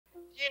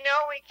You know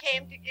we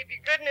came to give you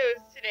good news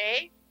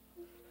today.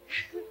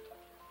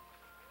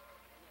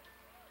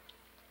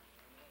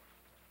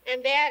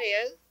 And that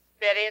is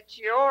that it's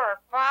your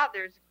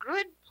Father's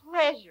good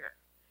pleasure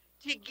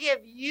to give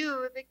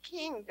you the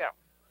kingdom.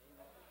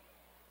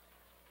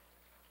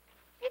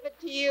 Give it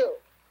to you.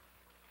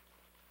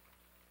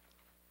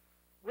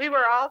 We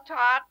were all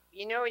taught,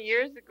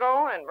 years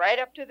ago and right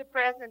up to the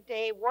present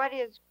day, what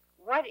is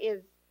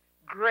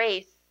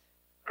grace,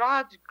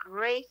 God's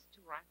grace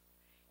to us.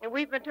 And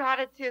we've been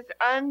taught it's his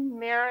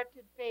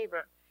unmerited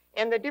favor.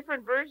 And the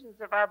different versions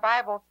of our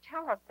Bibles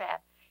tell us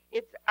that.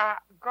 It's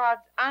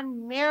God's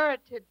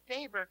unmerited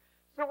favor.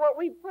 So what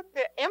we put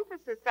the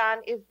emphasis on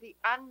is the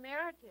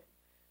unmerited.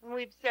 And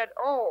we've said,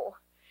 oh,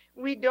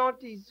 we don't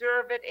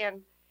deserve it,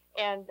 and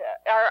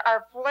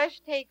our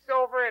flesh takes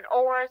over, and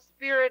oh, our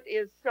spirit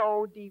is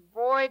so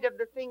devoid of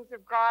the things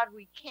of God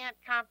we can't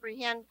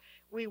comprehend.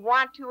 We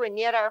want to, and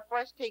yet our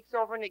flesh takes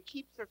over, and it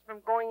keeps us from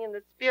going in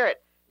the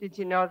Spirit. Did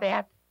you know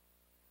that?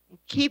 It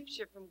keeps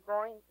you from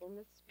going in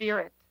the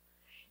Spirit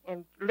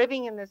and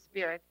living in the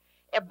Spirit.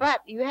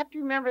 But you have to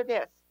remember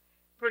this.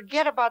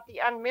 Forget about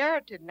the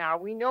unmerited now.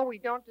 We know we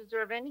don't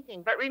deserve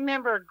anything. But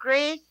remember,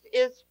 grace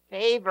is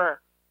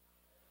favor.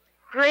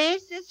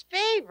 Grace is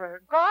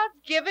favor. God's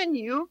given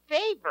you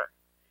favor.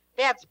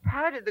 That's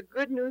part of the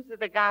good news of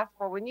the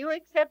gospel. When you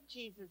accept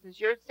Jesus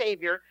as your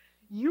Savior,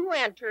 you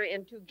enter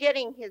into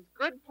getting his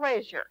good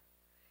pleasure.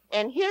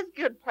 And his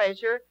good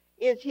pleasure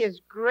is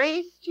his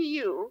grace to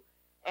you,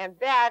 and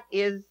that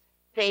is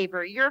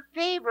favor. You're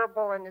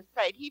favorable in his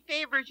sight. He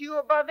favors you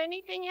above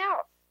anything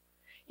else.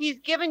 He's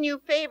given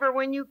you favor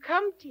when you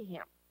come to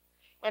him.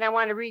 And I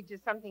want to read you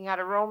something out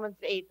of Romans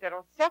 8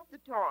 that'll set the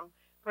tone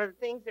for the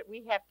things that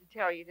we have to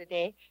tell you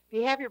today. If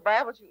you have your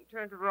Bibles, you can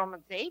turn to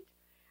Romans 8.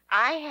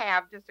 I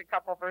have just a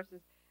couple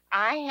verses.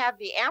 I have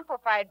the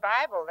Amplified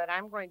Bible that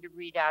I'm going to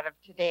read out of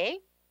today.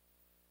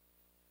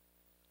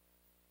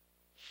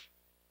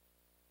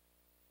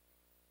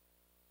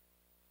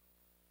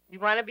 You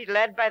want to be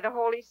led by the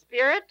Holy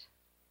Spirit?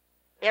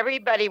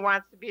 Everybody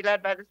wants to be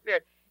led by the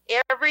Spirit.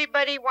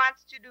 Everybody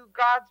wants to do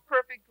God's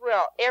perfect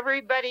will.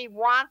 Everybody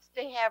wants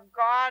to have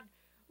God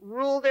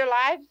rule their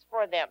lives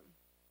for them.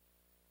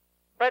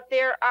 But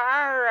there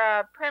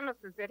are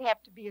premises that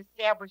have to be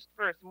established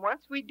first. And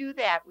once we do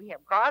that, we have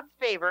God's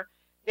favor.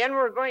 Then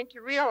we're going to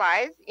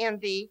realize in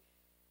the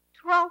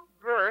 12th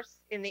verse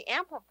in the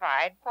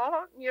Amplified, follow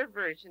out in your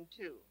version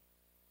too.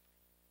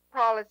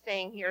 Paul is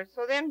saying here,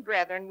 so then,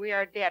 brethren, we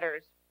are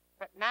debtors,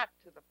 but not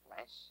to the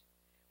flesh.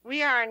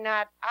 We are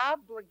not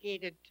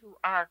obligated to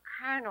our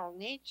carnal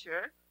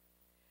nature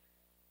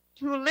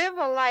to live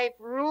a life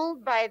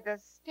ruled by the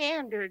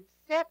standards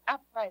set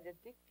up by the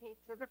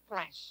dictates of the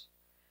flesh.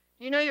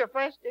 You know your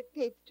flesh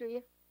dictates to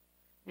you?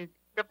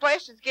 The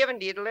flesh is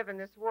given to you to live in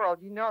this world.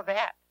 You know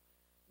that.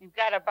 You've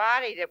got a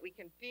body that we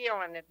can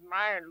feel and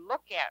admire and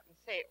look at and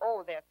say,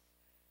 oh, that's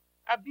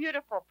a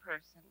beautiful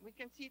person. We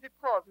can see the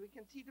clothes. We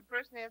can see the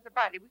person that has a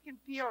body. We can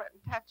feel it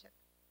and touch it.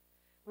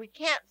 We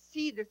can't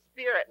see the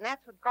Spirit, and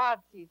that's what God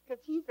sees,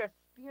 because he's a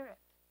spirit.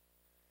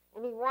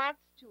 And he wants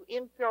to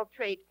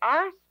infiltrate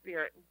our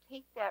spirit and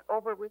take that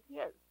over with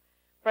his.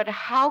 But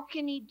how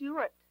can he do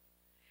it?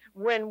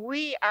 When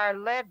we are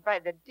led by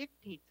the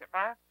dictates of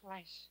our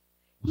flesh.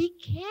 He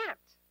can't.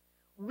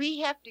 We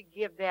have to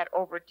give that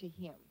over to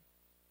him.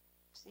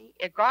 See,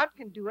 God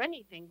can do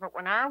anything, but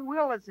when our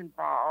will is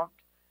involved,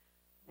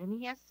 then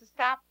he has to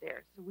stop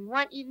there. So we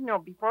want you to know,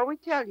 before we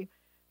tell you,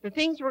 the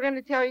things we're going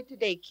to tell you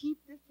today, keep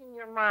this in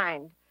your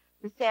mind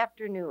this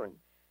afternoon.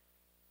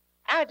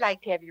 I would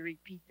like to have you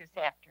repeat this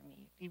after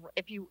me.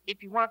 If you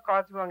want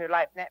God's will in your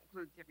life, and that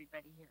includes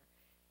everybody here.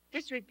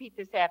 Just repeat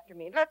this after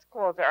me. Let's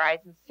close our eyes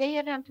and say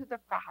it unto the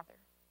Father.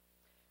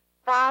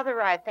 Father,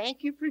 I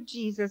thank you for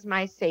Jesus,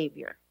 my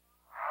Savior.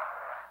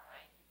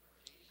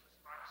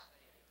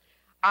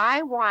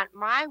 I want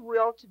my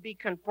will to be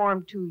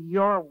conformed to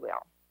your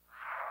will.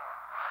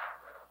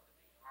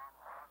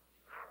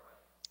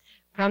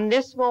 From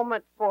this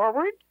moment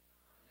forward,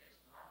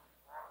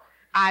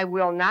 I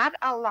will not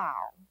allow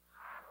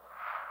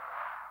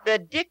the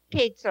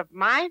dictates of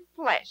my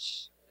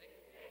flesh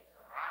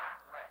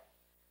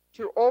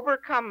to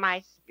overcome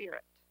my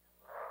spirit.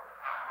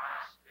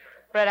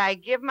 But I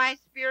give my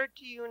spirit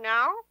to you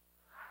now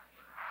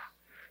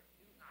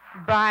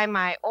by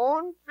my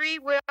own free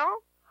will.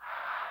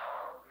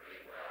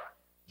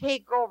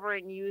 Take over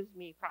and use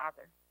me,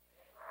 Father.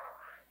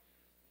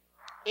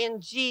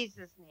 In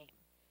Jesus' name.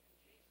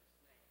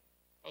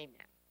 Amen.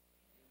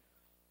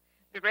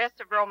 The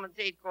rest of Romans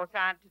 8 goes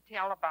on to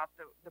tell about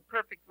the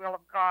perfect will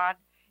of God.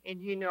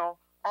 And you know,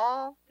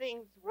 all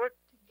things work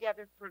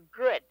together for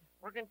good.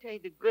 We're going to tell you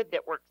the good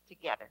that works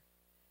together.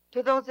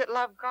 To those that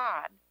love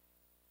God,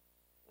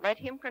 let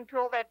him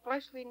control that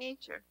fleshly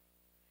nature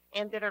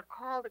and that are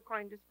called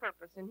according to his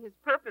purpose. And his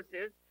purpose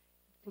is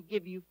to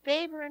give you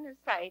favor in his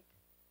sight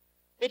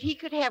that he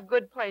could have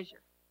good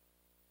pleasure.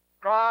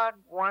 God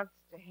wants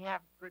to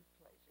have good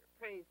pleasure.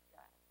 Praise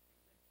God.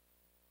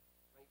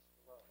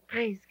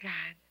 Praise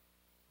God.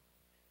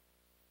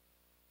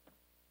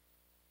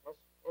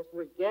 As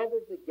we're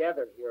gathered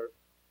together here,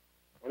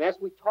 and as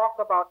we talk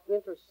about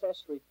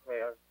intercessory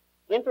prayer,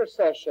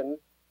 intercession,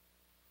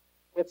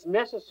 it's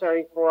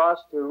necessary for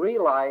us to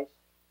realize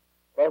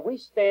that we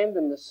stand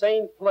in the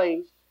same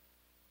place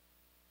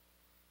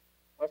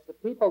as the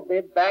people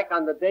did back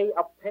on the day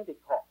of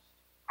Pentecost.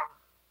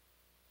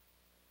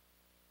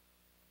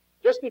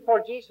 Just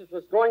before Jesus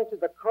was going to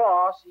the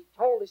cross, he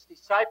told his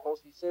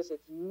disciples, he says,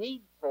 it's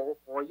needful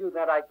for you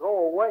that I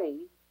go away,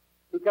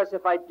 because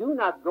if I do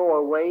not go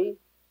away,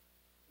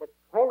 the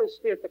Holy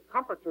Spirit, the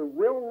Comforter,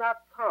 will not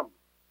come.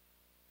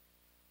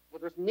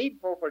 It was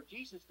needful for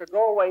Jesus to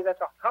go away that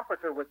the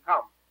Comforter would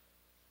come.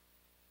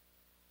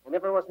 And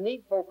if it was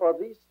needful for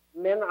these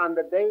men on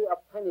the day of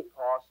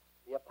Pentecost,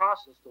 the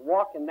apostles, to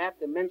walk in that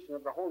dimension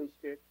of the Holy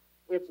Spirit,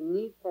 it's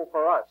needful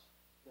for us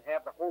to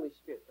have the Holy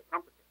Spirit, the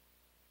Comforter.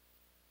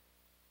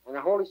 And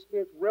the Holy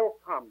Spirit will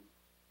come.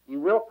 He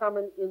will come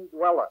and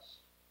indwell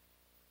us.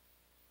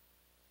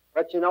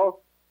 But you know,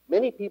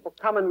 many people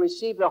come and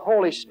receive the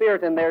Holy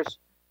Spirit, and there's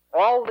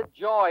all the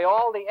joy,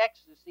 all the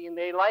ecstasy, and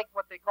they like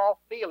what they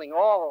call feeling,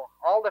 all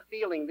the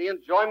feeling, the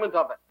enjoyment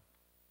of it.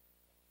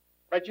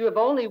 But you have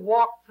only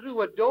walked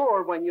through a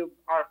door when you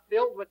are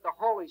filled with the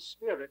Holy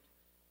Spirit,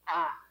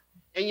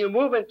 and you've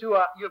moved into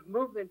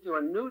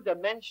a new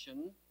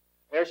dimension.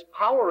 There's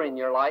power in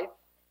your life.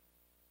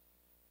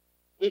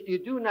 If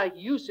you do not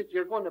use it,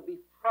 you're going to be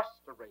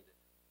frustrated.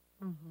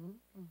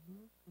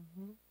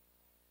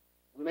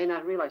 You may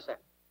not realize that.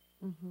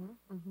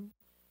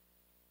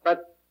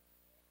 But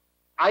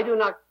I do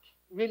not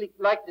really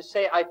like to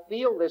say I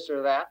feel this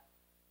or that.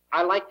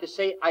 I like to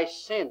say I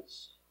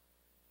sense.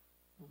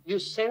 You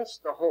sense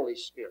the Holy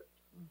Spirit.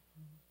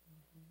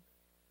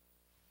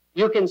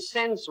 You can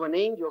sense when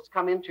angels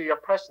come into your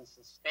presence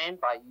and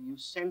stand by you. You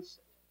sense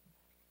it.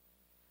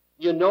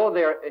 You know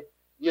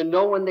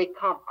when they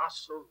come.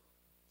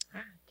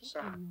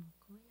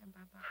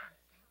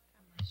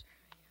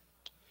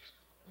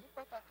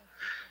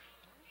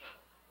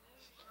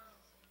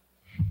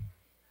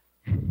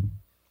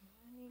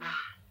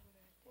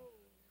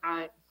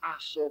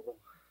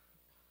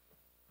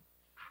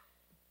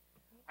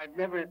 I've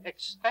never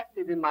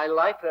expected in my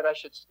life that I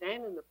should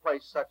stand in a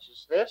place such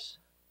as this.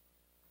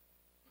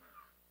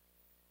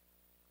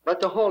 But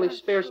the Holy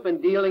Spirit's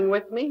been dealing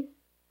with me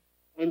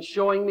and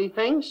showing me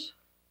things.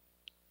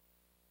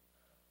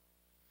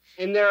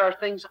 And there are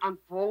things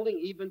unfolding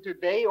even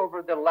today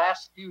over the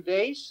last few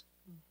days.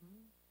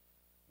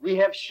 We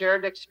have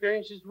shared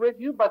experiences with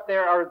you, but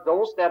there are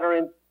those that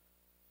are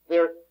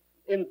they're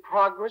in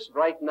progress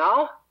right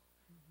now.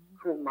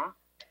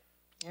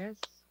 Yes.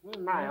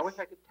 I wish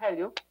I could tell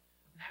you.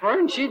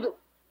 Fern,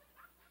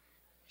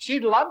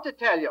 she'd love to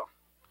tell you.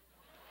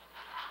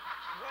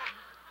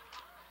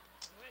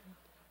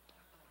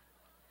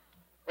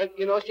 But,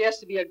 you know, she has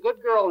to be a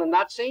good girl and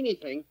not say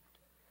anything,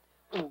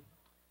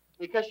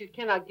 because you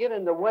cannot get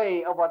in the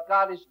way of what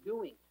God is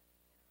doing.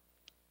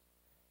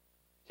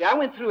 See, I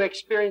went through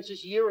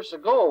experiences years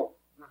ago.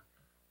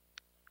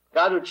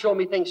 God would show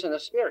me things in the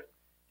Spirit.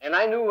 And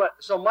I knew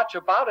so much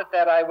about it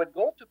that I would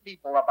go to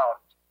people about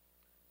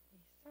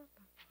it.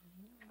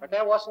 But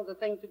that wasn't the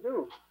thing to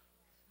do.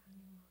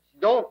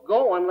 Don't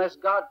go unless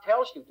God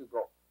tells you to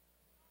go.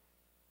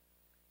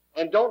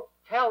 And don't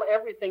tell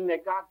everything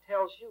that God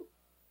tells you.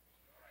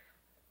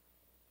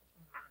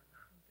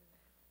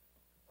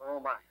 Oh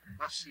my.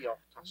 Yeah,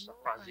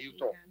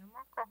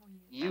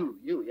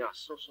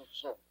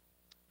 so.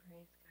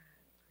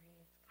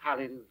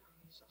 Hallelujah.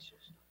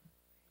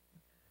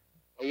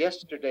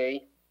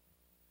 Yesterday,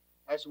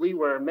 as we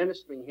were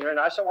ministering here, and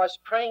I was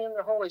praying in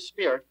the Holy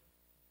Spirit,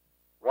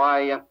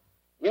 why,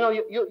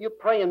 you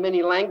pray in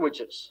many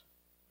languages.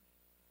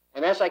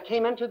 And as I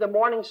came into the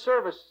morning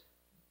service,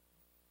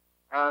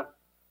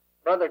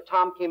 Brother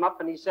Tom came up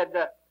and he said,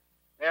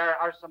 there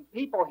are some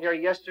people here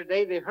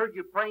yesterday, they heard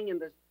you praying in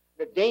the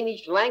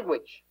Danish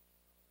language.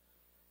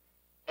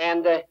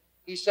 And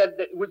he said,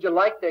 would you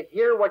like to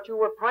hear what you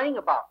were praying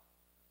about?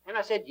 And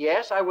I said,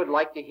 yes, I would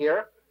like to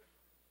hear.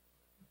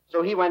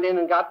 So he went in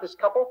and got this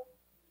couple.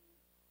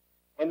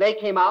 And they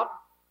came out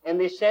and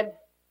they said,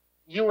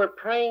 you were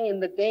praying in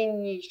the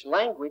Danish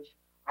language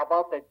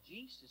about that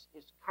Jesus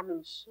is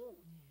coming soon.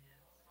 Yes.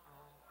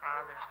 Oh,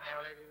 Father,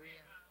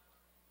 hallelujah.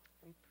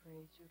 We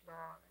praise you,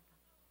 Lord.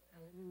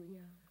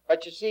 Hallelujah.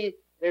 But you see,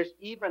 there's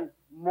even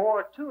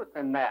more to it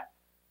than that.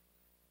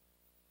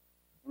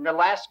 In the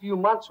last few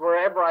months,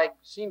 wherever I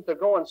seem to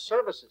go in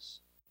services,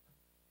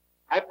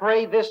 I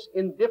pray this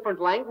in different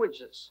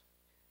languages.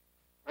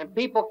 And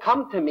people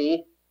come to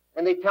me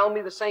and they tell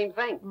me the same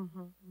thing.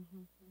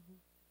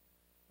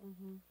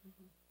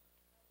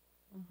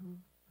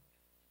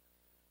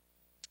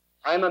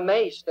 I'm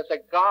amazed that the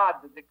God,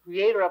 the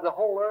creator of the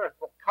whole earth,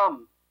 will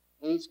come,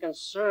 and he's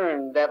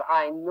concerned that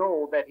I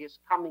know that his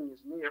coming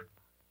is near.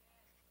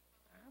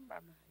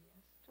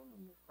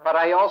 But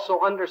I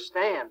also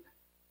understand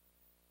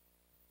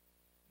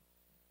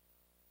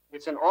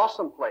it's an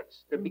awesome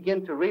place to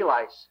begin to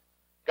realize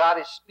God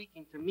is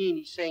speaking to me, and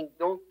he's saying,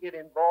 don't get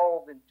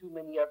involved in too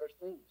many other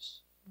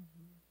things.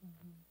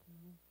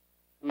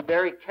 Be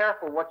very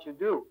careful what you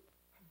do.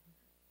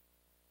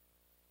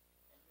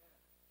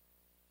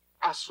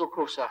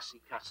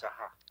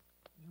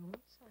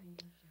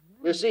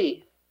 You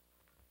see,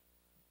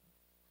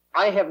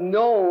 I have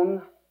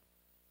known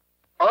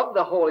of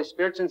the Holy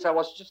Spirit since I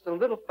was just a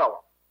little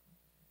fellow.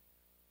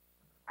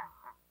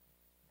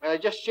 And I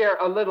just share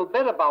a little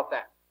bit about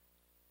that.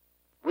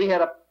 We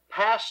had a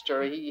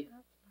pastor, a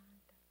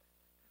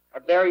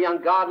very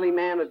ungodly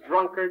man, a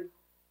drunkard,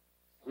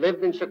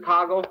 lived in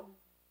Chicago.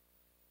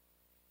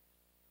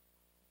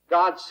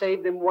 God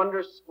saved him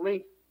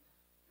wondrously.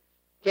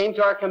 Came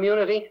to our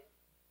community,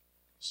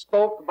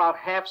 spoke about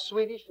half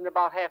Swedish and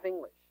about half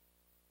English.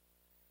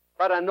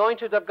 But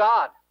anointed of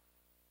God.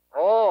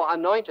 Oh,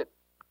 anointed.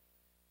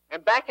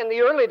 And back in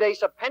the early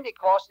days of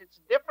Pentecost, it's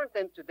different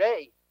than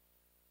today.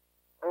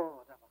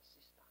 Oh,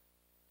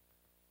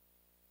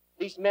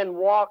 these men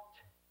walked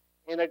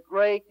in a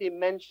great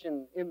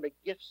dimension in the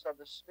gifts of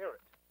the Spirit.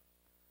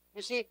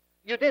 You see,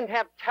 you didn't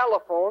have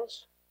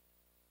telephones.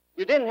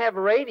 You didn't have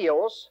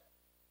radios.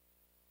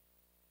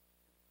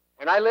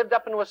 And I lived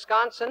up in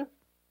Wisconsin.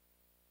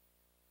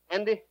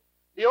 And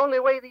the only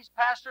way these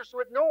pastors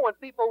would know when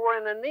people were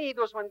in a need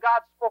was when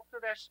God spoke to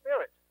their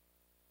spirit.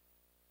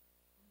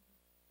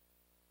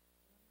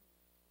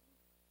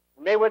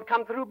 And they would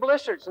come through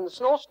blizzards and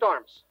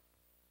snowstorms.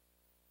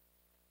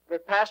 The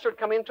pastor would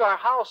come into our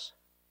house,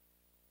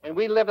 and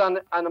we lived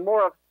on a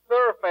more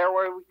thoroughfare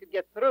where we could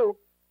get through,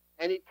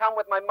 and he'd come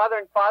with my mother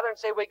and father and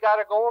say, we got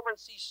to go over and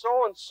see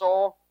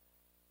so-and-so.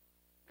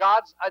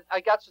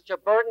 I got such a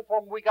burden for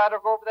him, we got to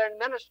go over there and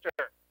minister.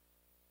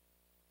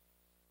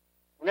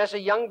 And as a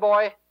young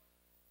boy,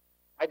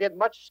 I did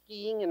much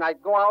skiing, and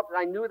I'd go out, and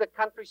I knew the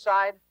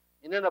countryside,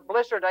 and in a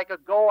blizzard I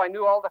could go. I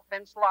knew all the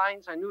fence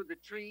lines, I knew the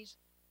trees.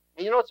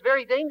 And you know, it's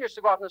very dangerous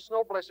to go out in a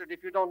snow blizzard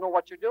if you don't know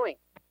what you're doing.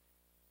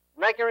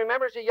 And I can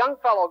remember as a young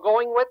fellow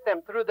going with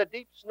them through the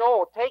deep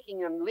snow, taking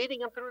them, leading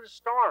them through the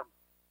storm.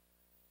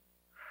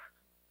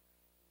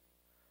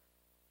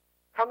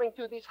 Coming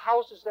to these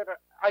houses that are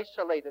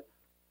isolated.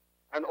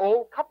 An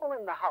old couple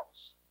in the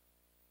house.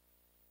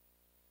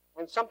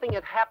 And something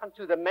had happened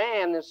to the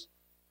man is,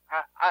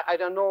 I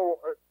don't know,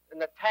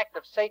 an attack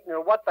of Satan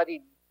or what, but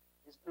he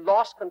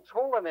lost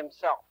control of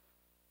himself.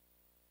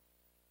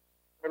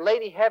 The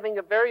lady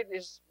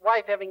his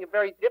wife having a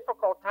very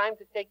difficult time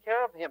to take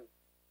care of him.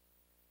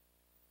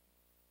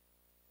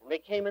 And they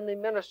came and they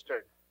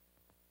ministered.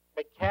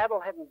 The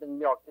cattle hadn't been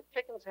milked. The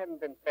chickens hadn't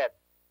been fed.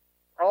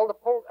 All the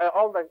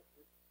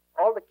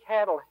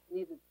cattle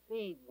needed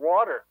feed,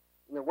 water.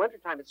 In the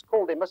wintertime, it's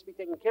cold. They must be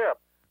taken care of.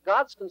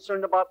 God's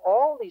concerned about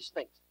all these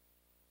things.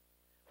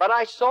 But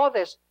I saw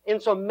this in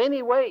so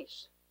many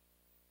ways.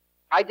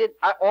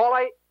 All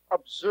I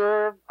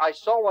observed, I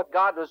saw what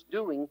God was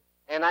doing,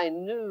 and I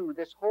knew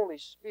this Holy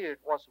Spirit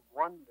was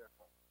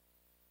wonderful.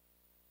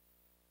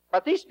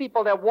 But these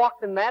people that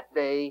walked in that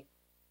day,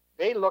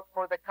 they looked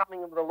for the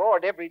coming of the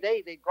Lord. Every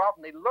day they'd go out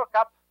and they'd look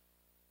up.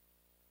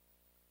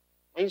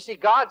 And you see,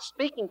 God's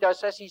speaking to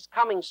us as He's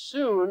coming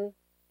soon,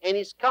 and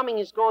He's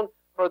going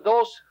for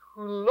those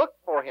who look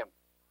for Him.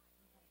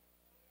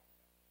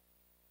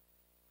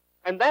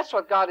 And that's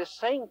what God is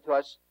saying to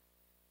us.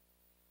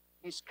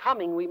 He's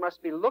coming, we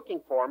must be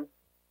looking for Him.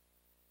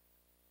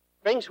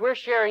 Things we're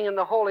sharing in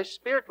the Holy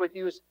Spirit with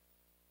you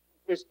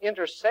is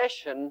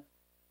intercession,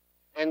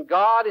 and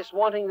God is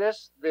wanting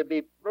this to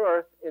be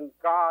birthed in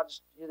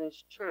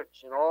His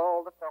church, in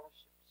all the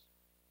fellowships.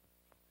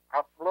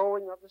 A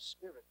flowing of the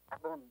Spirit.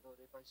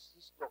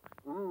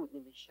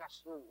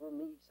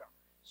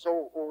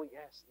 So, oh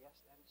yes, that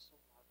is so,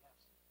 yes.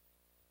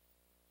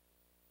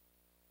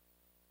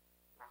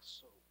 My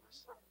soul, my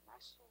soul,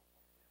 yes.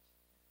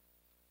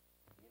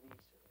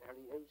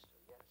 Eliezer,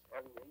 yes,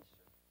 Eliezer.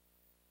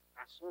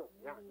 My soul,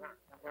 yeah,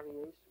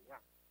 Eliezer,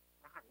 yeah.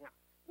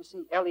 You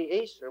see,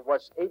 Eliezer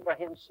was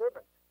Abraham's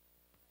servant.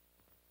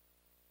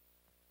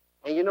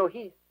 And you know,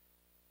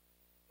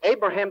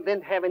 Abraham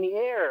didn't have any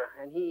heir,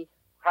 and he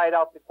cried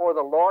out before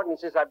the Lord, and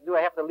he says, do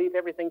I have to leave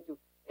everything to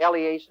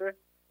Eliezer?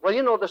 Well,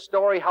 you know the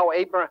story how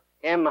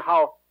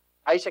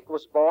Isaac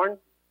was born.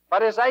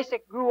 But as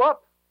Isaac grew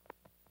up,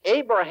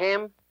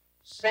 Abraham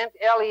sent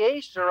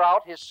Eliezer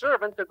out, his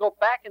servant, to go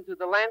back into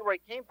the land where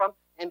he came from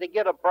and to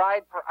get a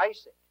bride for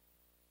Isaac.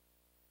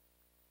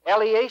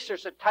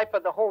 Eliezer's a type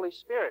of the Holy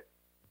Spirit.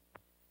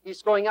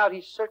 He's going out,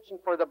 he's searching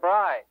for the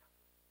bride.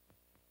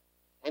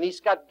 And he's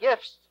got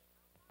gifts.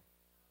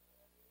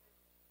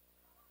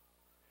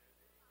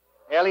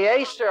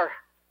 Eliezer,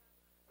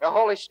 the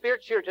Holy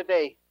Spirit's here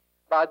today.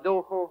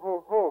 Bado ho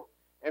ho ho.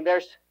 And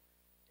there's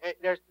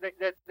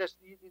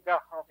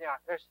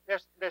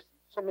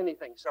so many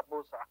things.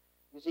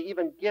 You see,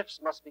 even gifts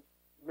must be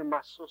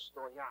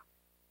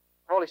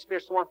Holy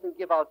Spirit's wanting to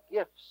give out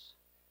gifts.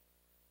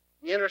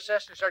 The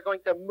intercessors are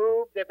going to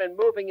move. They've been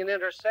moving in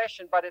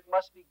intercession, but it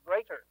must be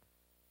greater.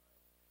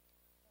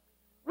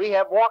 We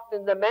have walked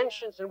in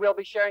dimensions, and we'll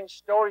be sharing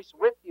stories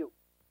with you.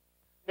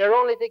 They're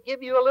only to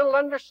give you a little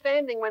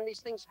understanding when these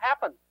things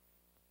happen.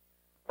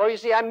 For you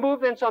see, I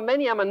moved in so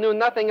many of them and knew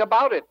nothing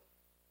about it.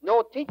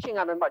 No teaching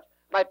on it much.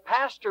 My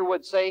pastor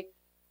would say,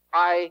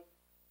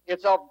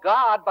 it's of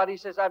God, but he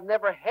says, I've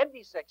never had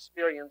these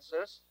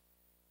experiences.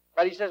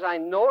 But he says, I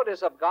know it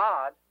is of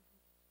God.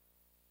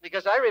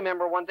 Because I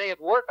remember one day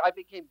at work, I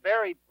became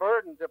very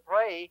burdened to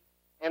pray,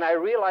 and I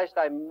realized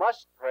I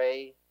must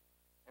pray.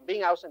 And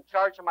being I was in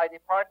charge of my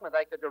department,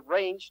 I could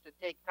arrange to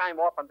take time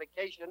off on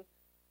vacation.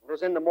 It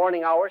was in the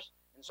morning hours,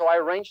 and so I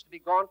arranged to be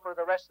gone for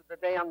the rest of the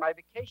day on my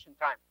vacation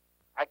time.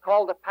 I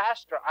called the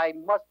pastor. I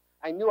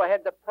knew I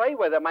had to pray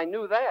with him. I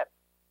knew that.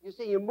 You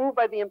see, you move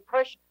by the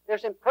impression.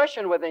 There's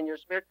impression within your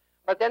spirit,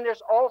 but then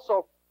there's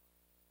also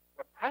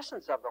the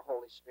presence of the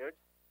Holy Spirit.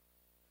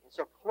 It's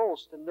so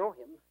close to know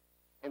him.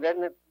 And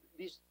then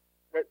these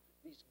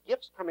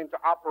gifts come into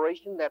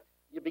operation that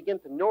you begin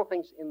to know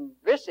things in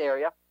this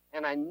area.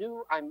 And I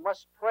knew I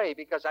must pray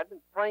because I've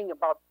been praying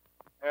about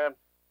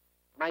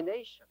my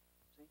nation.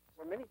 See?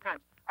 So many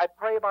times I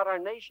pray about our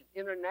nation,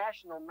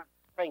 international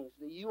things,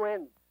 the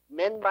UN,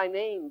 men by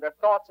name, the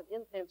thoughts and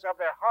intents of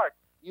their heart.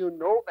 You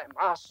know them.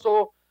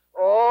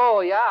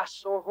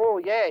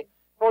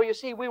 For you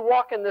see, we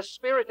walk in the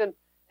Spirit and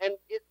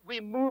we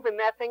move in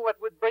that thing what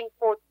would bring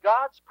forth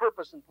God's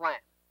purpose and plan.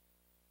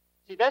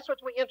 See, that's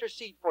what we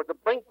intercede for, to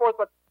bring forth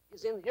what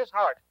is in his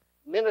heart.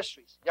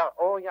 Ministries. The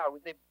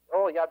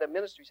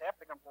ministries have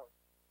to come forth.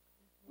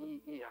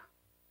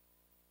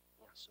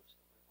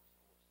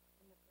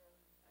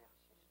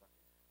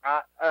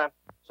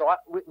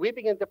 We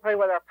begin to pray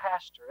with our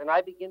pastor, and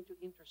I begin to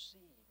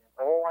intercede.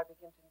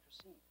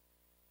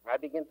 I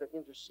begin to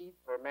intercede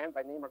for a man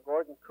by the name of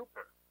Gordon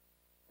Cooper.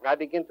 And I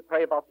begin to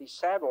pray about these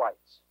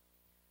satellites.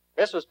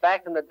 This was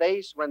back in the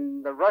days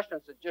when the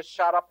Russians had just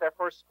shot up their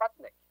first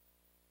Sputnik.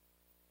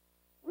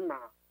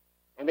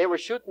 And they were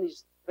shooting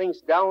these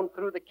things down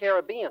through the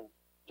Caribbean,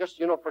 just,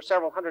 for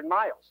several hundred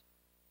miles.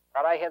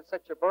 But I had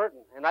such a burden,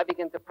 and I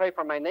began to pray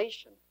for my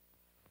nation.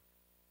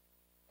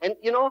 And,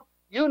 you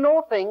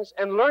know things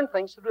and learn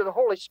things through the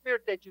Holy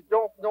Spirit that you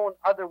don't know in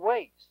other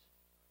ways.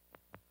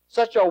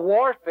 Such a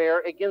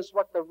warfare against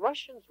what the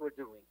Russians were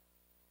doing.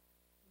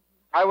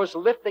 I was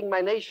lifting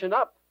my nation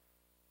up.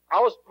 I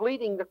was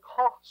pleading the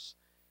cause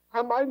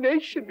of my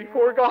nation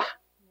before God.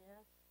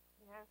 Yes.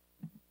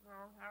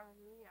 Oh,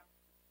 hallelujah.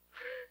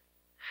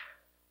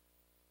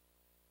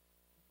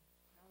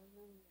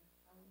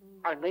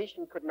 Our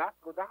nation could not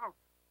go down.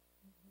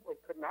 It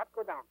could not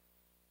go down.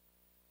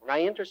 And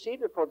I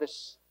interceded for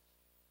this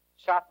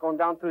shot going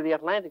down through the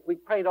Atlantic. We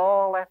prayed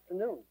all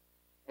afternoon.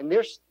 And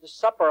there's the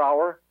supper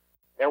hour.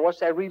 There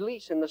was a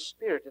release in the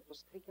Spirit. It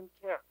was taken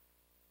care of.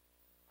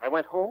 I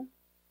went home.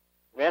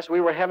 And as we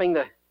were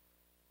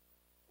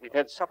we'd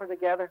had supper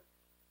together,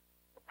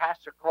 the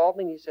pastor called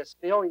me and he says,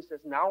 Phil, he says,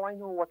 now I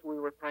know what we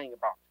were praying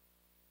about.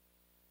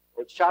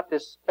 They'd shot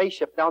this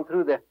spaceship down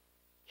through the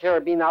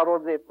Caribbean out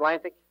over the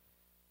Atlantic,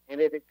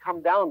 and it had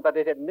come down, but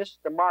it had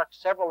missed the mark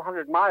several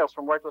hundred miles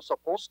from where it was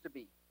supposed to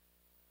be.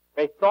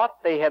 They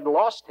thought they had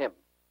lost him.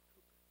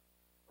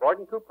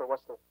 Gordon Cooper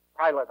was the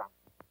pilot on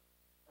it.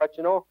 But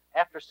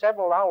after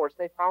several hours,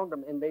 they found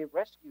him and they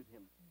rescued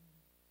him.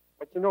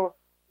 But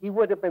he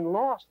would have been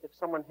lost if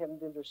someone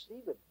hadn't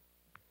interceded.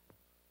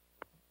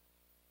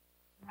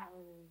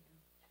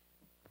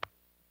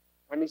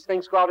 When these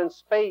things go out in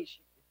space,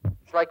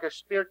 it's like your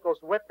spirit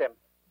goes with them.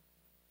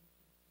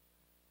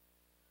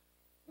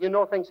 You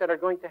know things that are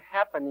going to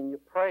happen and you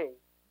pray.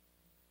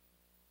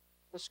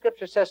 The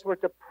Scripture says we're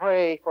to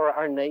pray for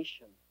our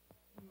nation.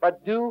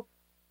 But in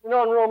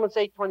Romans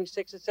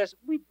 8:26 it says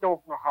we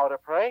don't know how to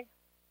pray.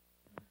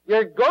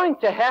 You're going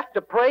to have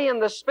to pray in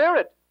the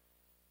Spirit.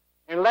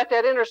 And let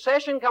that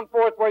intercession come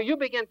forth where you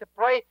begin to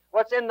pray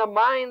what's in the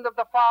mind of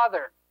the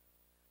Father.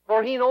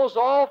 For He knows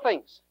all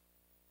things.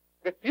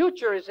 The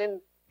future is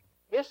in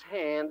His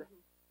hand.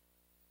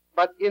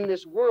 But in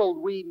this world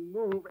we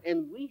move,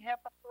 and we have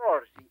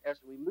authority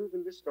as we move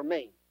in this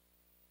domain.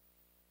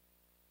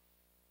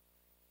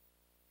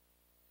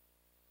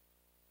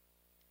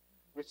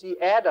 You see,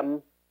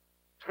 Adam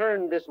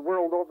turned this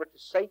world over to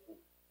Satan.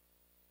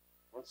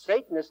 And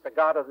Satan is the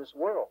god of this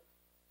world.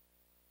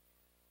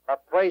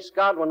 But praise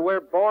God, when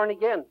we're born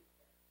again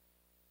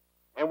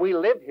and we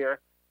live here,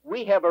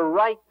 we have a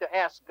right to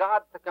ask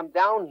God to come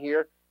down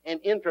here and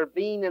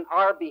intervene in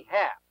our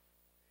behalf.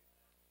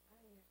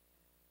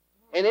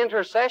 In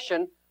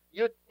intercession,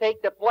 you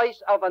take the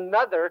place of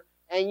another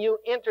and you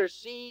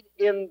intercede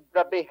in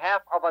the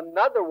behalf of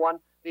another one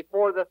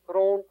before the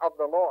throne of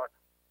the Lord.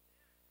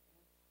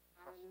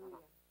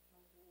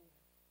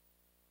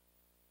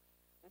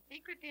 The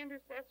secret to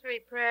intercessory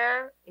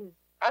prayer is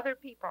other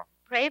people.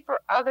 Pray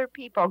for other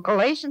people.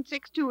 Galatians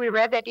 6:2, we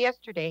read that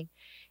yesterday.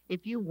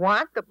 If you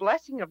want the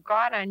blessing of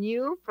God on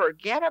you,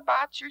 forget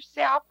about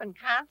yourself and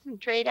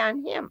concentrate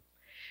on Him.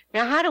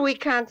 Now, how do we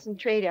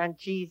concentrate on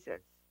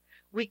Jesus?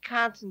 We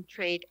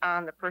concentrate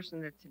on the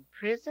person that's in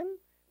prison.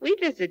 We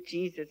visit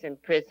Jesus in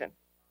prison.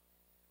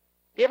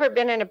 Have you ever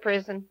been in a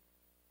prison?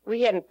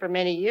 We hadn't for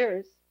many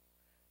years,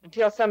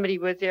 until somebody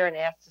was there and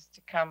asked us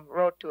to come,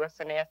 wrote to us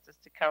and asked us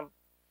to come.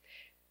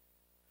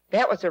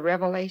 That was a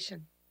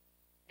revelation.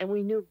 And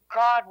we knew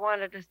God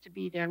wanted us to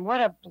be there. And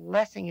what a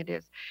blessing it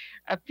is.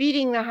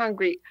 Feeding the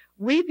hungry.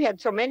 We've had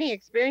so many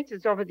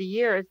experiences over the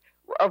years.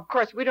 Of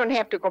course, we don't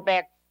have to go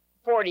back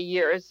 40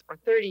 years or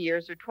 30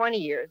 years or 20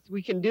 years.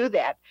 We can do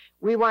that.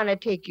 We want to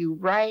take you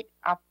right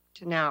up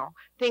to now.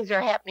 Things are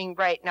happening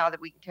right now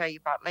that we can tell you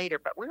about later.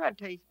 But we want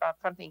to tell you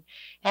about something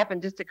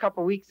happened just a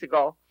couple weeks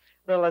ago.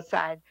 Little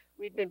aside.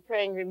 We've been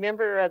praying.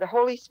 Remember, the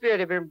Holy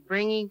Spirit have been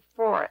bringing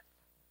forth.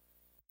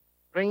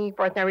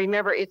 Now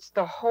remember, it's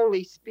the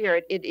Holy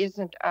Spirit. It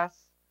isn't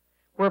us.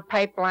 We're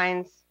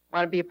pipelines.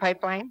 Want to be a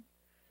pipeline?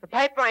 The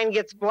pipeline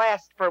gets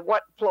blessed for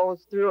what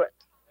flows through it.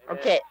 Amen.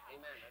 Okay.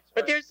 Amen.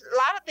 But there's a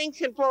lot of things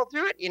can flow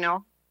through it, you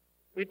know.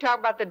 We talk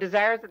about the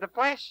desires of the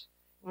flesh.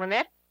 When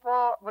that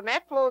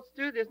flows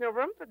through, there's no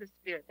room for the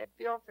Spirit. That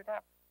fills it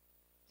up.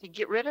 So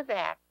get rid of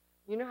that.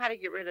 You know how to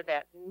get rid of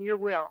that in your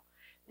will.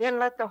 Then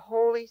let the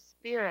Holy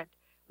Spirit,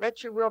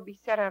 let your will be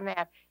set on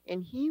that.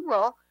 And He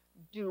will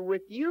do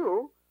with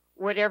you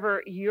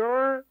whatever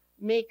your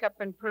makeup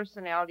and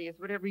personality is,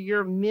 whatever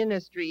your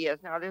ministry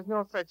is. Now, there's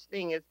no such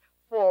thing as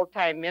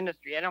full-time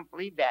ministry. I don't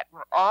believe that.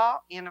 We're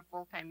all in a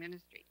full-time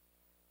ministry.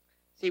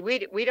 See,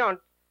 we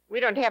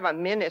don't have a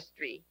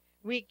ministry.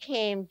 We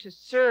came to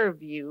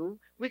serve you.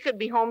 We could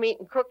be home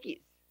eating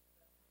cookies.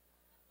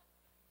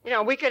 You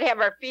know, we could have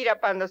our feet up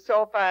on the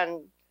sofa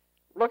and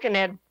looking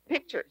at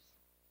pictures.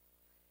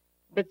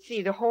 But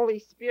see, the Holy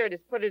Spirit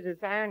has put a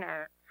desire in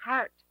our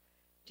heart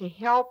to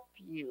help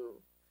you.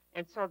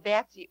 And so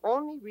that's the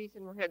only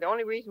reason we're here. The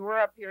only reason we're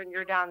up here and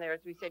you're down there, as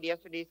we said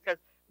yesterday, is because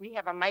we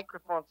have a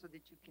microphone so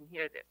that you can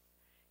hear this.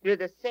 You're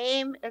the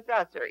same as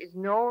us. There is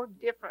no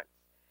difference.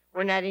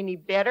 We're not any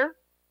better.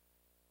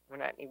 We're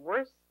not any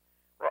worse.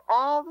 We're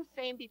all the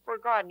same before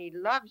God, and He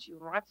loves you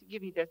and wants to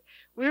give you this.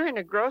 We were in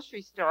a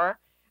grocery store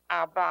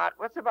about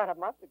a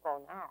month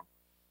ago now,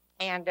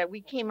 and we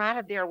came out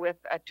of there with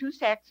 2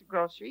 sacks of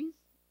groceries.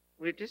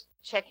 We were just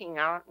checking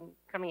out and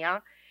coming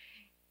out.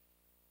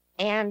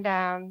 And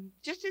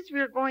just as we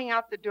were going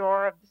out the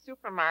door of the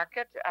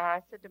supermarket,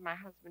 I said to my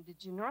husband,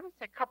 "Did you notice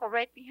a couple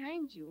right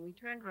behind you?" And we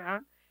turned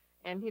around,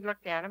 and he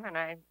looked at him,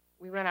 and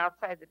we went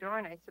outside the door,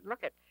 and I said,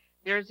 "Look,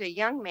 there's a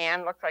young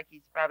man, looks like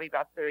he's probably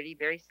about 30,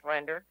 very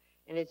slender,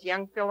 and his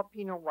young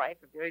Filipino wife,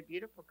 a very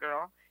beautiful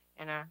girl,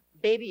 and a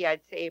baby,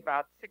 I'd say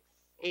about 6,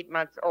 8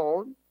 months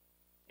old,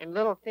 in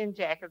little thin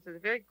jackets. It was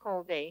a very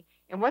cold day.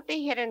 And what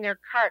they had in their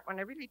cart, when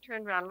I really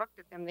turned around and looked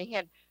at them, they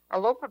had a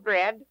loaf of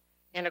bread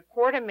and a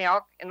quart of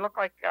milk and looked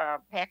like a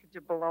package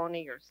of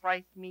bologna or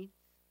sliced meats."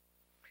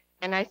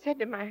 And I said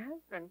to my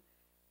husband,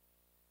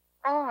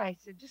 "Oh," I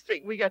said, "just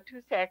like we got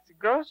 2 sacks of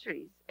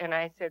groceries." And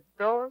I said,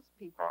 "Those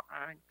people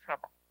are in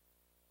trouble.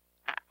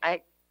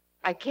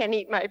 I can't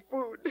eat my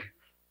food.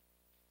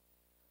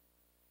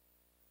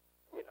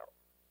 You know,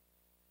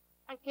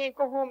 I can't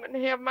go home and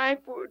have my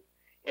food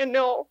and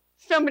know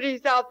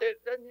somebody's out there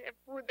that doesn't have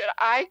food that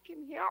I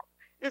can help."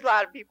 There's a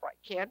lot of people I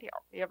can't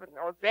help. Heaven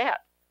knows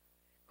that.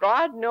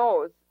 God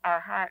knows our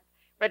heart.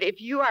 But if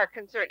you are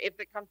concerned, if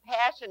the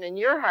compassion in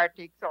your heart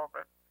takes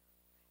over,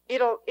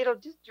 it'll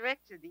just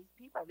direct you to these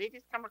people. They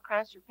just come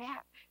across your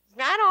path. It's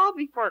not all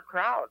before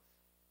crowds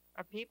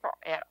of people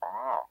at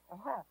all.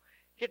 Oh,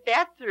 get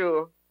that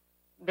through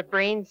the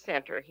brain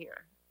center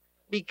here.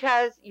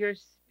 Because your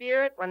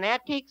spirit, when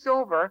that takes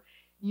over,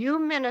 you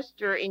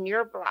minister in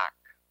your block.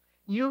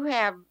 You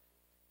have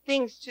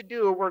things to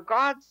do where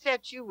God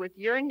sets you with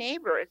your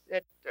neighbors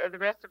that the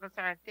rest of us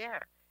aren't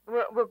there.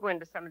 We'll go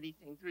into some of these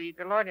things.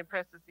 The Lord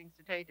impressed us things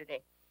to tell you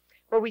today.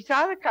 Well, we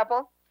saw the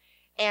couple,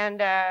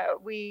 and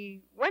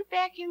we went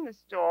back in the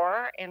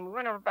store, and we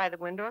went over by the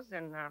windows,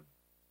 and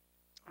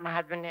my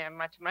husband didn't have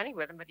much money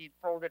with him, but he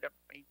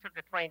took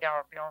a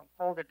 $20 bill and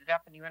folded it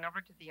up, and he went over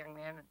to the young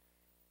man. And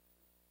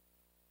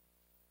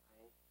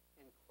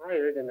I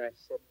inquired, and I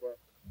said,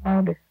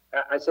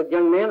 I said,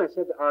 "Young man," I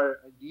said,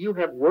 "do you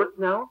have work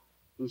now?"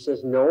 He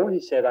says, "No." He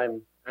said,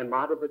 I'm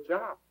out of a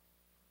job."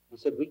 He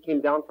said, "We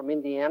came down from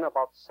Indiana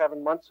about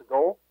 7 months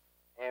ago,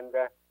 and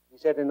he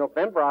said, in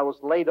November I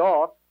was laid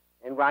off,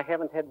 and I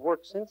haven't had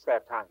work since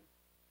that time."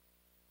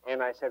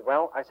 And I said,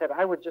 "Well," I said,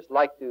 "I would just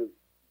like to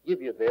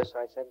give you this."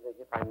 I said,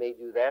 "if I may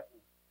do that."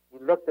 He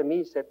looked at me,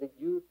 he said, Did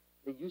you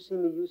see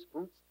me use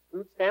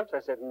food stamps?" I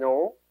said,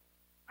 "No."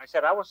 I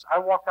said, I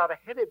walked out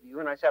ahead of you,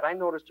 and I said, "I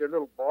noticed your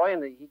little boy,"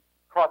 and he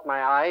caught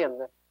my eye,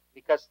 and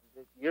because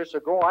years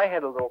ago I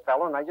had a little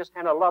fellow, and I just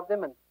kind of loved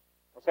him, and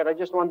I said, I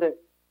just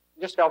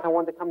felt I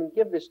wanted to come and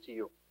give this to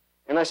you.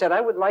 And I said, I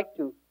would like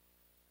to,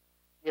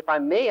 if I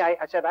may,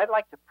 I said, I'd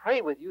like to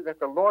pray with you that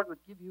the Lord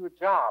would give you a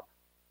job.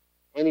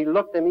 And he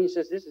looked at me, he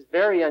says, "This is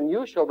very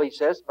unusual," he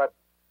says, "but,"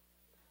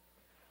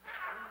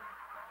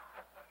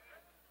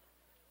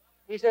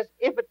 he says,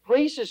 "if it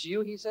pleases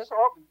you," he says,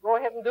 "oh, go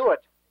ahead and do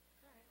it."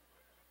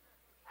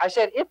 I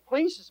said, "It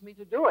pleases me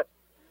to do it."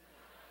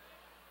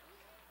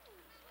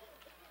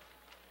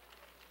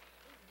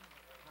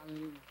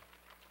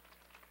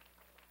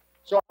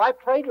 So I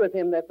prayed with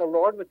him that the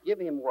Lord would give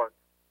him work.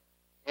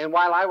 And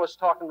while I was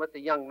talking with the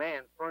young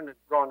man, Fern had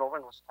gone over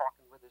and was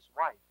talking with his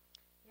wife.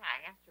 yeah,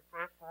 I asked her for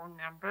a phone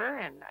number,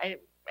 and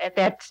at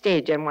that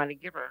stage I want to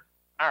give her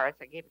ours.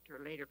 I gave it to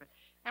her later, but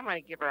I want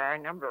to give her our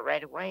number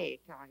right away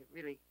till I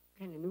really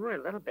kind of knew her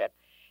a little bit.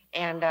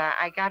 And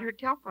I got her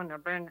telephone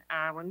number, and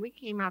when we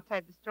came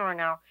outside the store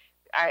now,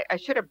 I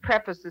should have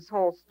prefaced this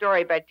whole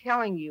story by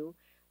telling you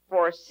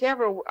for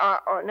several,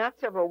 or not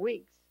several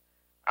weeks,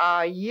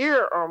 a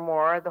year or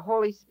more, the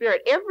Holy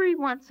Spirit, every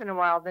once in a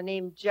while, the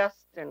name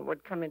Justin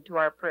would come into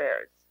our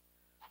prayers.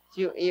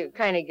 So you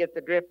kind of get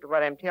the drift of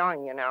what I'm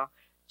telling you now.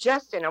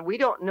 Justin, and we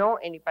don't know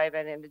anybody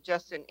by the name of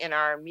Justin in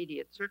our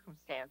immediate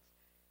circumstance,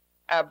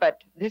 but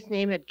this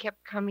name had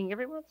kept coming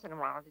every once in a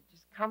while. It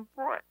just come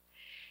forth.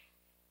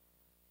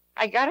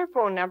 I got her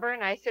phone number,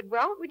 and I said,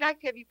 well, we'd like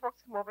to have you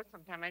folks come over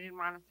sometime. I didn't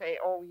want to say,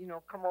 oh, you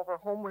know, come over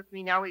home with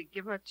me. Now we'd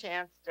give them a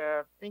chance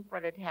to think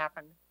what had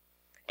happened.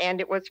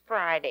 And it was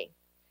Friday.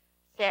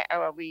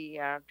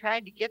 We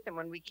tried to get them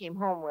when we came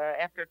home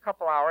after a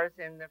couple hours,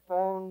 and the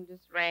phone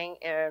just rang,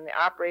 and the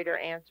operator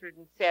answered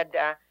and said,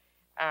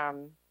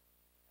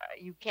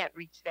 you can't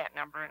reach that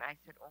number. And I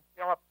said, oh,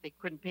 Philip, they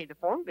couldn't pay the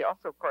phone bill,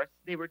 so of course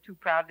they were too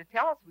proud to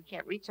tell us we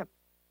can't reach them.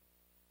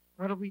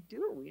 What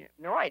do? We have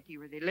no idea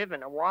where they live,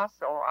 in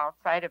Owasso,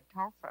 outside of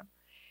Tulsa.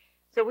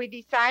 So we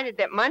decided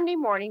that Monday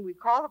morning we'd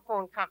call the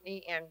phone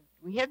company, and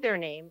we had their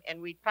name, and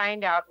we'd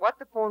find out what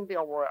the phone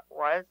bill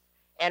was,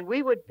 and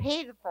we would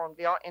pay the phone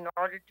bill in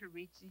order to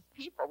reach these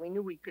people. We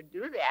knew we could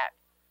do that.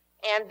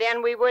 And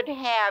then we would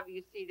have,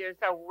 you see, there's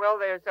a will,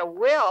 there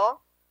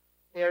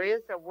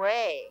is a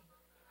way.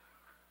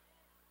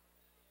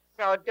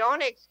 So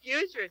don't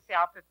excuse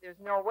yourself if there's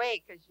no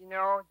way, because, you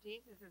know,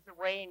 Jesus is the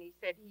way, and he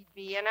said he'd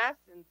be in us,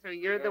 and so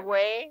you're the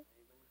way.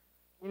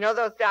 You know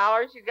those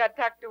dollars you got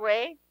tucked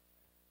away?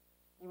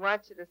 He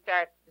wants you to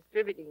start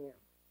distributing them.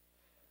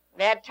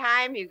 That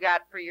time you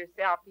got for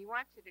yourself, he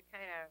wants you to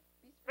kind of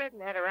be spreading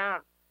that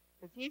around,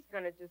 because he's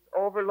going to just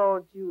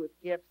overload you with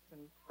gifts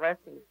and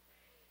blessings.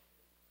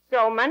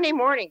 So Monday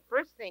morning,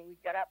 first thing, we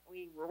got up,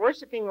 we were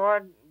worshiping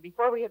Lord.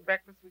 Before we had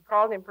breakfast, we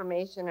called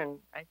information, and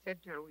I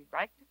said to her, we'd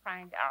like to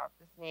find out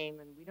this name,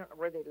 and we don't know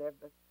where they live,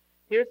 but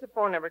here's the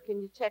phone number. Can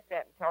you check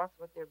that and tell us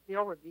what their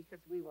bill would be,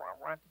 because we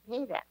want to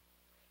pay that.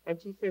 And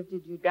she says,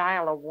 did you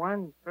dial a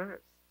 1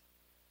 first?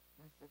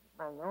 I said,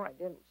 well, no, I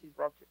didn't. She said,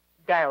 well,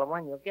 dial a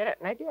 1, you'll get it.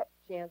 And I did.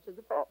 She answered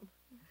the phone.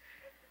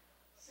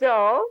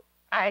 So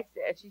I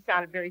said, she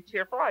sounded very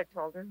cheerful. I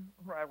told her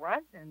who I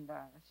was, and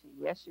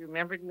she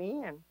remembered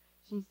me, and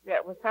she said,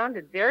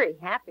 sounded very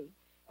happy.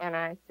 And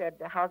I said,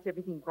 how's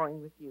everything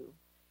going with you?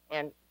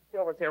 And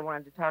Phil was there,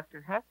 wanted to talk to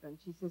her husband.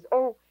 She says,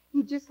 oh,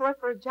 he just left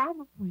for a job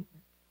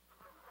appointment.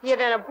 He had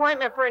an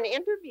appointment for an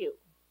interview.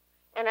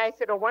 And I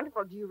said, oh,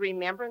 wonderful. Do you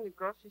remember in the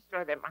grocery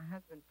store that my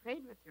husband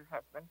prayed with your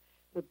husband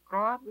that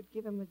God would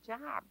give him a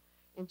job?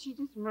 And she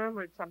just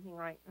murmured something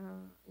like,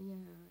 yeah,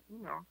 you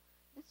know.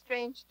 It's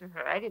strange to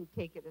her. I didn't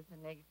take it as a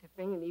negative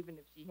thing, and even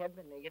if she had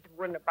been negative, it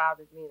wouldn't have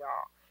bothered me at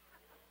all.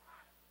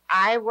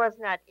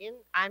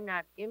 I'm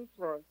not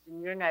influenced,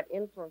 and you're not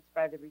influenced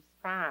by the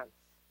response.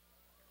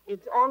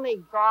 It's only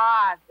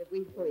God that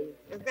we please.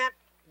 Is that?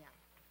 Yeah.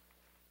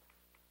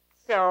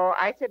 So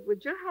I said,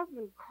 would your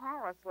husband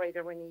call us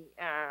later when he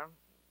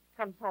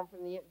comes home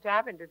from the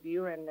job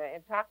interview and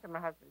talk to my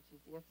husband? She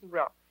said, yes, he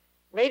will.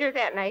 Later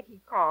that night, he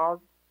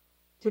called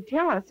to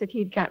tell us that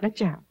he'd gotten a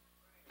job.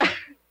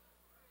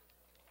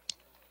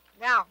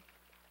 Now,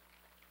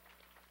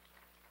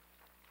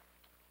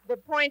 the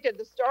point of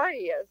the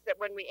story is that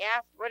when we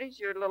asked, what is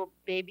your little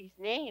baby's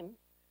name?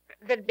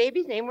 The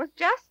baby's name was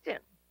Justin.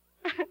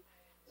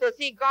 So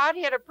see, God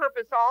had a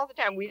purpose all the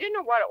time. We didn't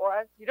know what it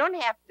was. You don't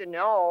have to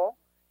know.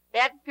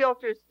 That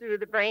filters through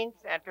the brain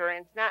center,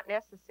 and it's not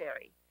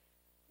necessary.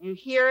 You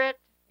hear it,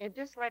 and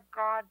just let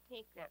God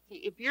take that. See,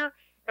 if you're,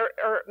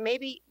 or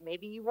maybe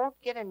you won't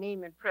get a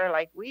name in prayer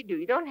like we do.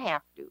 You don't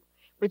have to.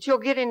 But you'll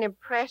get an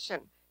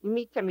impression. You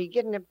meet them, you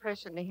get an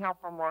impression to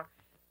help them, or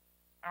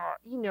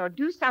you know,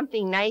 do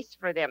something nice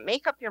for them.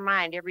 Make up your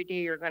mind every day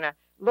you're going to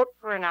look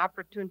for an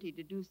opportunity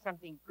to do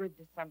something good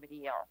to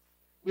somebody else.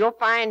 You'll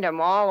find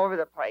them all over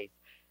the place.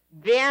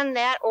 Then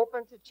that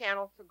opens a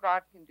channel so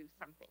God can do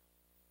something.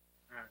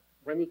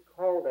 When he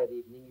called that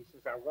evening, he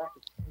says, I want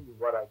to tell you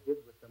what I did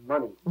with the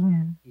money.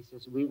 He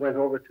says, we went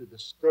over to the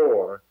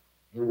store,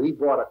 and we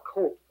bought a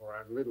coat for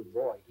our little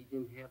boy. He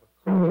didn't have a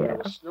coat. There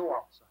was snow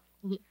outside.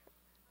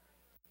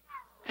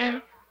 Yeah.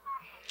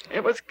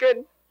 It was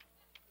good.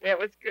 It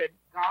was good.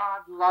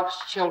 God loves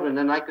children,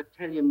 and I could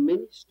tell you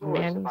many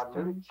stories about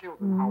little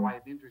children, how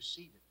I've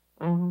interceded.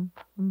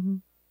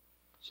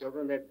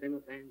 Children that have been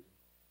abandoned.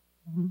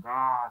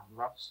 God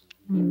loves them.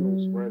 He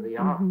knows where they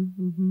are.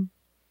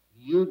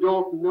 You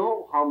don't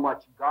know how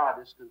much God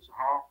is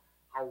concerned,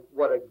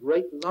 what a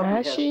great love he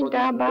has for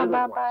the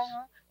little ones.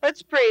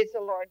 Let's praise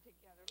the Lord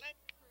together. Let's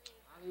praise.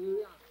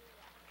 Hallelujah.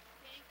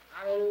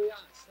 Hallelujah.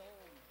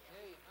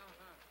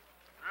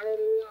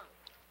 Hallelujah.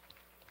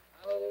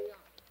 Hallelujah.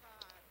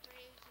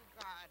 Praise you,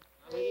 God.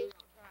 Praise you,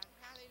 God.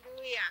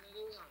 Hallelujah.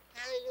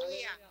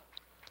 Hallelujah.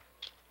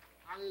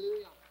 Hallelujah.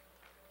 Hallelujah.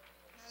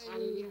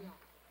 Hallelujah.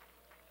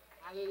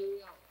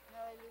 Hallelujah.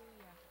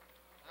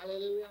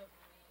 Hallelujah.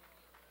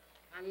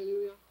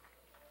 Hallelujah.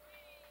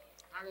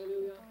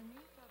 Hallelujah.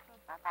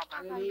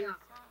 Hallelujah.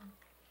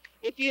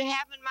 If you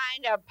have in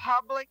mind a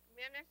public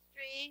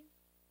ministry,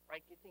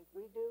 like you think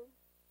we do,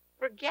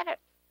 forget it.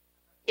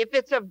 If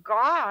it's of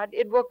God,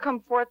 it will come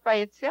forth by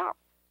itself.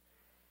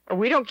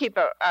 We don't keep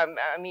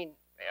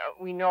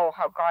we know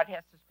how God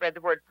has to spread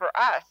the word. For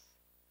us,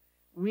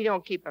 we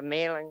don't keep a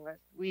mailing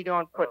list. We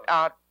don't put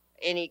out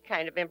any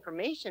kind of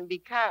information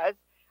because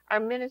our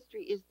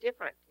ministry is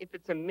different. If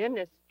it's a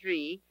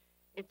ministry,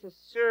 it's a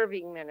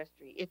serving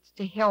ministry. It's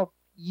to help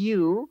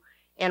you.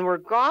 And where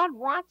God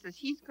wants us,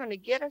 He's going to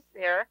get us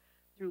there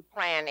through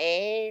plan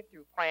A,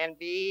 through plan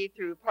B,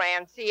 through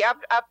plan C,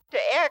 up to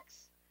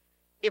X.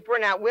 If we're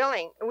not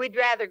willing, we'd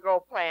rather go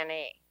plan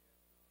A.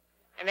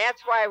 And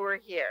that's why we're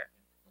here.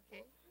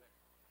 Okay?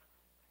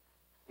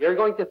 You're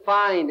going to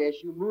find as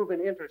you move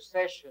in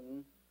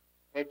intercession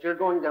that you're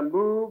going to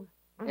move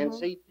and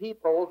see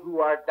people who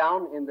are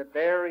down in the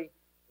very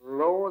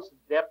lowest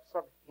depths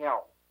of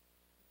hell.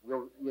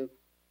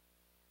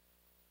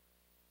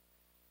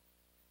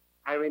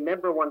 I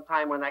remember one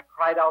time when I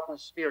cried out in the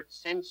Spirit,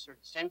 censored,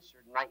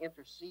 and I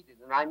interceded.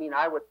 And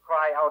I would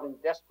cry out in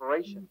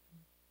desperation.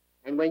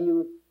 And when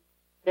you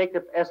take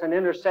it as an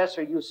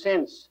intercessor, you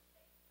sense,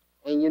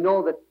 and you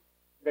know that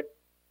the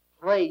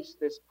place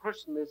this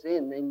person is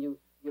in, and you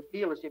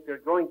feel as if you're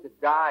going to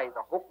die,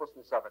 the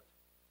hopelessness of it.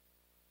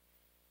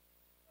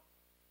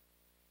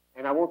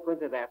 And I won't go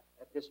into that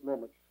at this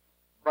moment.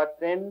 But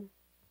then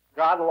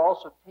God will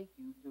also take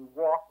you to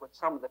walk with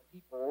some of the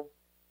people,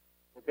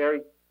 the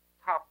very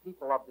top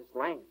people of this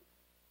land.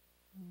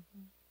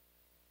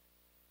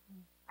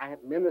 I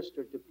have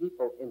ministered to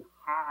people in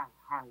high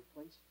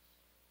places.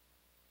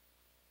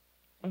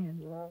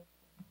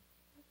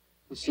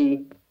 You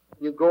see,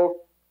 you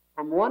go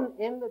from one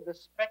end of the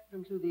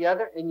spectrum to the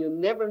other, and you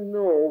never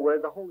know where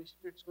the Holy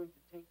Spirit's going to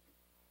take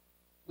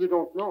you. You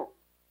don't know.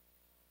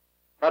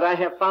 But I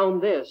have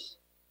found this.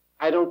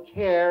 I don't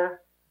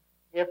care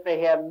if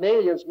they have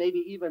millions,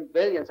 maybe even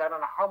billions. I don't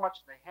know how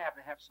much they have.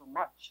 They have so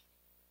much.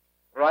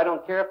 Or I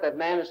don't care if that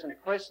man is in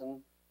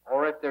prison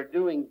or if they're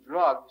doing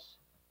drugs.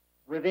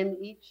 Within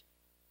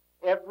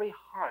every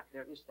heart,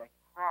 there is that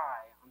cry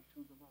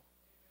unto the Lord.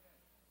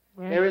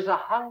 Yes. There is a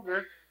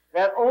hunger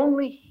that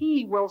only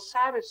He will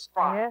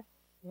satisfy.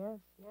 Yes.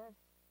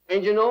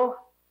 And you know,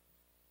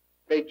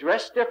 they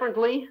dress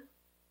differently,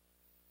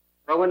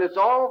 but when it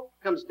all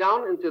comes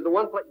down into the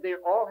one place, they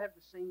all have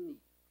the same need.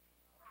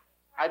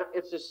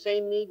 It's the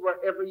same need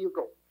wherever you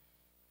go.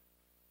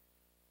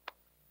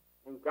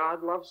 And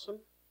God loves them.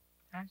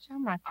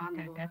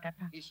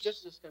 He's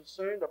just as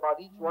concerned about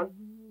each one.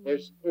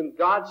 In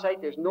God's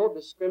sight, there's no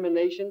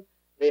discrimination.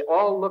 They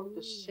all look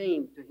the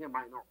same to Him,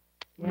 I know.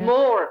 Yes.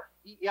 More.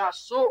 Yeah,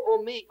 so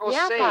o me, o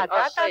say,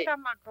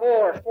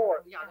 four.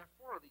 Yeah, there are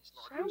four of these,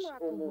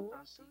 Lord.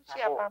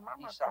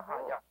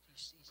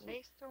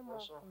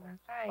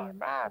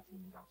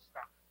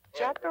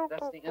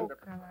 That's the end of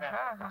it.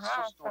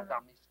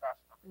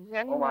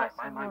 Oh, my.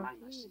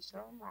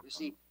 You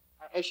see,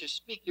 as you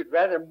speak, you'd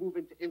rather move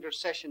into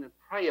intercession and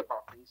pray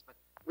about things, but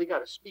we got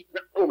to speak.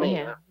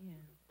 Yeah.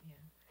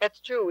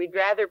 That's true. We'd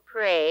rather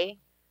pray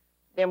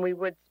than we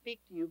would speak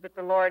to you, but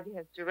the Lord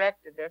has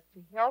directed us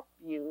to help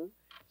you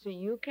so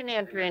you can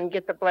enter and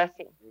get the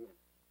blessing. You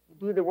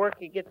do the work,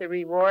 you get the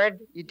reward.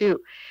 You do.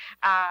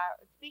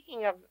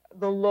 Speaking of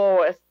the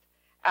lowest,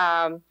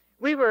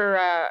 we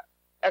were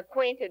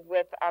acquainted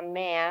with a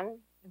man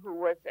who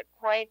was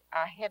quite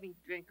a heavy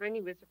drinker, and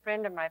he was a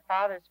friend of my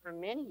father's for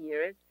many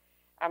years.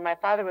 My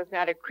father was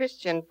not a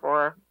Christian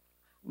for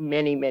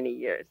many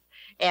years,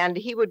 and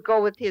he would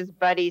go with his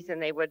buddies,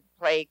 and they would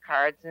play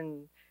cards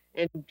and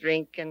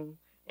drink, and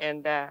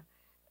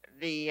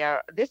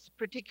this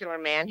particular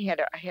man had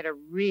a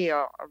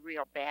real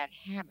bad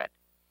habit.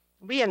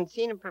 We hadn't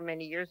seen him for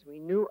many years. We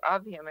knew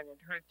of him and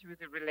had heard through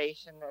the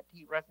relation that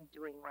he wasn't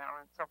doing well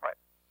and so forth.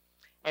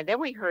 And then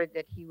we heard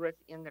that he was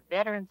in the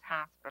Veterans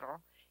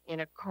Hospital in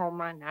a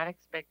coma, not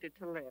expected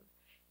to live.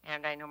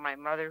 And I know my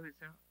mother,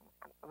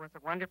 was a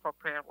wonderful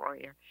prayer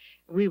warrior,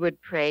 we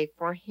would pray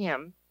for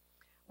him.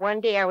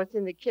 One day I was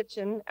in the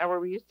kitchen where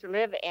we used to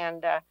live,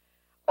 and I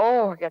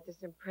got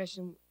this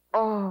impression,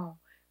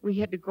 we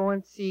had to go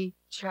and see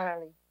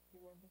Charlie.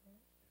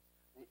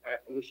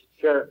 You should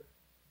share.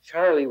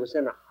 Charlie was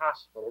in a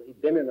hospital.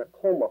 He'd been in a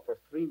coma for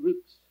 3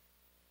 weeks.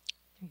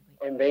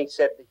 And they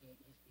said that he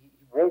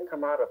won't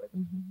come out of it.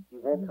 He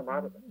won't come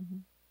out of it.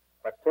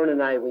 But Fern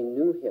and I, we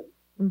knew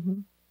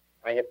him.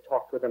 I have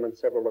talked with him on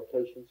several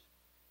occasions.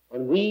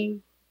 And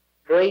we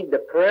prayed the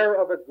prayer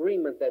of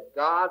agreement that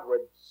God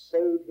would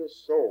save his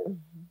soul.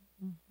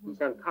 He's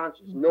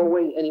unconscious. No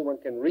way anyone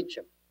can reach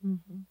him.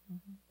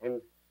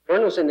 And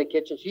Fern was in the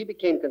kitchen. She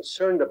became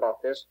concerned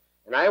about this.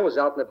 And I was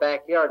out in the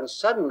backyard. And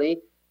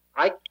suddenly,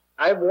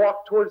 I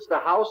walked towards the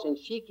house, and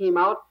she came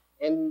out.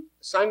 And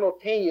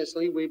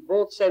simultaneously, we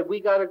both said, we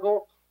got to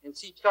go and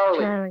see Charlie.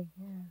 Charlie,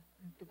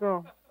 to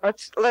go.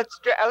 Let's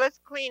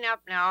clean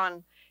up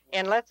now,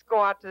 and let's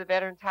go out to the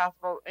Veterans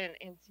Hospital and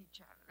see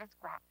Charlie. Let's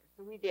go out there.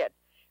 So we did.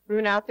 We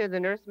went out there. The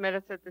nurse met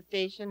us at the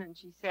station, and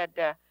she said,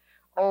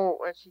 Oh,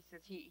 she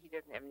says he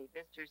doesn't have any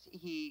visitors.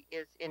 He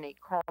is in a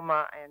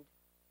coma, and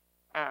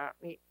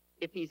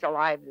if he's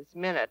alive this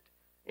minute,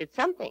 it's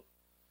something.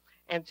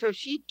 And so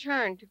she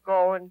turned to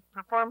go and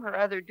perform her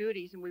other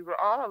duties, and we were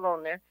all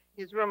alone there.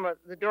 His room,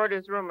 the door to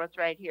his room was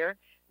right here.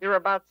 There were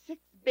about 6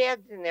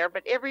 beds in there,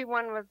 but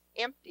everyone was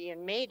empty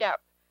and made up,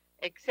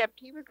 except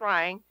he was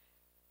lying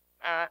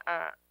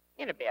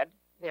in a bed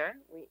there.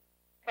 We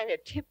kind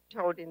of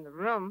tiptoed in the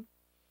room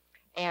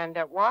and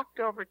walked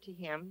over to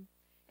him,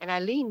 and I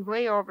leaned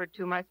way over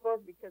to him, I suppose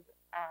because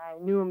I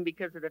knew him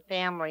because of the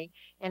family,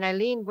 and I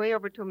leaned way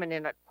over to him, and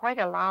in quite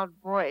a loud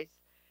voice,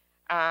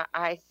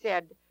 I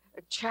said,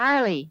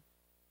 Charlie,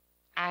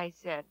 I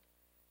said,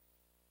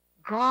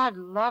 God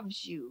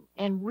loves you,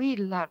 and we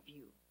love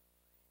you.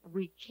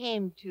 We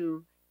came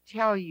to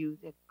tell you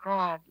that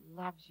God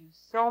loves you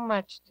so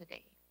much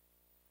today.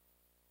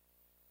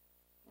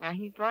 Now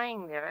he's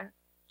lying there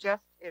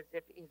just as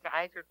if his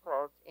eyes are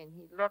closed, and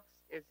he looks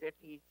as if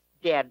he's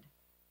dead.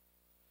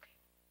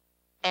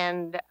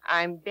 And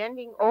I'm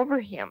bending over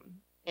him,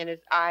 and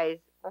his eyes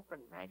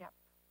opened right up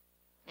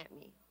at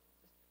me,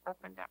 just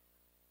opened up.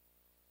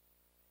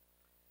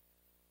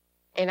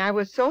 And I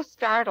was so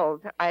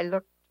startled, I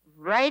looked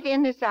right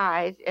in his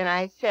eyes, and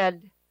I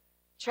said,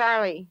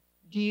 Charlie,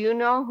 do you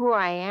know who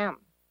I am?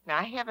 Now,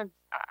 I haven't,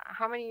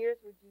 how many years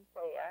would you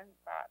say? I'm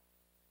about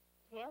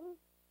 10?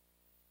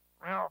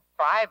 Well,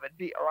 5 would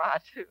be a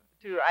lot,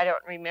 too. I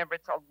don't remember.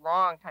 It's a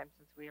long time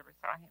since we ever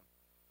saw him.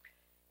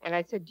 And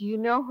I said, do you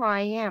know who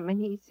I am? And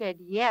he said,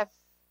 yes.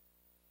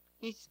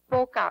 He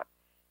spoke out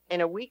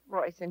in a weak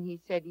voice, and he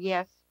said,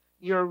 yes,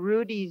 you're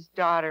Rudy's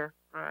daughter,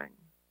 Fern.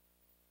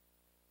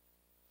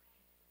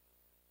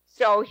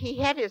 So he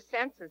had his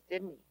senses,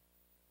 didn't he?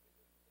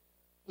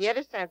 He had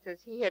his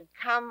senses. He had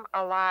come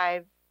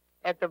alive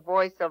at the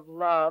voice of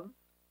love.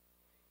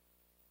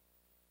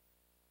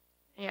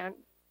 And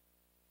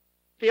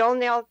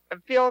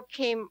Phil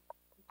came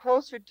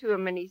closer to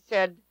him, and he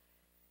said,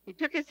 he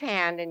took his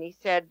hand and he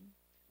said,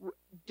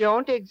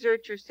 don't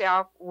exert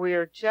yourself.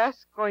 We're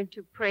just going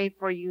to pray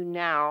for you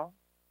now.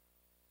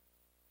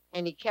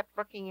 And he kept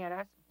looking at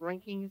us,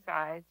 blinking his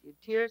eyes, the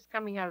tears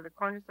coming out of the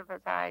corners of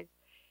his eyes.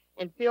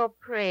 And Phil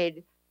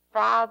prayed,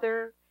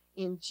 Father,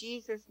 in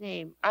Jesus'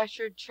 name,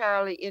 usher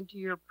Charlie into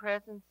your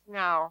presence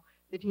now,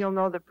 that he'll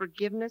know the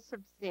forgiveness of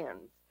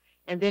sins,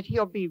 and that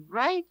he'll be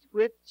right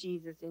with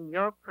Jesus in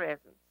your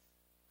presence.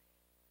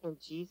 In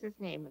Jesus'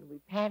 name. And we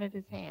patted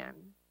his hand,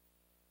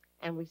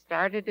 and we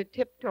started to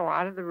tiptoe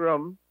out of the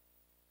room,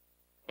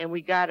 and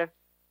we got a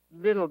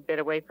little bit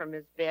away from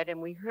his bed, and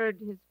we heard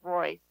his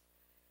voice,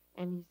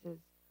 and he says,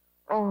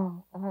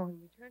 oh, and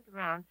we turned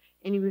around,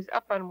 and he was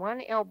up on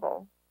one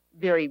elbow,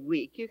 very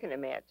weak, you can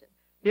imagine,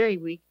 very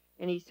weak,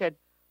 and he said,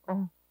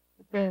 oh,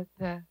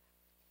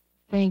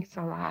 thanks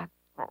a lot,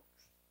 folks.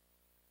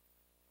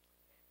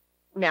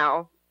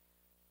 Now,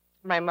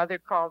 my mother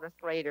called us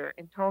later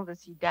and told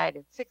us he died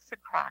at 6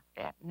 o'clock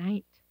that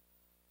night.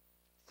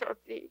 So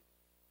see,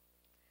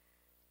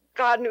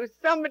 God knew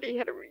somebody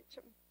had to reach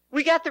him.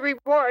 We got the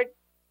reward.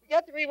 We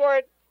got the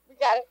reward. We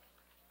got it.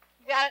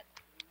 We got it.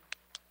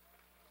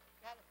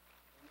 Got it.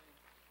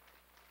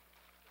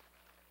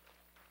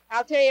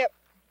 I'll tell you,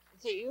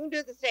 see, you can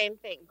do the same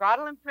thing. God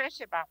will impress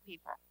you about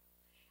people.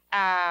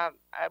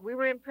 We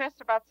were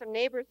impressed about some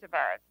neighbors of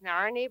ours. Now,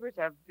 our neighbors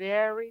are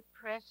very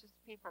precious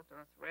people to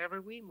us.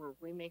 Wherever we move,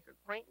 we make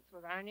acquaintance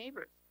with our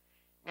neighbors.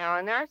 Now,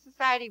 in our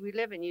society we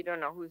live in, you don't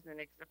know who's in the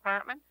next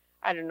apartment.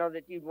 I don't know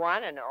that you'd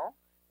want to know.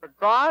 But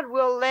God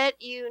will let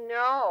you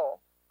know.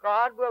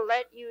 God will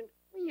let you,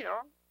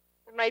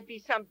 there might be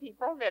some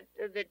people that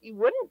you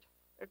wouldn't.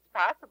 It's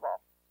possible,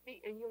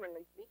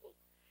 humanly speaking.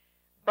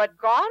 But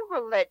God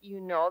will let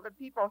you know the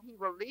people he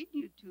will lead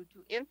you to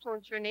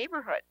influence your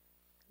neighborhood.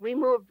 We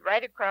moved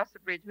right across the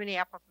bridge.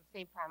 Minneapolis and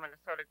St. Paul,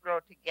 Minnesota grow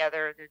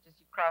together. They're just,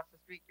 you cross the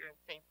street, you're in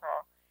St.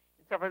 Paul.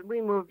 And so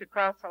we moved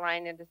across the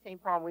line into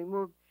St.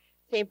 Paul.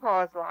 St.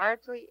 Paul is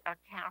largely a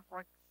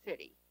Catholic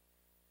city.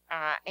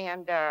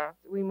 And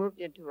we moved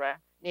into a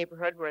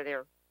neighborhood where there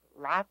are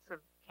lots of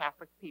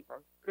Catholic people,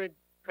 good,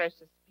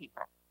 precious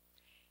people.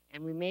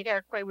 And we made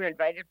our way. We were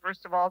invited,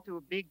 first of all, to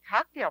a big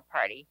cocktail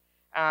party.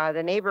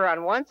 The neighbor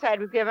on one side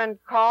was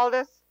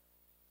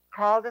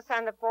called us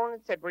on the phone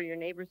and said, we're your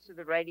neighbors to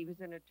the right. He was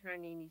an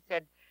attorney, and he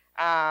said,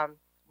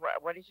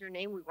 what is your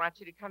name? We want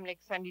you to come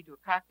next Sunday to a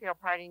cocktail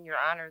party in your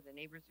honor. The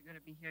neighbors are going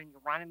to be here, and you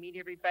want to meet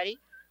everybody.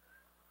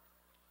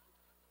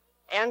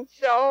 And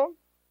so,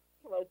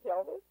 can I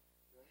tell this?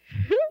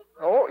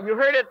 Oh, you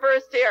heard it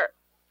first here.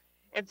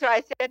 And so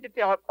I said to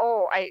Philip,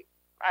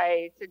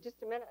 I said,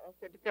 just a minute. I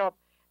said to Philip,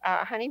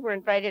 honey, we're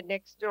invited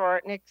next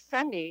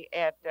Sunday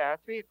at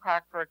 3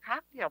 o'clock for a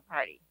cocktail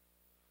party.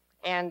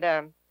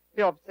 And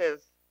Philip says,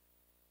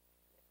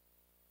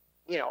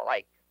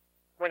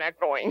 we're not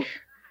going.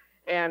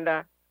 And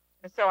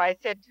so I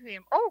said to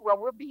him, oh, well,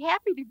 we'll be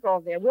happy to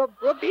go there. We'll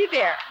be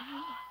there.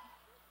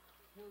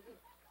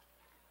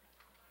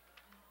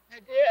 I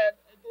did.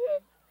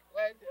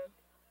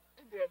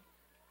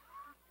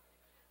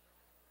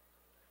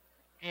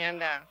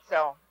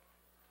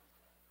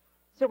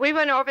 So we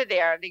went over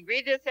there. They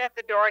greeted us at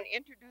the door and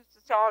introduced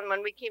us all. And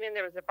when we came in,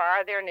 there was a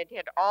bar there, and it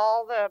had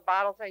all the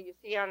bottles that you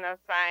see on the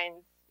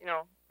signs. You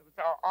know, it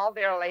was all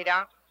there laid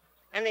out.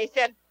 And they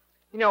said,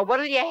 you know, what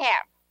do you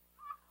have?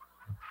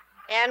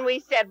 And we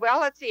said,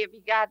 well, let's see, if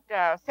you got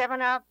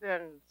 7-Up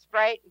and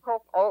Sprite and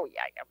Coke. Oh,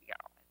 yeah, we got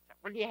all that stuff.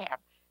 What do you have?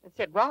 And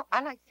said, well,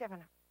 I like 7-Up.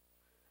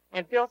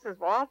 And Phil says,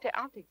 well,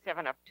 I'll take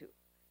 7-Up too.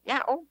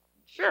 Yeah, oh,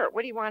 sure.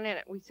 What do you want in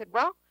it? We said,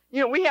 well,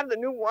 you know, we have the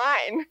new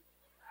wine.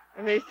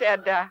 And they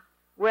said,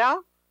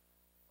 well,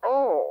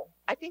 oh,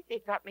 I think they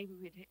thought maybe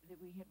we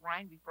had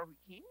wine before we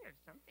came or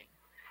something.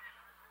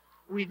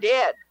 We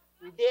did.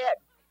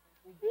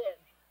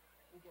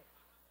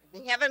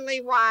 The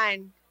heavenly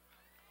wine.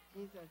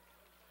 Jesus.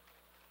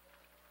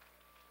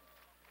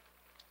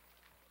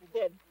 We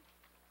did.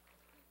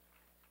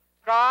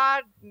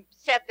 God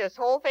set this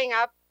whole thing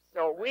up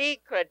so we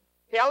could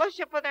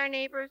fellowship with our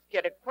neighbors,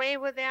 get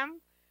acquainted with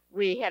them.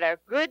 We had a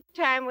good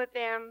time with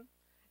them.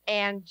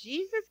 And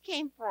Jesus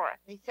came forth.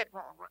 They said,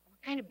 well, what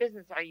kind of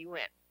business are you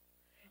in?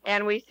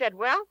 And we said,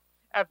 well,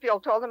 Phil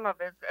told them of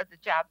the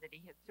job that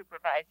he had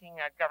supervising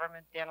a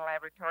government dental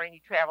laboratory, and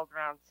he traveled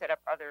around, set up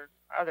other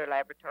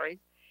laboratories.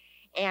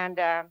 And,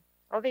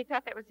 they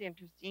thought that was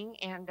interesting.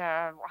 And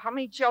how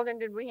many children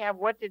did we have?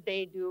 What did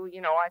they do?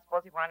 You know, I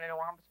suppose he wanted to know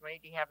how much money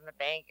do you have in the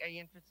bank? Are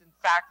you interested in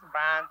stocks and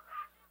bonds?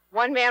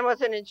 One man was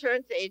an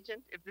insurance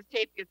agent. If this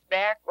tape gets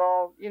back,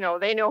 well, you know,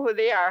 they know who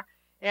they are.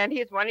 And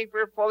he's wanting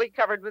for fully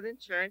covered with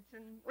insurance,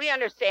 and we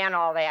understand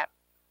all that.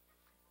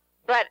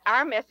 But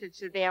our message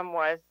to them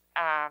was,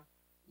 the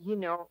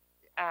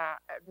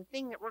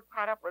thing that we're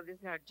caught up with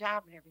isn't our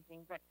job and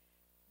everything, but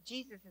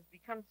Jesus has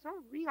become so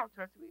real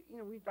to us,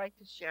 we'd like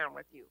to share him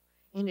with you.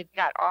 And it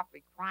got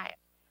awfully quiet.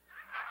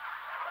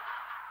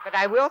 But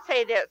I will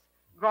say this,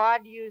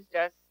 God used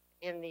us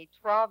in the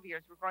 12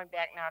 years. We're going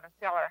back now to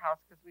sell our house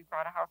because we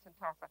bought a house in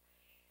Tulsa.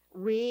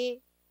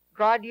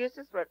 God used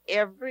us with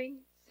every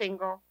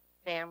single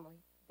family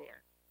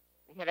there.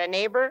 We had a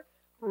neighbor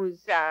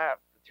whose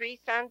 3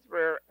 sons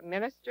were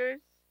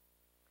ministers,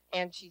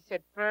 and she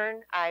said,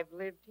 Fern, I've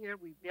lived here.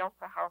 We built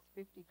the house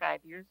 55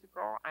 years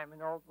ago. I'm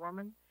an old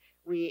woman.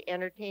 We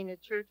entertain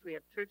at church. We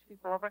have church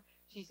people over.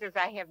 She says,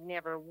 I have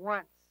never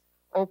once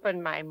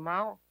opened my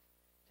mouth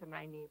to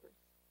my neighbors.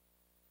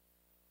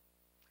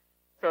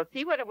 So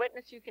see what a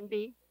witness you can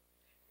be?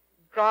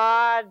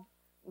 God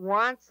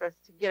wants us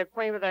to get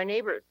acquainted with our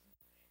neighbors.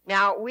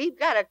 Now, we've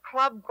got a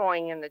club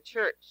going in the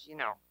church, you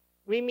know.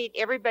 We meet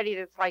everybody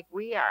that's like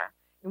we are.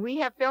 And we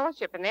have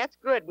fellowship, and that's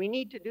good. We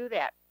need to do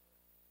that.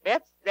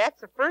 That's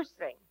the first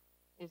thing,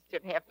 is to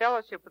have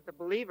fellowship with the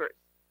believers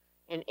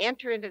and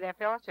enter into that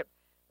fellowship.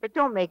 But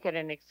don't make it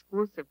an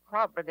exclusive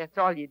club, but that's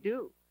all you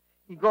do.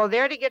 You go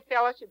there to get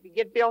fellowship, you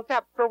get built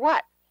up for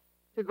what?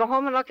 To go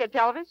home and look at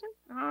television?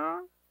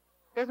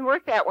 Doesn't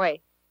work that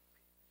way.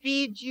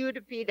 Feed you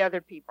to feed other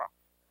people.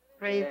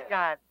 Praise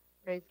God.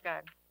 Praise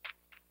God.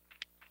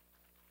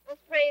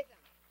 Let's praise him.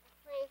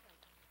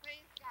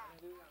 Praise God.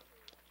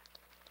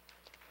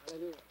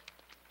 Hallelujah.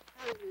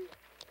 Hallelujah.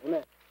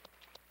 Amen.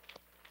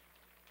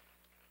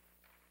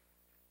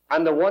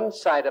 On the one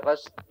side of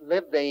us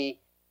lived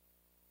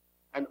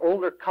an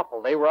older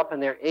couple. They were up in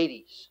their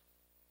 80s.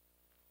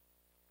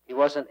 He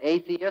was an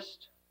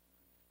atheist,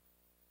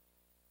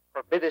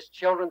 forbid his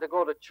children to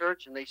go to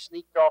church, and they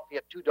sneaked off. He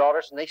had 2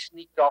 daughters, and they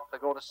sneaked off to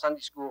go to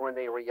Sunday school when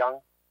they were young.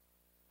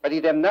 But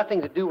he'd have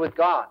nothing to do with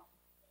God.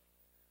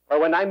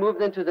 But when I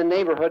moved into the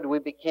neighborhood, we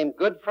became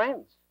good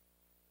friends.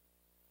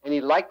 And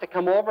he liked to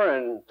come over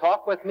and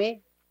talk with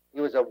me.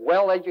 He was a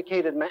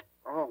well-educated man.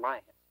 Oh,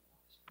 my.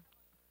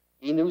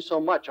 He knew so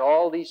much,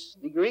 all these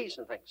degrees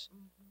and things.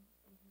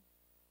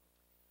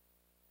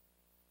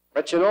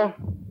 But, you know,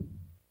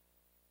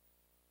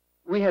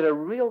 we had a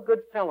real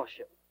good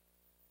fellowship.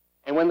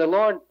 And when the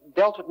Lord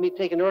dealt with me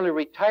taking early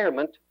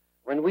retirement,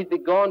 when we'd be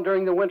gone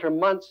during the winter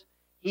months,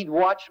 he'd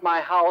watch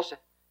my house,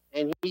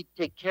 and he'd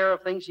take care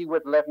of things. He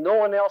would let no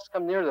one else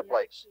come near the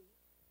place.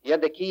 He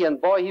had the key,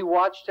 and boy, he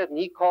watched it, and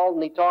he called,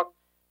 and he talked.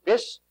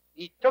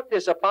 He took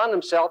this upon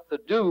himself to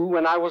do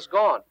when I was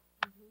gone.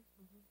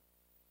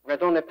 I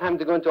don't have time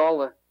to go into all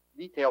the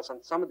details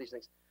on some of these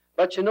things.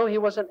 But, you know, he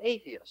was an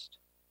atheist.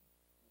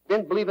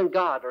 Didn't believe in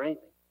God or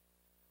anything.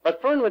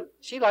 But Fern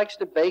she likes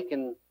to bake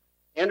and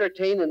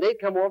entertain, and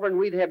they'd come over, and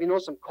we'd have, you know,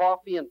 some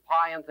coffee and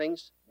pie and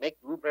things.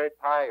 Make blueberry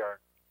pie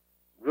or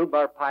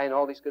rhubarb pie and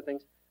all these good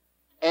things.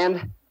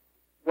 And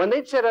when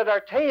they'd sit at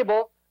our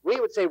table, we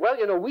would say, well,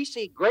 you know, we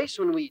see grace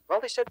when we eat. Well,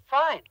 they said,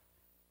 fine.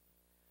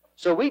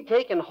 So we'd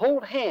take and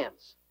hold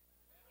hands.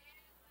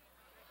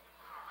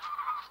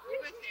 He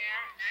was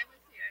there, and I was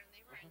here, and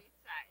they were on each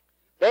side.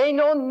 They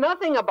know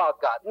nothing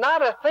about God,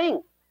 not a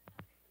thing.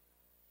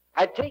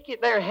 I'd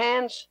take their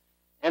hands,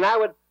 and I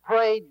would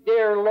pray,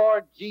 dear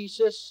Lord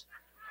Jesus,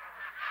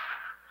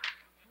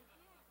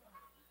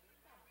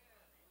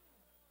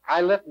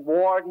 I lift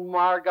Ward and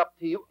Marg up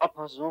to you,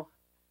 Apostle,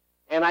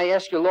 and I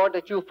ask you, Lord,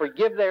 that you'll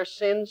forgive their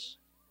sins.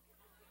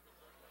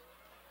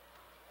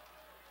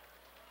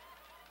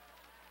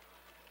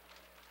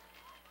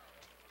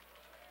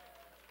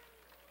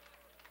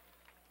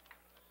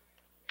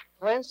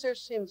 Cleanse their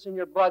sins in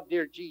your blood,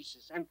 dear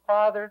Jesus. And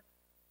Father,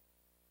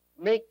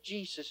 make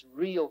Jesus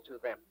real to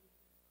them.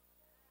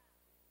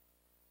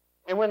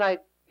 And when I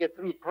get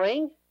through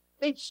praying,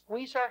 they'd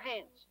squeeze our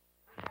hands.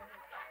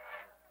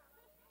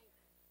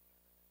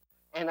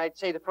 And I'd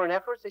say to Fern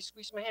afterwards, they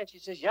squeeze my hand. She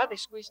says, yeah, they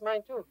squeeze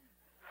mine too.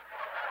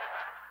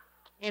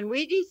 And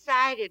we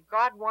decided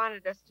God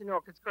wanted us to know,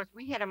 because, of course,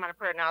 we had him on a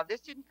prayer. Now,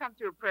 this didn't come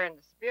through a prayer in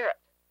the Spirit.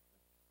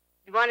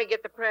 You want to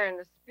get the prayer in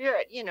the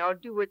Spirit, you know,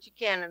 do what you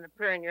can in the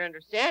prayer in your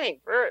understanding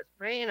first.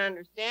 Pray in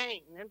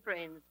understanding, and then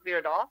pray in the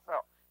Spirit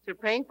also. So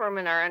praying for them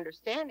in our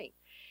understanding.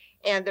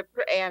 And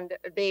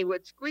they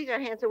would squeeze our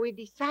hands, so we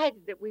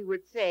decided that we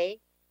would say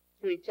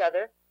to each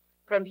other,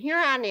 from here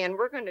on in,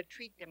 we're going to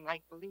treat them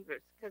like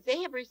believers, because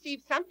they have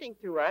received something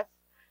through us.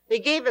 They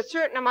gave a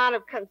certain amount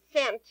of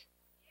consent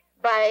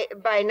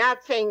by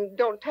not saying,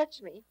 don't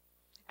touch me.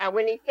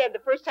 When he said, the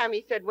first time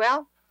he said,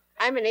 well,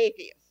 I'm an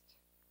atheist.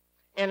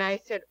 And I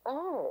said,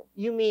 oh,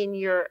 you mean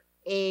you're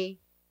a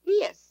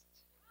theist?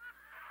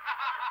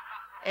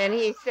 And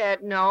he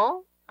said,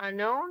 no.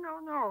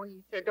 No.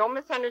 He said, don't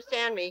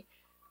misunderstand me.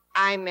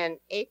 I'm an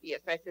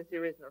atheist. I said,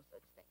 there is no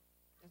such thing.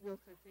 There's no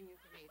such thing as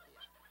an atheist.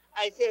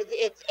 I said,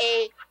 it's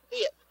a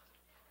theist.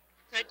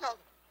 So I told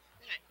him.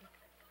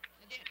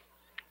 I did.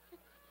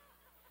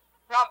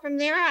 Well, from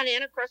there on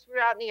in, of course, we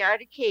were out in the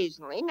yard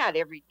occasionally, not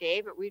every day,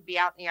 but we'd be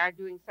out in the yard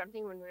doing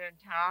something when we were in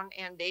town,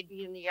 and they'd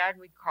be in the yard,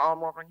 and we'd call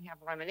them over and have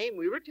lemonade.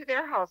 We were to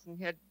their house and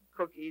had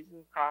cookies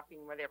and coffee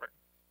and whatever.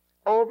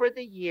 Over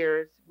the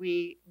years,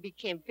 we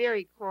became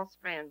very close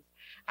friends.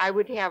 I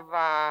would have,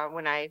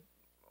 when I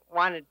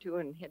wanted to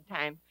and had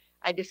time,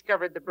 I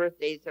discovered the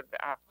birthdays of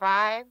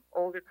 5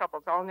 older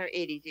couples, all in their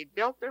 80s. They'd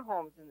built their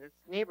homes in this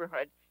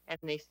neighborhood, and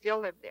they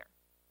still live there.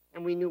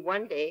 And we knew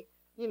one day,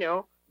 you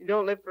know, you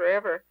don't live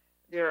forever.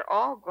 They're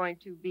all going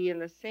to be in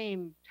the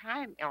same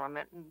time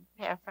element and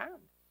pass on.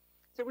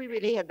 So we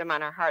really had them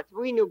on our hearts.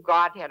 We knew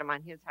God had them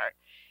on his heart.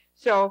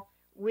 So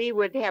we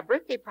would have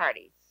birthday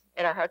parties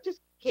at our house, just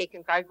cake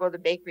and I'd go to the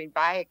bakery and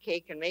buy a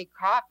cake and make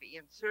coffee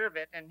and serve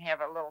it and have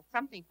a little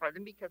something for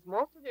them, because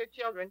most of their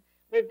children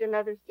lived in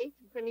other states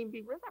and couldn't even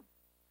be with them.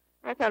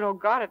 I thought, oh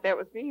God, if that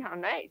was me, how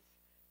nice.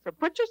 So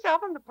put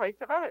yourself in the place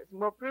of others,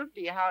 and we'll prove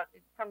to you how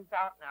it comes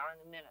out now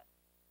in a minute.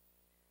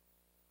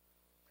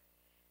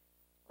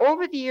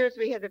 Over the years,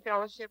 we had the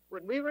fellowship.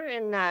 When we were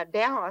in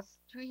Dallas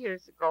 2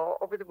 years ago,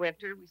 over the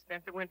winter, we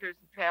spent the winters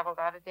and traveled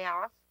out of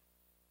Dallas.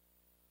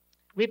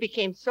 We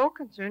became so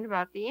concerned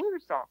about the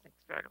Ingersoll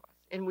next door to us.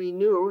 And we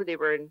knew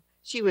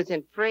she was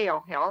in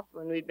frail health.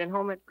 When we'd been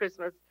home at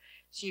Christmas,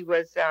 she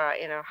was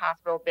in a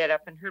hospital bed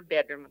up in her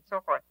bedroom and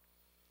so forth.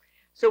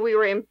 So we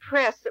were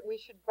impressed that we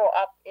should go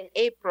up in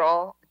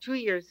April 2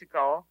 years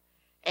ago.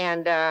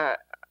 And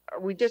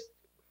we just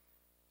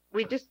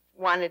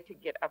wanted to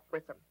get up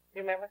with them.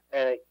 You remember?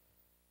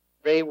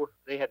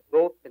 They had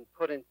both been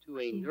put into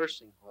a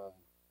nursing home,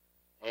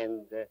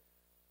 and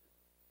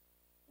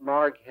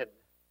Marg had,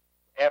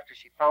 after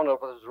she found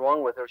out what was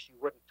wrong with her, she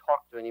wouldn't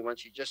talk to anyone.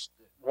 She just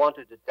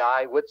wanted to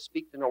die, would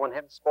speak to no one,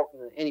 hadn't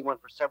spoken to anyone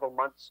for several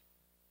months.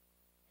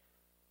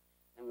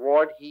 And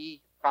Ward, they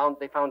found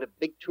a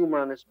big tumor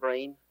on his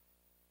brain,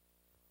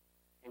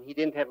 and he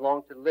didn't have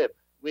long to live.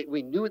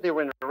 We knew they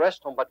were in a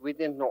rest home, but we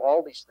didn't know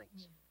all these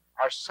things.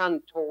 Our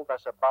son told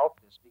us about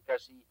this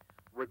because he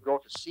would go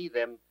to see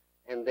them,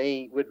 and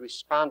they would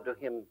respond to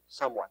him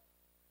somewhat.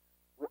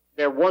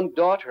 Their one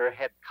daughter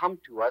had come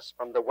to us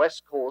from the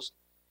West Coast,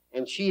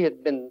 and she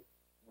had been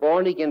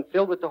born again,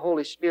 filled with the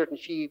Holy Spirit, and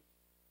she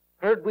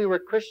heard we were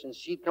Christians.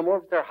 She'd come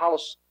over to their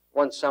house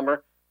one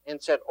summer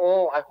and said,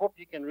 oh, I hope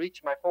you can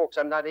reach my folks.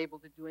 I'm not able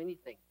to do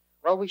anything.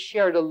 Well, we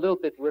shared a little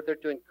bit with her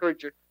to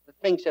encourage her, the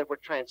things that were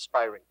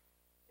transpiring.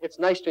 It's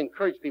nice to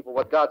encourage people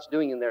what God's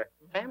doing in their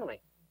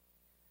family.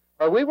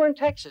 But we were in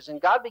Texas, and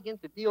God began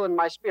to deal in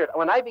my spirit.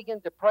 When I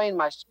begin to pray in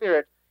my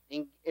spirit,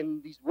 in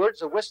these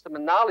words of wisdom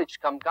and knowledge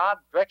come, God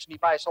directs me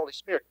by his Holy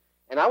Spirit.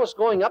 And I was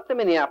going up to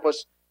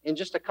Minneapolis in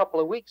just a couple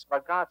of weeks,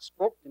 but God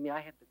spoke to me. I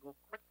had to go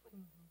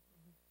quickly.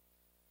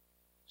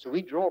 So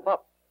we drove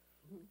up.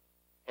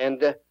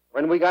 And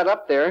when we got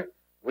up there,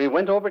 we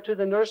went over to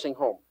the nursing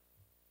home.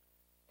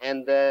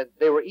 And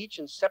they were each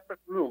in separate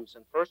rooms.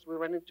 And first we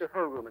went into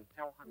her room, and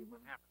tell honey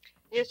what happened.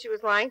 Yes, she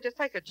was lying just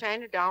like a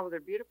China doll with her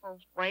beautiful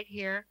white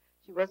hair.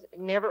 She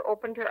never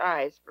opened her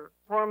eyes for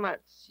 4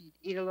 months. She'd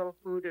eat a little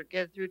food or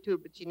get through a tube,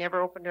 but she never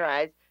opened her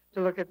eyes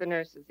to look at the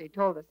nurses. They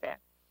told us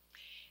that.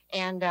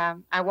 And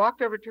I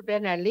walked over to her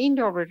bed, and I leaned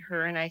over to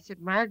her, and I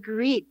said,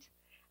 Marguerite,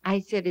 I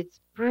said,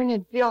 it's Fern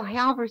and Phil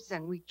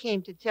Halverson. We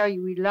came to tell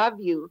you we love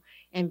you,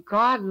 and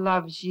God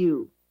loves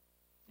you.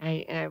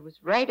 And I was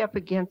right up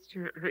against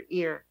her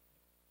ear.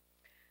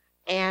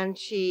 And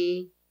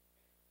she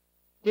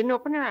didn't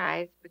open her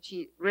eyes, but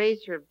she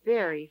raised her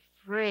very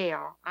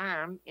frail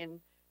arm,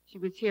 and she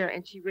was here,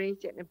 and she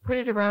raised it and put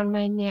it around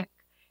my neck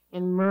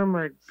and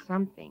murmured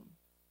something.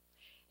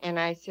 And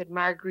I said,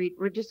 Marguerite,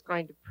 we're just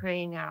going to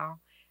pray now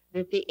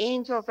that the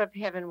angels of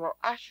heaven will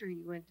usher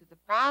you into the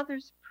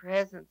Father's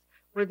presence,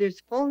 where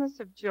there's fullness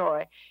of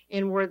joy,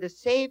 and where the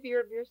Savior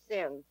of your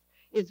sins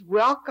is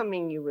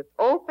welcoming you with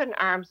open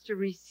arms to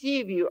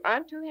receive you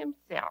unto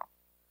himself.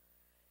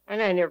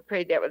 And I never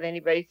prayed that with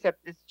anybody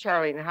except this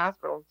Charlie in the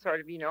hospital, sort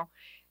of,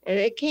 And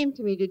it came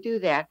to me to do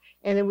that.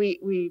 And then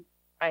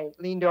I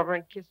leaned over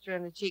and kissed her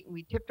on the cheek, and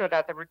we tiptoed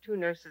out. There were 2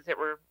 nurses that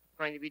were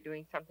going to be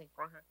doing something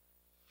for her.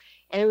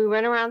 And we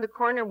went around the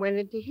corner and went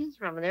into his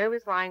room, and there he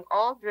was lying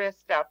all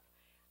dressed up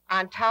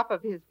on top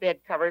of his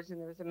bed covers, and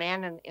there was a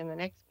man in the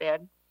next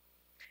bed.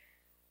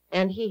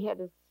 And he had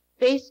his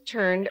face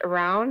turned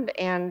around,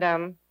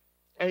 and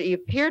he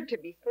appeared to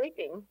be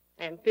sleeping.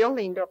 And Phil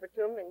leaned over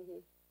to him, and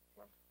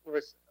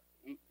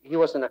he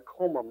was in a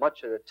coma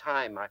much of the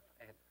time, I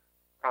had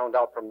found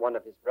out from one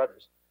of his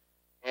brothers.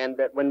 And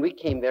that when we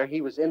came there,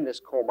 he was in this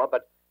coma,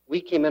 but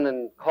we came in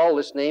and called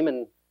his name,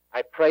 and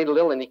I prayed a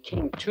little, and he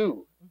came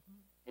to.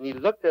 And he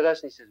looked at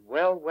us, and he says,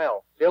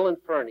 well, Phil and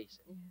Fern, he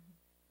said.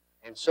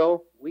 And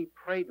so we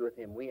prayed with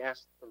him. We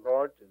asked the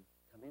Lord to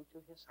come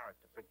into his heart,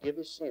 to forgive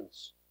his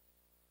sins,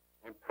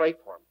 and pray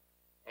for him.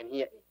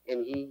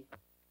 And he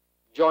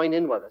joined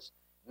in with us.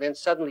 And then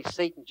suddenly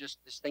Satan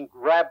this thing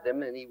grabbed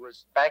him, and he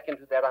was back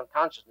into that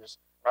unconsciousness.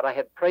 But I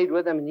had prayed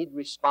with him, and he'd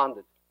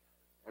responded.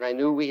 And I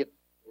knew it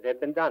had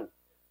been done.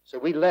 So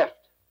we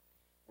left.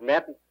 And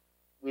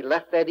we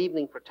left that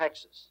evening for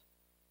Texas.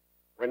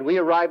 When we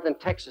arrived in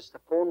Texas, the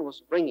phone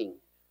was ringing.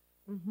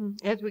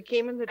 As we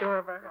came in the door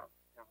of our house.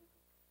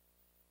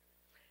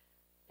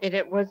 And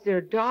it was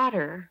their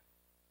daughter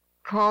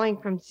calling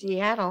from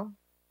Seattle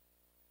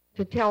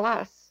to tell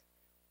us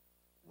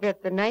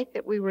that the night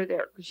that we were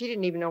there, because she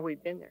didn't even know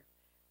we'd been there,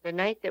 the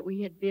night that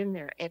we had been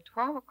there, at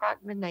 12 o'clock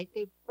midnight,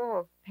 they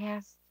both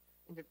passed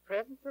into the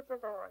presence of the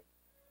Lord.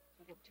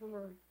 We get 2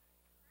 more.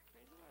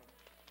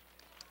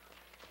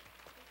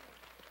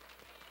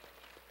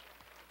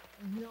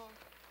 No,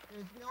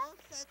 there's no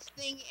such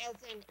thing as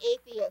an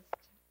atheist.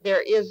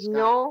 There is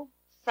no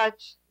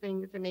such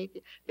thing as an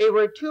atheist. They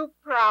were too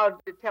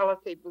proud to tell us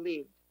they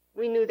believed.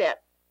 We knew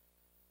that.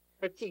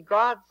 But see,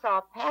 God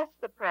saw past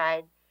the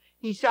pride.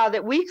 He saw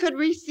that we could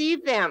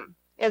receive them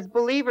as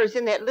believers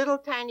in that little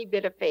tiny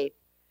bit of faith.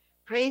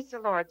 Praise the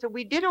Lord. So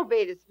we did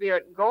obey the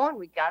Spirit and go, and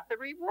we got the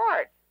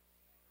reward.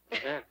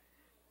 Amen.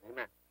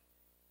 Amen.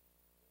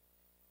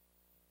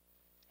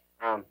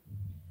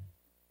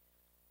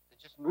 To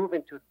just move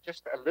into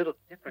just a little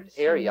different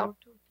area.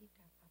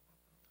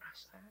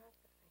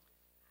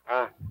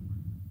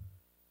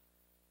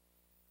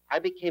 I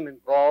became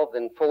involved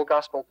in Full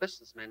Gospel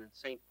Businessmen in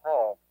St.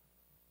 Paul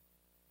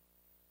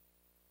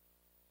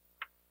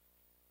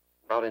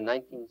about in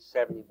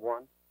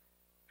 1971.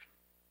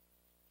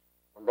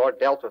 The Lord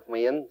dealt with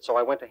me, and so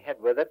I went ahead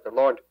with it. The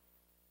Lord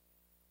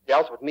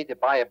dealt with me to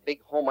buy a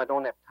big home. I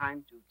don't have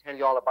time to tell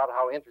you all about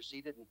how I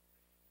interceded. And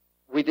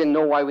we didn't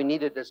know why we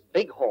needed this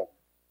big home.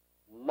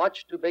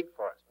 Much too big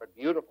for us, but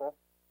beautiful,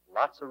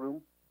 lots of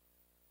room.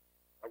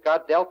 But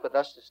God dealt with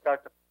us to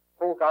start the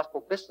Full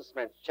Gospel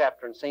Businessmen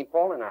chapter in St.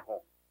 Paul in our home.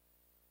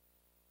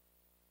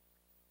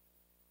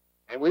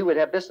 And we would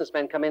have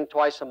businessmen come in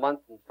twice a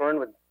month, and Fern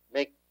would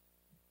make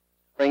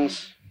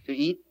things to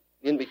eat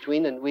in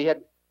between, and we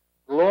had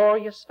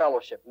glorious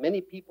fellowship.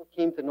 Many people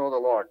came to know the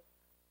Lord.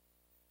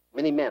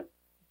 Many men.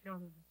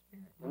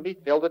 And be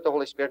filled with the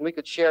Holy Spirit, and we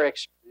could share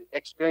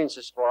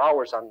experiences for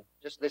hours on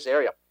just this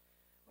area.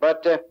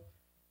 But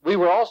we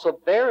were also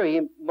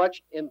very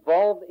much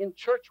involved in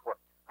church work.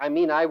 I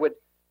mean,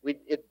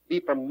 it'd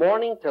be from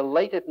morning till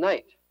late at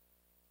night.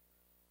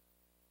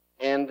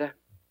 And,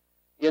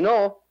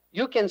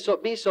 you can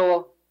be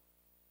so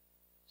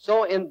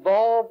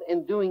involved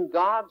in doing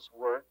God's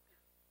work,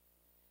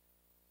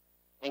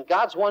 and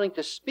God's wanting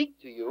to speak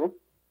to you,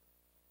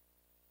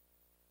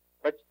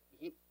 but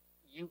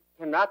you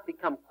cannot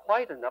become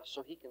quiet enough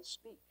so He can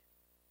speak.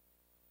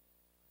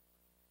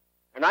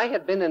 And I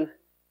had been in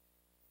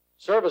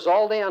service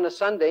all day on a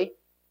Sunday.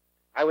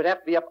 I would have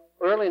to be up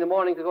early in the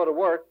morning to go to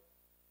work,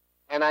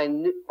 and I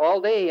knew all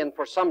day, and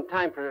for some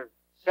time, for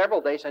several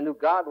days, I knew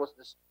God was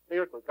the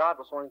Spirit, but God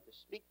was wanting to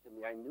speak to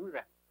me. I knew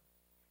that.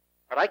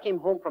 But I came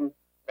home from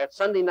that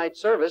Sunday night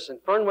service, and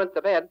Fern went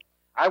to bed.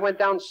 I went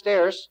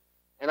downstairs,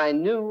 and I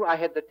knew I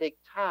had to take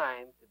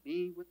time to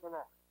be with the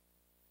Lord.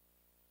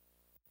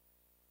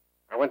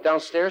 I went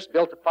downstairs,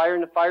 built a fire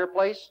in the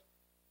fireplace,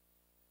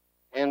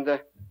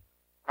 and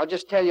I'll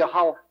just tell you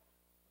how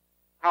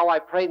I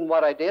prayed and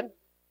what I did.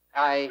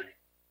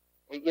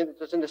 It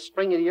was in the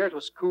spring of the year. It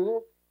was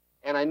cool,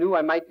 and I knew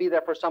I might be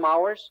there for some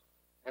hours,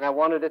 and I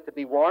wanted it to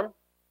be warm.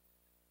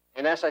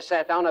 And as I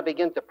sat down, I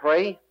began to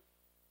pray,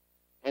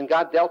 and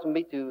God dealt with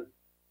me to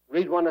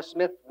read one of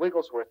Smith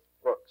Wigglesworth's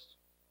books.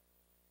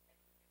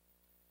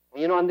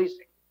 And on these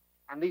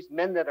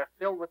men that are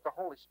filled with the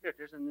Holy Spirit,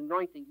 there's an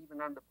anointing even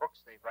on the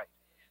books they write.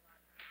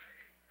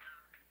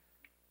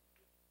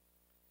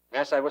 And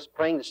as I was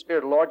praying, the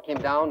Spirit of the Lord came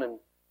down, and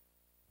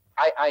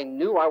I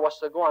knew I was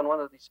to go on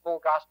one of these Full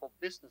Gospel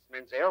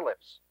Businessmen's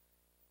airlifts.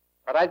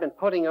 But I'd been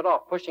putting it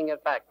off, pushing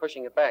it back.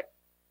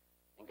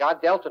 And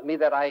God dealt with me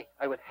that I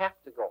would have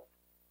to go.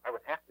 I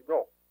would have to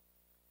go.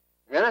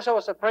 And then as I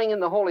was praying in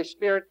the Holy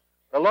Spirit,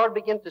 the Lord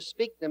began to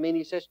speak to me, and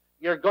He says,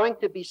 you're going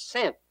to be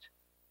sent.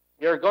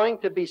 You're going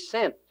to be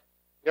sent.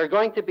 You're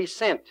going to be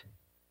sent.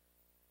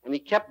 And he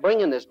kept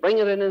bringing it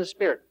in the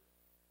Spirit.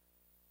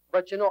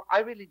 But, you know, I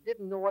really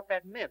didn't know what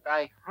that meant.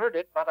 I heard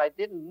it, but I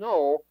didn't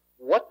know,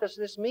 what does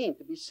this mean,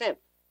 to be sent?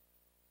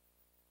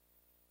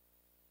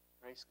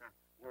 Praise God.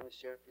 You want to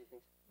share a few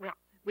things? Well,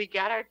 we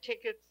got our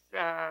tickets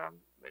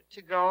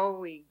to go.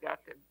 We got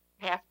the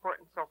passport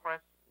and so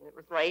forth. It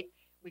was late.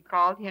 We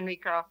called Henry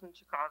Carlson in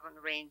Chicago and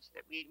arranged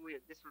that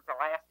this was the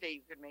last day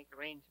you could make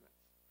arrangements.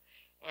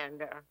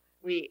 And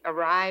we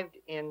arrived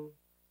in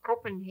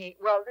Copenhagen.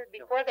 Well,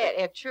 before that,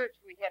 at church,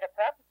 we had a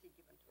prophecy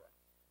given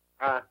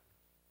to us.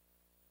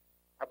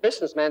 A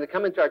businessman had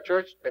come into our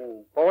church,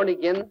 been born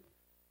again,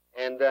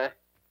 and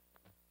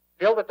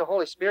filled with the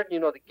Holy Spirit. You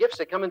know, the gifts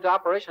that come into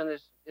operation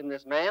in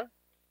this man.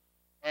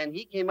 And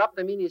he came up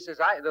to me and he says,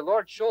 the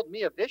Lord showed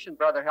me a vision,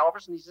 Brother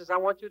Halverson. He says, I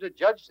want you to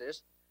judge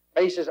this.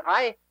 But he says,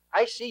 I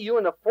see you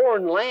in a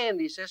foreign land,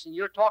 he says, and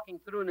you're talking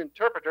through an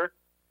interpreter.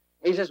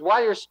 He says,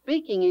 while you're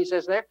speaking, he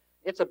says there,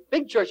 it's a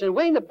big church. And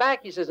way in the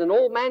back, he says, an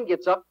old man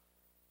gets up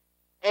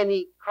and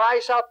he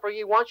cries out for you.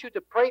 He wants you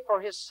to pray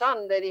for his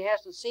son that he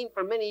hasn't seen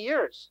for many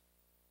years.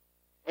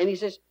 And he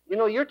says, you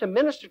know, you're to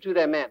minister to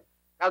that man.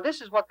 Now,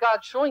 this is what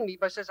God's showing me,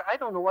 but he says, I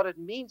don't know what it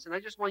means, and I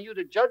just want you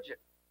to judge it.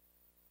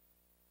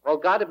 Well,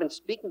 God had been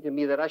speaking to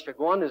me that I should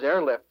go on his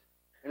airlift.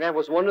 And that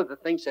was one of the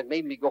things that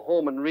made me go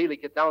home and really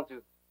get down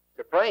to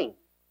praying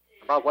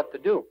about what to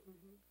do.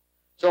 Mm-hmm.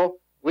 So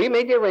we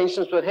made the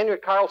arrangements with Henry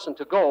Carlson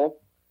to go,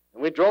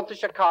 and we drove to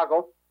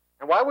Chicago.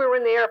 And while we were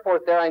in the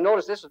airport there, I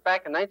noticed, this was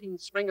back in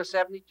spring of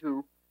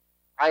 72,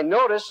 I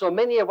noticed so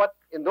many of what,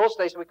 in those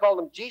days, we called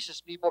them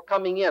Jesus people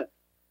coming in.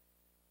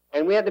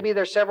 And we had to be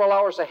there several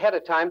hours ahead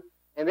of time,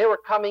 and they were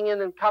coming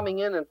in, and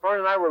Fern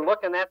and I were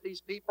looking at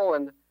these people,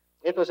 and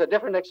it was a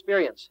different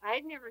experience.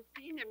 I'd never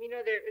seen them. You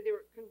know, they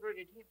were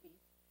converted hippies,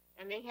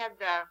 and they had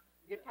the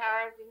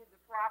guitars, they had the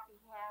floppy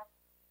hats,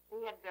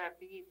 they had the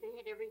beads, they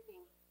had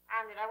everything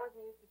on that I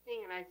wasn't used to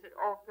seeing. And I said,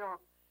 oh, Phillip,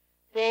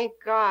 thank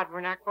God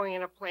we're not going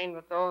in a plane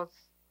with those.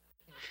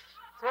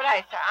 That's what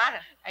I said.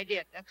 Honest, I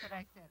did. That's what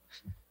I said.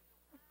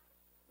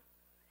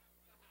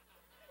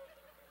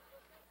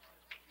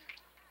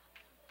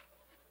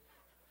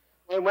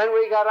 And when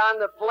we got on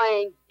the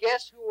plane,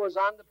 guess who was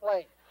on the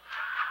plane?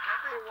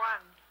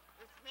 Everyone.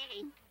 This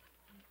many.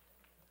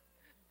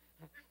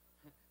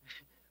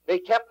 They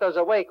kept us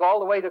awake all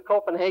the way to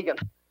Copenhagen.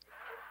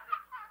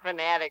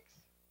 Fanatics.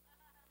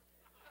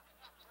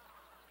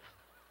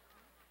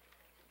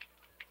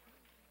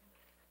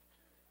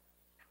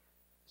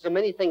 So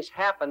many things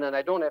happened, and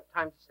I don't have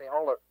time to say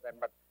all of them,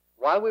 but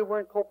while we were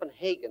in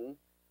Copenhagen,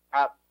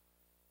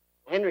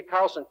 Henry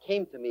Carlson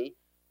came to me,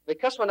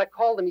 because when I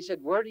called him, he said,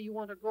 where do you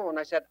want to go? And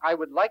I said, I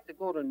would like to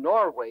go to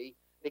Norway,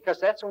 because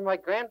that's where my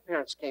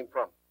grandparents came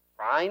from.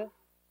 Fine.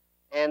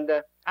 And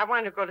I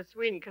wanted to go to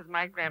Sweden because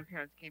my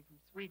grandparents came from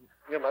Sweden.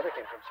 Your mother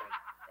came from Sweden.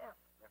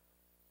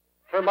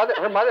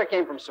 Yeah. Her mother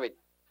came from Sweden.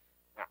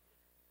 Yeah.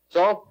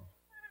 So,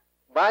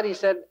 but he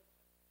said,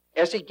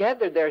 as he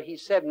gathered there, he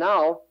said,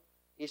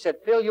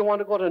 Phil, you want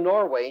to go to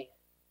Norway?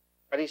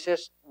 But he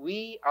says,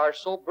 we are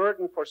so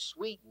burdened for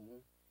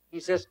Sweden. He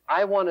says,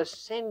 I want to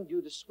send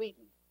you to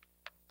Sweden.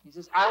 He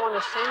says, I want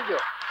to send you.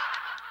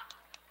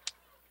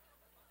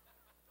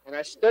 And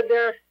I stood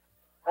there.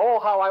 Oh,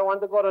 how I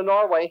wanted to go to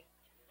Norway.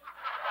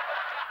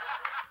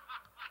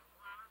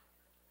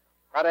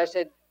 But I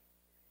said,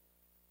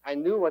 I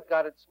knew what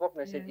God had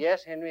spoken. I said,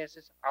 yes, Henry. I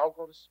says, I'll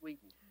go to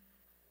Sweden.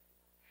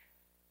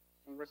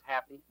 She was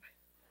happy.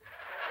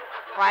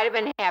 Well, I'd have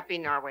been happy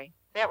in Norway.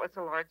 That was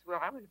the Lord's will.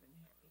 I would have been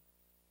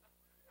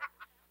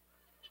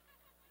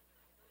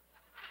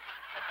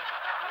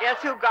happy.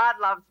 Guess who God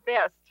loves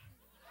best?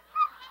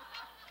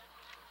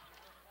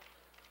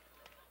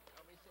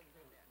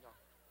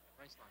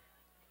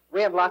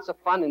 We have lots of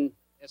fun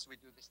as we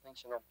do these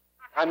things, you know.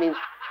 I mean,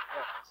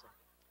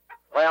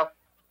 well,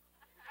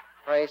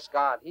 praise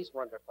God. He's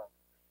wonderful.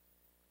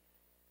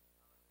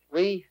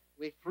 We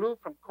flew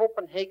from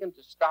Copenhagen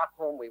to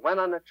Stockholm. We went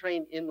on a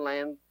train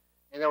inland,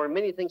 and there were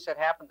many things that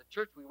happened. The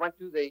church we went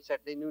to, they said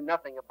they knew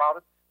nothing about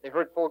it. They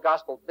heard full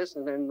gospel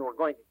businessmen were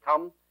going to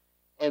come.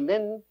 And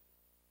then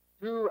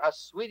a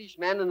Swedish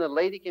man and a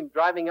lady came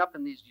driving up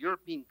in these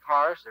European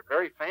cars. They're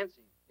very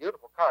fancy,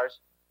 beautiful cars.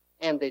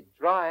 And they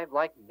drive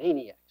like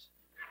maniacs.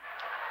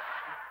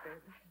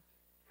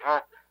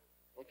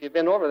 If you've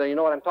been over there, you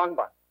know what I'm talking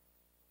about.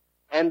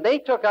 And they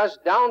took us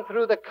down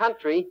through the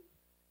country,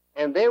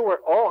 and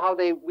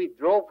we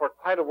drove for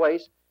quite a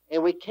ways,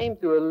 and we came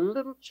to a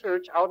little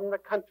church out in the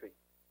country.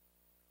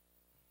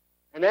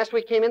 And as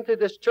we came into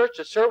this church,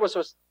 the service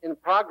was in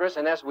progress,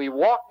 and as we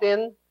walked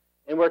in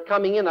and we're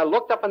coming in, I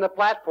looked up on the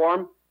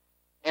platform,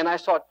 and I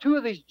saw two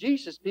of these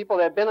Jesus people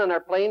that had been on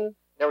our plane.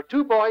 There were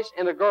two boys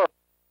and a girl.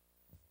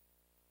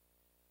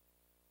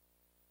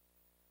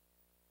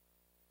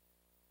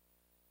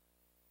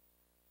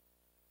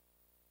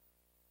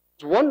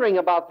 Wondering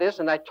about this,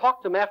 and I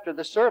talked to them after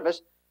the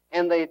service,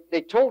 and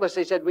they told us,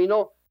 they said,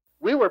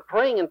 we were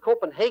praying in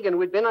Copenhagen,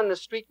 we'd been on the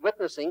street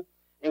witnessing,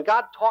 and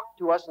God talked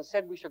to us and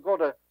said we should go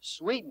to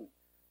Sweden.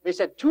 They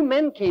said 2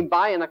 men came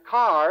by in a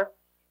car.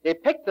 They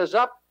picked us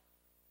up,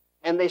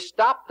 and they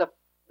stopped.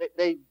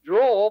 They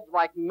drove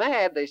like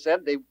mad, they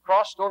said. They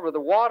crossed over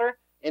the water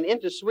and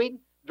into Sweden,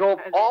 drove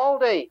all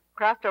day.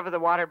 Crossed over the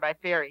water by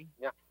ferry.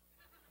 Yeah.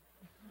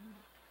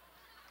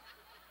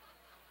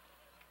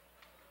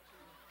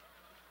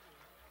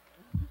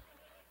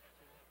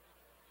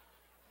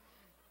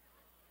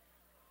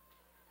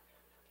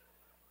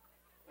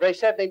 They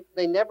said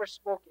they never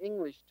spoke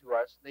English to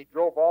us. They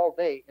drove all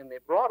day, and they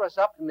brought us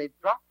up, and they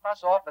dropped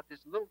us off at this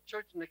little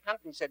church in the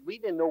country and said, we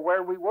didn't know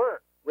where we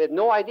were. We had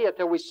no idea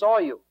till we saw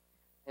you.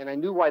 And I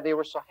knew why they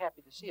were so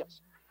happy to see us.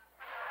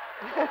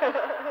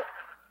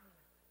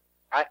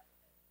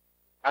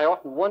 I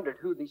often wondered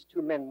who these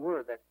 2 men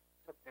were that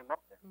took them up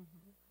there.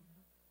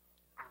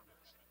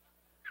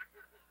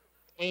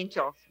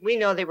 Angels. We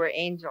know they were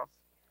angels.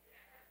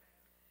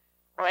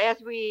 Well,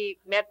 as we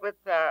met with,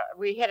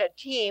 we had a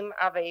team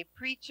of a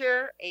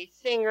preacher, a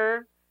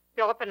singer.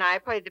 Philip and I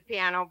played the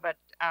piano, but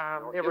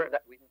there were...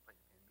 We didn't play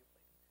the piano. You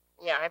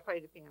played it. Yeah, I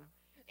played the piano.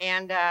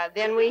 And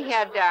then we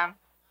had,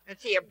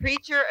 let's see, a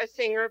preacher, a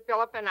singer,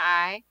 Philip and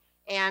I,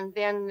 and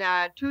then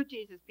 2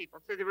 Jesus people.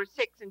 So there were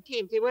 6 in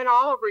teams. They went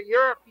all over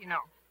Europe, you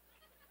know.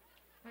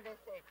 What did I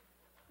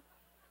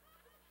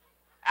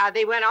say?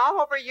 They went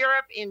all over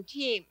Europe in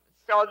teams.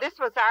 So this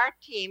was our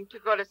team to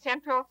go to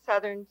central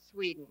southern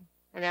Sweden.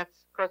 And that's,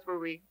 of course, where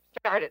we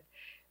started.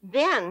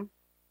 Then,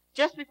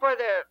 just before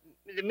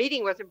the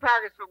meeting was in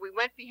progress, but we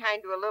went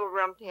behind to a little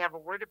room to have a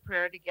word of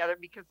prayer together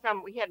because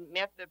we hadn't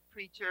met the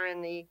preacher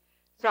and the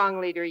song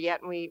leader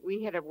yet, and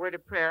we had a word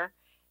of prayer.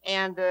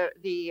 And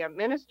the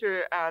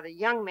minister, the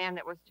young man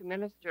that was to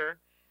minister,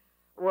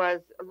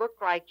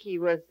 looked like he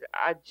was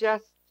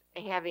just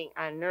having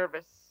a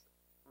nervous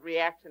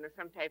reaction of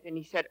some type. And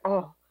he said,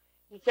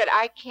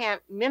 I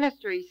can't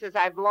minister. He says,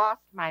 I've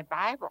lost my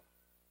Bible.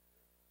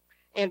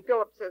 And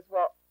Philip says,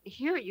 well,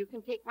 here, you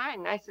can take mine.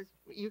 And I says,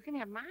 you can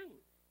have mine.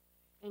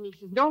 And he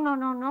says,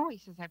 no. He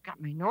says, I've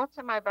got my notes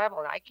in my Bible,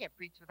 and I can't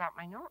preach without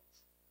my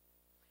notes.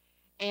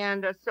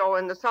 And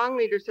and the song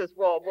leader says,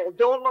 well,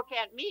 don't look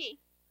at me.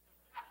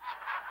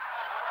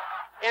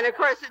 And, of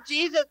course, the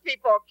Jesus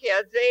people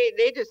kids,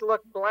 they just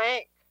looked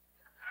blank.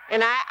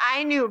 And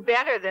I knew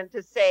better than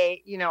to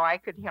say, I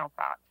could help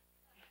out.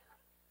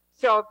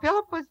 So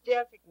Philip was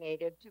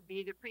designated to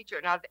be the preacher.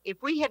 Now, if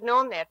he had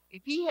known that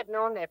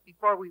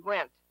before we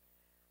went,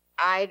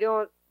 I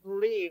don't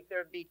believe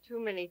there'd be too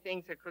many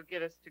things that could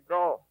get us to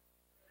go.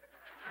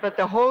 But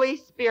the Holy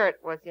Spirit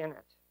was in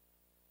it.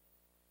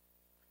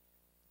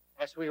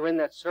 As we were in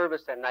that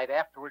service that night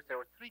afterwards, there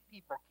were 3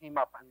 people came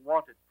up and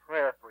wanted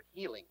prayer for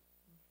healing.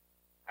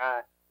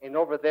 And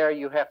over there,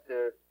 you have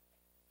to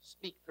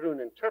speak through an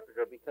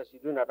interpreter because you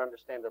do not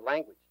understand the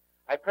language.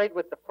 I prayed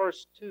with the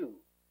first 2.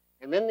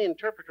 And then the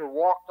interpreter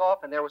walked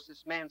off, and there was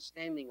this man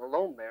standing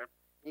alone there.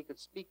 He could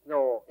speak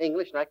no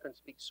English, and I couldn't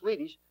speak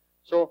Swedish.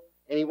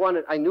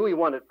 And I knew he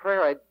wanted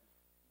prayer. I'd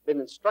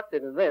been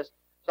instructed in this.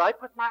 So I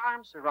put my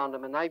arms around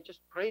him, and I just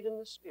prayed in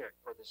the Spirit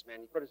for this man.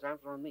 He put his arms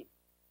around me.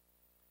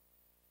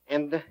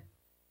 And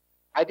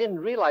I didn't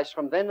realize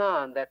from then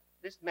on that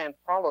this man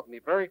followed me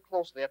very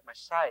closely at my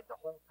side the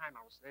whole time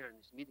I was there in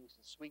these meetings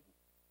in Sweden.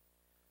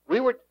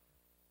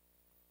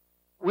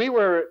 We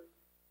were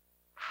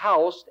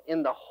housed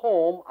in the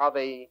home of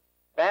a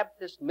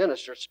Baptist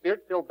minister,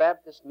 Spirit-filled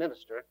Baptist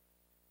minister,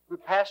 who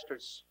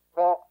pastors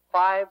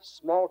 5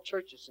 small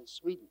churches in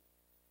Sweden.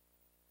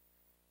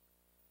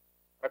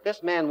 But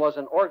this man was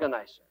an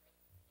organizer.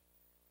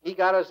 He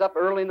got us up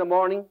early in the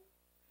morning.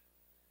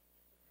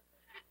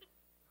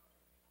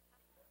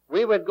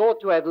 We would go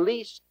to at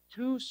least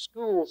 2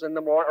 schools in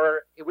the morning,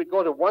 or if we'd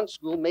go to one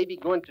school, maybe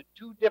going to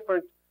 2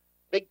 different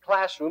big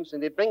classrooms,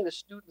 and they'd bring the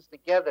students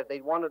together.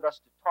 They wanted us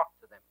to talk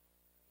to them.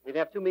 We'd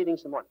have 2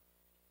 meetings in the morning.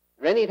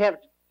 Then he'd have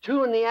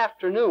 2 in the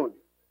afternoon.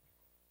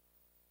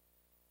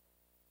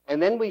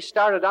 And then we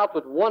started out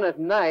with 1 at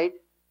night,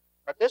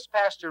 but this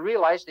pastor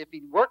realized if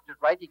he worked it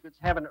right, he could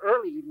have an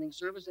early evening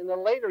service and a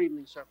later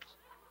evening service.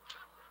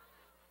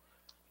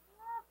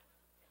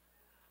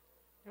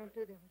 Don't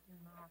do that with your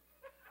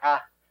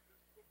mouth.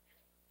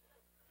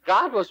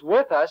 God was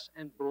with us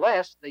and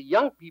blessed. The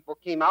young people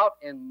came out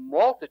in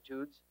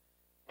multitudes,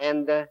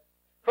 and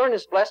Fern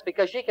is blessed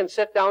because she can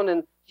sit down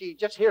and she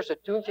just hears a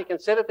tune. She can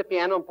sit at the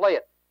piano and play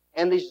it.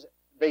 And these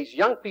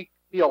young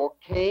people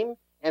came,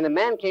 and a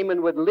man came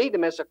and would lead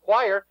them as a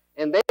choir,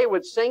 and they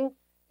would sing,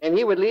 and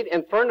he would lead,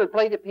 and Fern would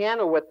play the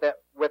piano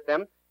with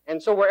them.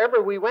 And so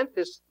wherever we went,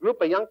 this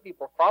group of young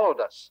people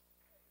followed us.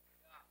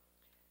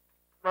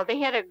 Well, they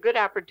had a good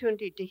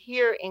opportunity to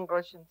hear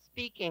English and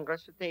speak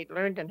English that they'd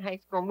learned in high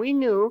school. And we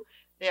knew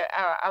that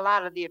a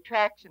lot of the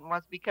attraction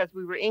was because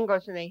we were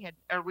English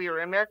and we were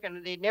American,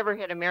 and they'd never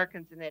had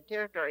Americans in that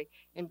territory.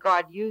 And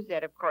God used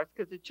that, of course,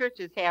 because the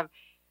churches have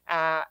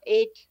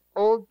 8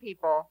 old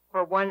people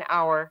for 1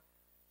 hour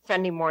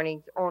Sunday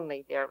mornings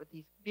only there with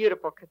these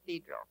beautiful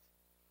cathedrals.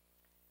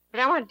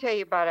 But I want to tell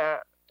you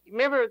about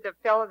remember the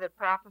fellow that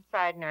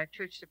prophesied in our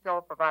church to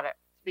Philip about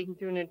speaking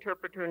through an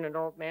interpreter and an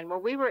old man?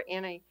 Well, we were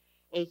in a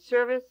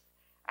service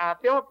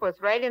Philip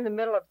was right in the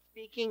middle of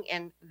speaking,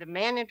 and the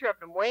man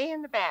interrupted him way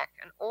in the back.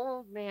 An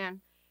old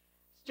man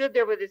stood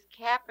there with his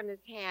cap in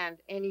his hand,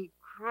 and he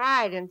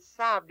cried and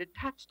sobbed. It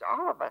touched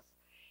all of us.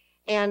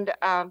 And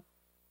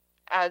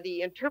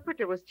the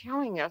interpreter was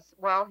telling us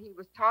while he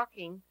was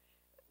talking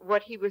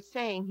what he was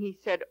saying. He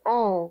said,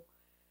 "Oh,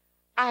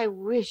 I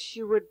wish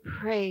you would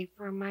pray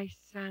for my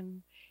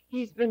son.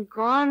 He's been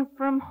gone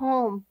from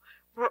home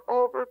for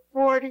over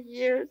 40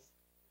 years.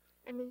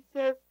 And he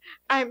says,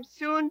 I'm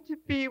soon to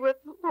be with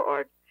the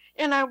Lord,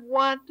 and I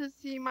want to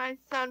see my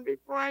son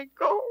before I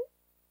go."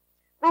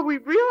 Well, we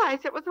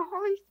realized it was the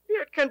Holy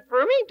Spirit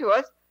confirming to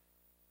us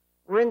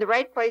we're in the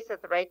right place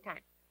at the right time.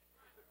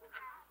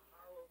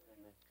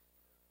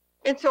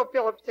 And so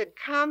Philip said,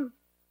 come,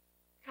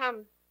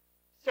 come.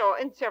 So,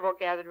 and several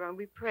gathered around.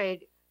 We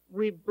prayed.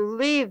 We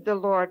believed the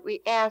Lord.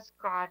 We asked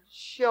God,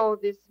 show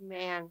this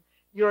man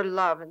your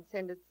love and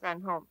send his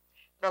son home.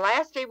 The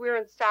last day we were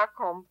in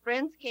Stockholm,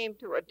 friends came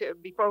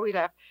before we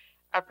left,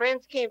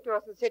 friends came to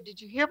us and said, "Did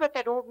you hear about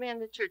that old man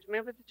in the church?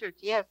 Remember the church?"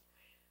 Yes.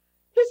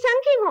 His son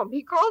came home.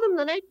 He called him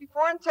the night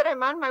before and said,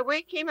 "I'm on my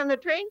way," came on the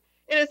train,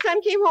 and his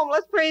son came home.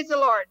 Let's praise the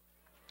Lord.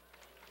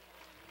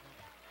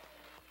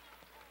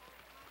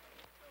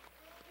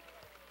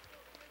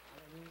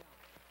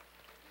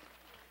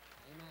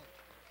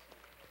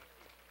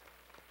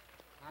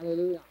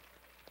 Hallelujah.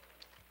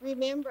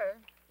 Remember,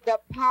 the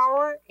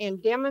power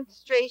and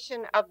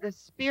demonstration of the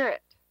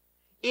Spirit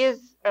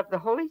of the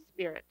Holy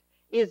Spirit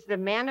is the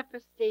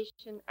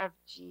manifestation of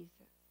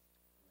Jesus.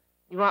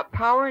 You want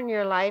power in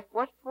your life?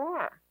 What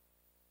for?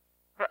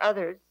 For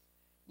others.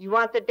 You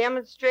want the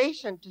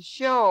demonstration to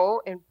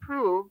show and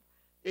prove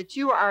that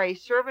you are a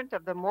servant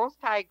of the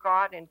Most High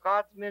God and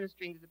God's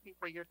ministering to the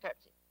people you're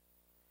touching.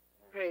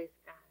 Praise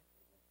God.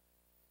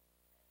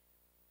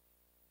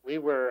 We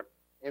were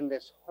in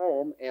this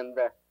home, and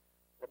the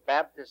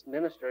Baptist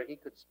minister, he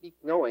could speak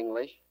no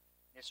English.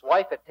 His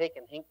wife had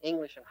taken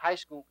English in high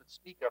school and could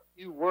speak a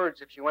few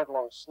words if she went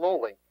along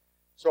slowly.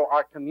 So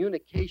our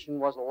communication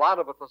was, a lot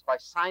of it was by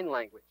sign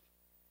language.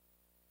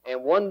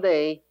 And one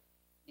day,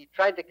 he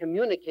tried to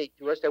communicate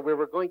to us that we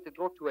were going to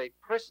go to a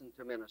prison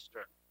to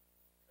minister.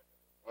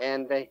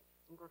 And they...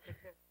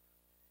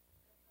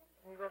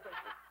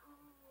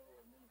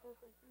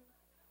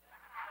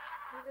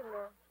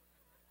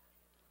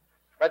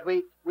 But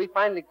we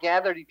finally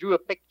gathered. He drew a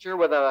picture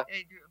with a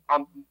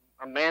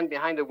man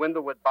behind a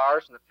window with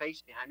bars and a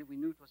face behind it. We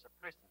knew it was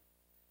a prison.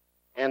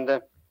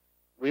 And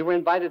we were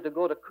invited to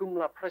go to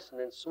Kumla prison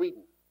in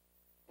Sweden.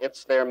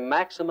 It's their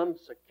maximum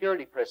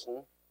security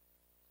prison,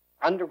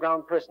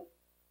 underground prison.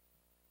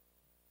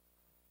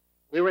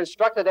 We were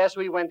instructed as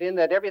we went in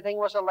that everything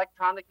was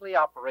electronically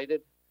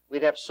operated.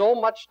 We'd have so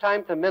much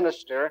time to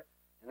minister,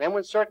 and then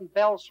when certain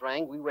bells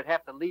rang, we would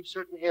have to leave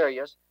certain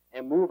areas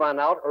and move on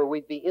out, or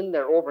we'd be in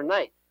there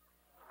overnight.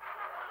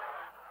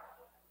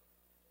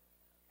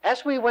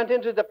 As we went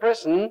into the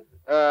prison,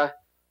 and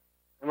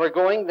we're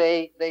going,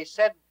 they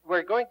said,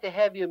 "We're going to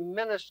have you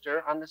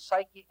minister on the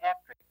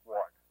psychiatric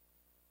ward."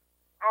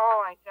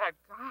 Oh, I thought,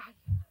 God,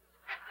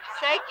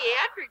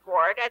 psychiatric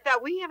ward? I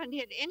thought we haven't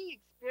had any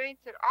experience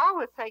at all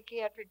with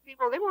psychiatric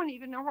people. They won't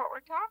even know what we're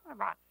talking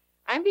about.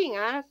 I'm being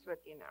honest with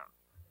you now.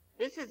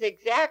 This is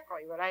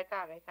exactly what I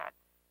thought. I thought,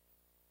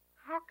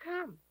 how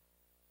come?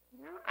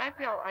 You know, I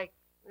felt like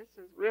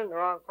we're in the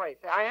wrong place.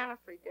 I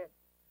honestly did.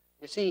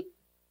 You see,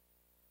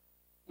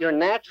 your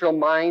natural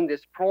mind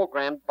is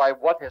programmed by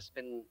what has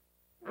been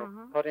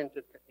put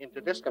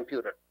into this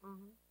computer.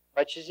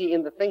 But you see,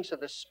 in the things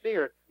of the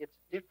Spirit, it's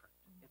different.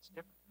 It's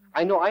different.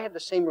 I know I had the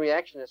same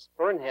reaction as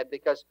Fern had,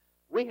 because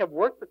we have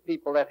worked with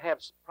people that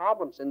have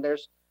problems, and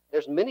there's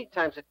many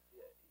times that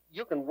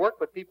you can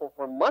work with people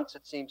for months,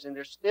 it seems, and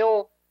they're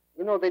still,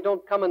 you know, they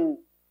don't come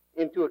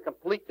into a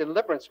complete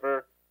deliverance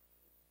for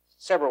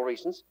several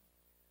reasons.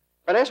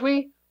 But as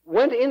we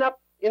went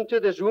up into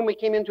this room, we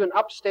came into an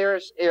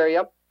upstairs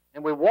area,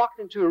 and we walked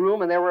into a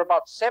room, and there were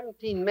about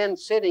 17 men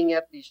sitting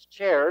at these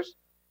chairs.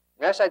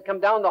 And as I'd come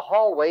down the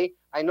hallway,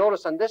 I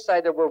noticed on this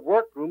side there were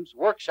workrooms,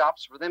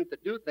 workshops for them to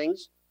do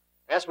things.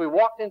 As we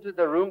walked into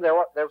the room, there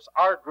was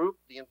our group,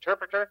 the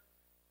interpreter,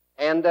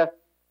 and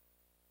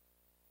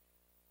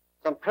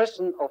some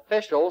prison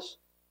officials,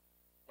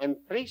 and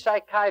 3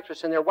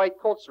 psychiatrists in their white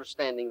coats were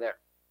standing there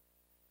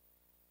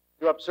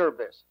to observe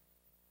this.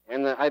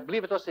 And I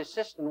believe it was the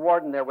assistant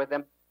warden there with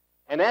them.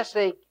 And as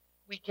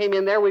we came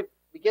in there, we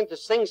began to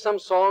sing some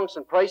songs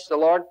and praise the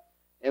Lord.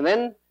 And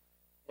then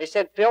they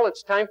said, "Phil,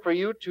 it's time for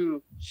you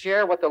to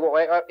share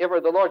whatever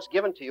the Lord's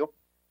given to you."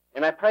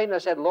 And I prayed and I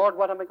said, "Lord,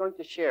 what am I going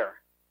to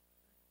share?"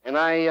 And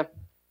I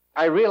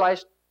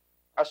realized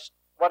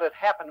what had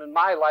happened in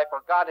my life,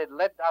 or God had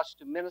led us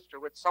to minister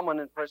with someone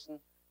in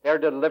prison, their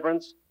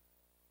deliverance.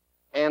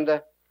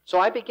 And so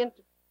I began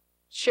to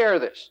share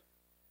this.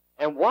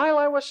 And while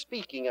I was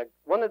speaking, a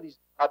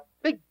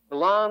big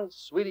blonde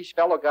Swedish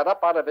fellow got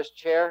up out of his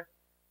chair,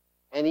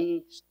 and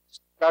he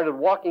started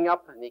walking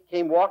up, and he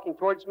came walking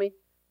towards me,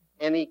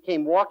 and he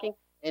came walking,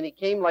 and he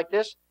came like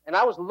this, and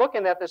I was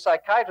looking at the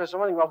psychiatrist and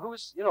wondering, well,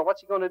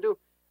 what's he going to do?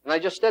 And I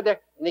just stood there,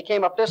 and he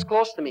came up this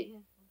close to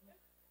me.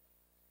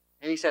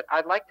 And he said,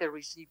 I'd like to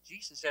receive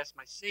Jesus as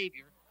my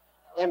Savior,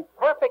 in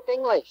perfect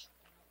English.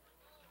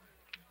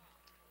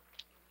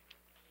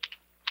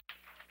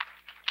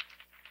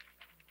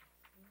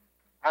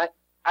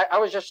 I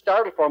was just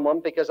startled for a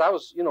moment because I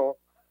was,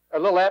 a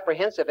little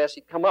apprehensive as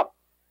he'd come up.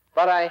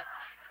 But I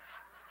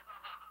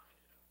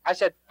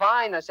said,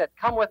 fine. I said,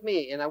 come with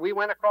me. And we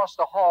went across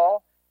the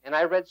hall, and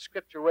I read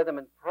Scripture with him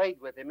and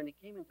prayed with him. And he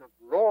came into a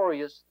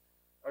glorious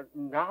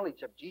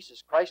knowledge of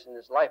Jesus Christ in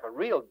his life. A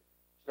real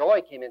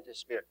joy came into his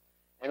spirit.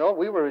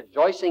 We were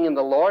rejoicing in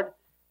the Lord.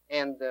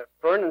 And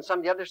Fern and some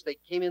of the others, they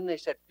came in and they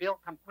said, Phil,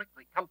 come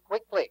quickly, come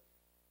quickly.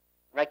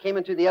 And I came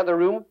into the other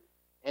room,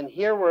 and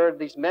here were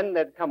these men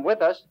that had come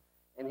with us.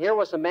 And here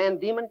was a man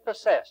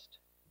demon-possessed.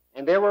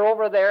 And they were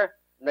over there,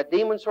 and the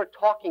demons were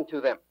talking to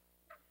them.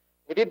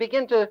 If you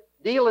begin to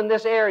deal in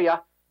this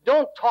area,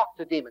 don't talk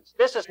to demons.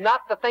 This is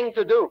not the thing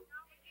to do.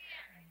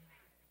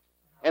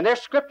 And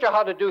there's Scripture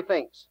how to do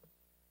things.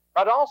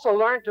 But also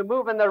learn to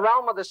move in the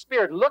realm of the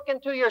Spirit. Look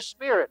into your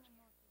spirit.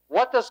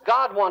 What does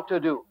God want to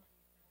do?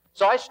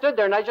 So I stood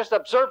there and I just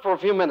observed for a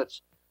few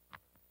minutes,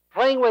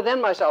 praying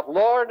within myself,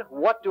 Lord,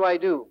 what do I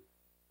do?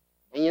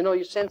 And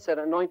you sense that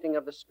anointing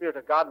of the Spirit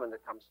of God when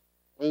it comes.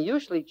 And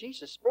usually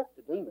Jesus spoke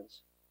to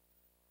demons.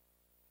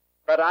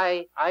 But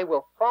I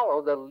will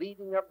follow the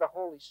leading of the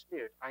Holy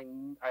Spirit. I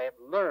have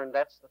learned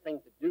that's the thing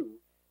to do.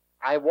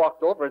 I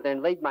walked over,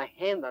 then laid my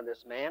hand on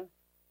this man,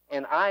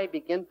 and I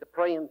began to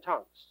pray in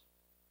tongues.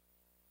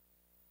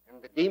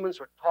 And the demons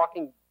were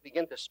talking,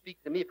 began to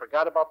speak to me,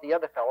 forgot about the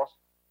other fellows.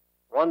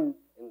 One,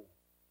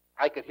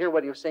 I could hear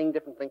what he was saying,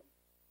 different things.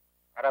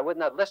 But I would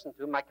not listen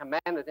to him. I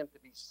commanded him to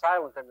be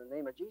silent in the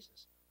name of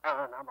Jesus.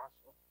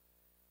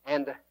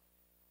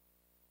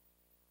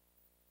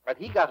 But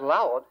he got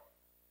loud.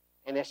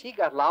 And as he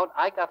got loud,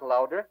 I got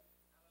louder.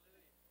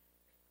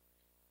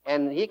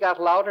 And he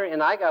got louder,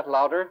 and I got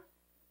louder.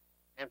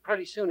 And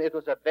pretty soon it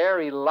was a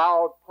very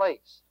loud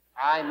place.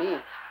 I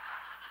mean,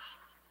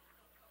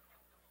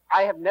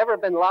 I have never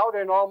been louder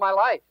in all my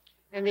life.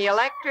 And the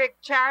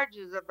electric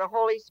charges of the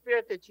Holy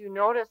Spirit that you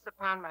noticed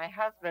upon my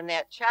husband,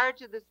 that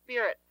charge of the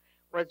Spirit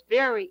was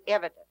very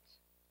evident.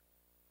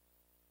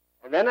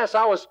 And then as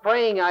I was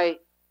praying,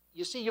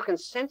 you see, you can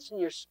sense in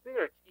your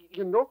spirit.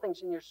 You know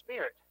things in your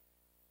spirit.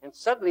 And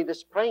suddenly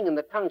this praying in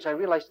the tongues, I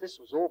realized this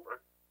was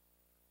over.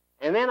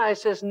 And then I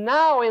says,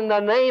 now in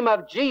the name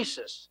of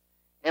Jesus.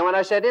 And when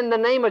I said, in the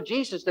name of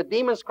Jesus, the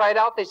demons cried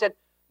out. They said,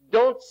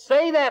 don't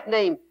say that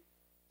name.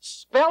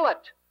 Spell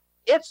it.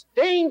 It's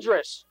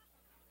dangerous.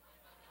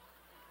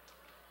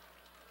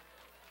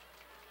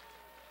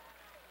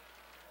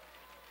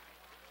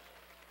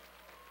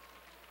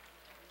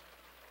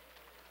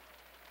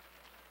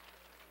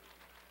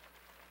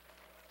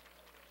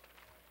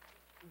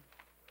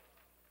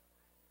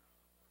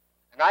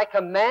 I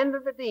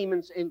commanded the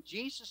demons in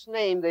Jesus'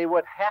 name they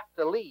would have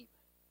to leave.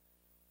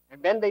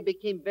 And then they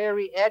became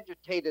very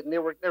agitated. And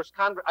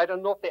I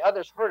don't know if the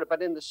others heard it,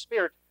 but in the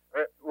spirit,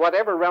 or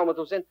whatever realm it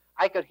was in,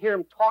 I could hear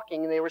them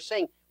talking. And they were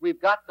saying,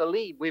 we've got to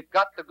leave. We've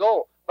got to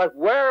go. But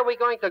where are we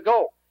going to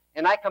go?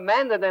 And I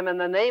commanded them in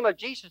the name of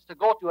Jesus to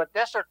go to a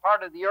desert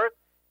part of the earth.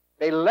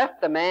 They left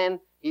the man.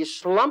 He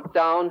slumped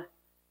down,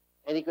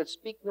 and he could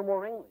speak no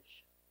more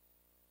English.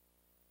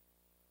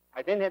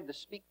 I then had to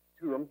speak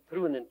to him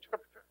through an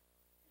interpreter.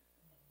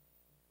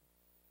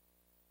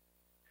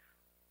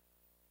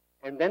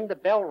 And then the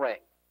bell rang.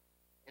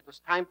 It was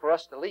time for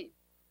us to leave.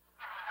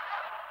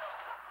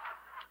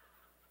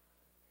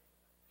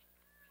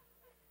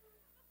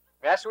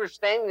 As we were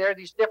standing there,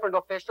 these different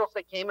officials,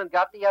 they came and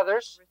got the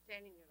others. We're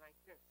standing there like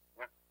this.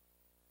 Yeah.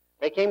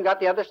 They came, got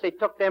the others. They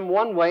took them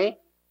one way.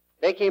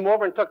 They came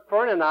over and took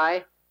Fern and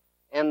I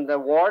and the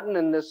warden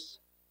and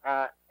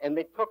and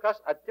they took us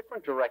a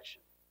different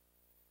direction.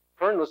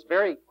 Fern was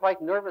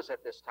quite nervous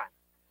at this time.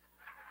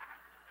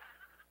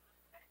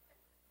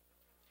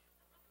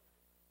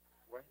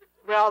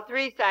 Well,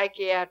 3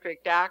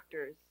 psychiatric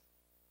doctors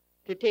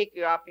to take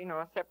you up,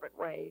 a separate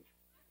way.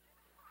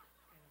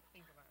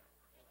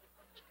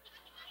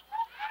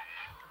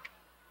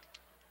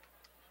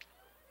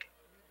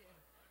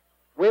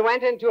 We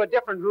went into a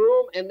different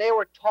room, and they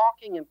were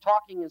talking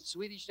in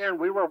Swedish there, and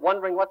we were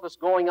wondering what was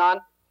going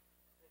on.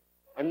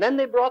 And then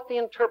they brought the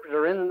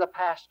interpreter in and the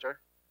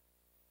pastor,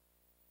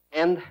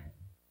 and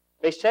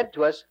they said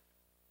to us,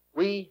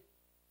 we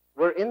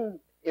were in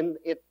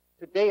it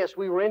today as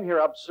we were in here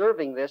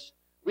observing this,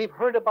 we've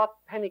heard about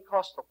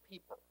Pentecostal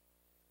people.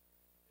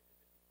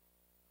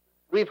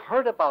 We've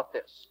heard about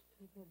this.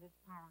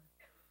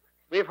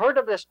 We've heard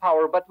of this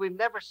power, but we've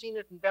never seen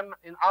it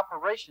in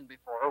operation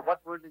before. Or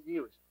what word did you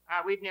use?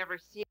 We've never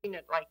seen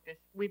it like this.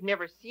 We've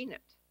never seen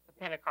it, the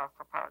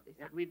Pentecostal power. They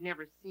said, we've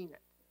never seen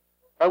it.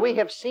 But we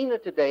have seen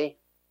it today,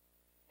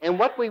 and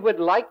what we would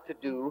like to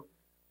do,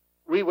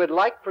 we would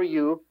like for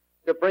you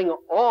to bring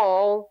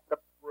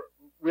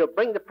we'll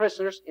bring the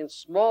prisoners in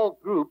small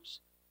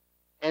groups,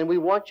 and we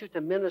want you to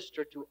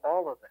minister to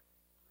all of them.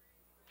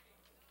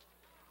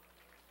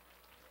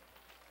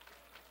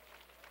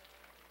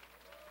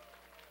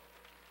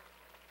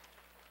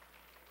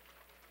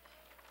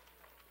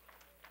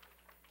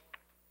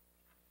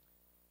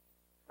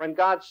 when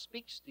God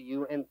speaks to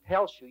you and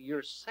tells you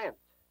you're sent,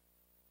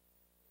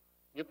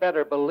 you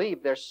better believe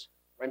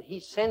when He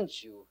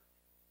sends you,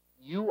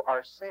 you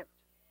are sent.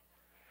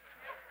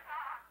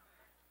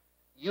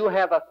 You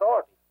have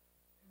authority.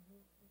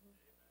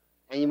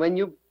 And when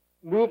you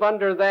move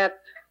under that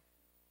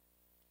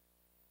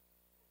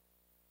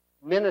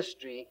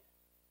ministry,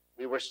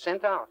 we were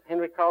sent out.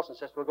 Henry Carlson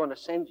says, we're going to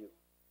send you.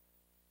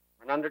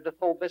 And under the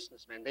full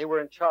businessmen, they were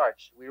in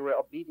charge. We were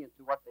obedient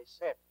to what they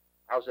said.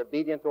 I was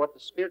obedient to what the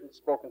Spirit had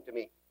spoken to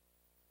me.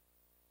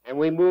 And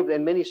we moved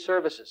in many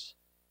services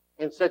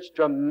in such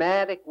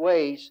dramatic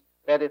ways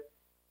that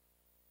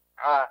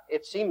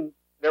it seemed,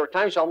 there were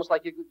times almost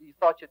like you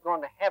thought you'd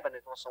gone to heaven.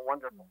 It was so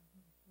wonderful.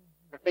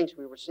 The things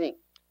we were seeing.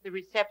 The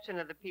reception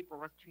of the people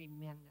was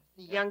tremendous.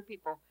 The young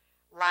people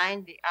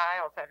lined the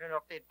aisles. I don't know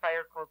if they had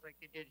fire codes like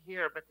they did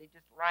here, but they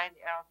just lined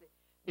the aisles.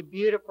 The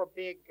beautiful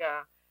big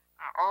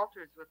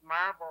altars with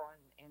marble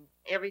and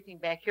everything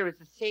back here was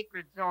a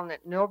sacred zone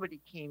that nobody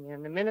came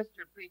in. The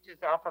minister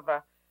preaches off of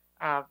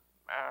a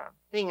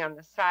thing on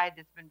the side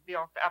that's been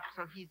built up,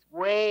 so he's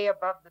way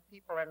above the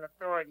people in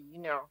authority, you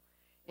know.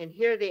 And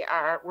here they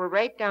are. We're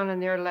right down on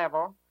their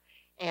level,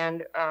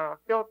 and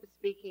Philip is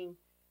speaking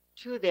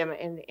to them,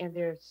 and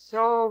they're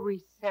so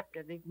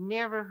receptive. They've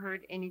never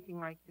heard anything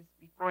like this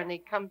before, and they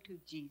come to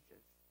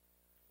Jesus.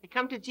 They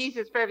come to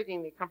Jesus for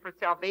everything. They come for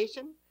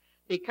salvation.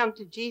 They come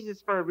to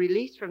Jesus for a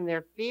release from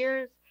their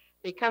fears.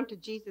 They come to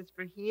Jesus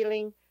for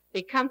healing.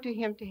 They come to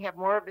Him to have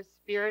more of His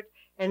Spirit,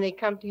 and they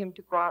come to Him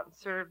to go out and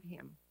serve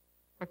Him.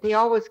 But they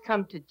always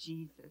come to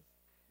Jesus,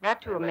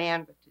 not to a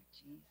man, but to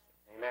Jesus.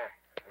 Amen.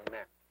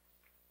 Amen.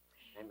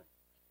 Amen.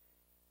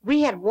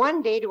 We had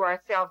one day to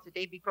ourselves the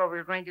day before we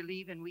were going to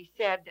leave, and we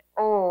said,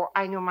 oh,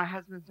 I know my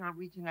husband's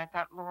Norwegian. I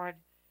thought, Lord,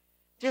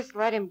 just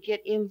let him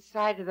get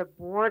inside of the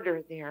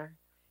border there,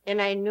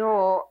 and I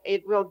know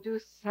it will do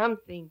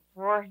something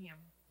for him.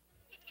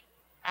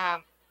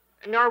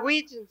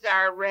 Norwegians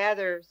are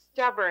rather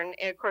stubborn,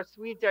 and of course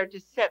Swedes are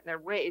just set in their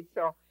ways,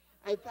 so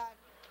I thought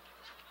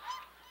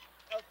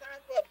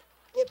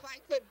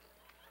that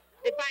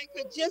if I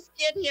could just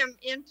get him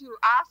into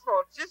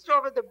Oslo, it's just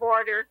over the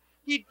border,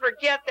 he'd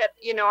forget that,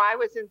 you know, I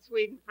was in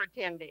Sweden for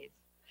 10 days.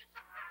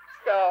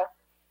 So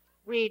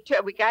we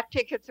got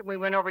tickets and we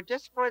went over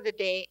just for the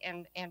day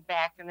and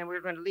back, and then we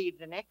were going to leave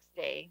the next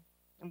day.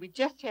 And we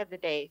just had the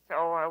day,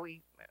 so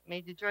we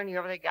made the journey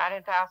over there, got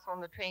into Oslo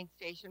on the train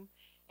station,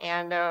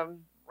 and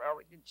well,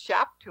 we didn't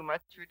shop too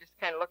much. We were just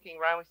kind of looking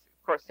around. We,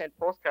 of course, sent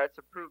postcards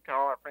to prove to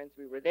all our friends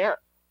we were there.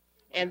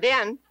 And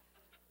then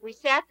we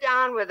sat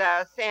down with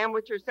a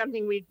sandwich or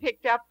something we'd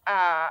picked up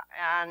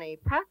on a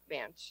park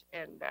bench,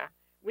 and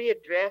we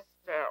had dressed,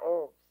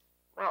 all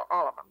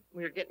of them.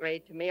 We were getting ready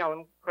to mail them.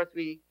 Of course,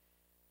 we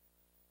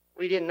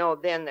didn't know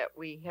then that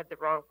we had the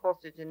wrong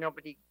postage and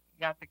nobody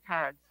got the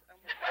cards.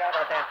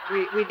 About that.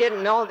 We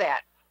didn't know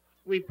that.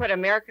 We put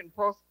American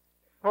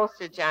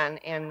postage on,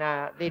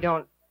 and they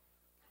don't,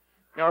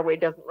 Norway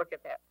doesn't look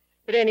at that.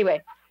 But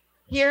anyway,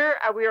 here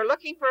we were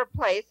looking for a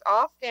place,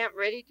 all stamped,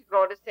 ready to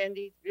go to send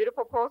these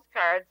beautiful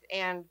postcards.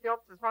 And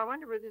Philip says, well, I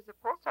wonder where there's a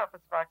post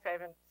office box. I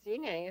haven't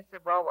seen any. I said,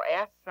 well, we'll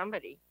ask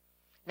somebody.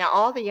 Now,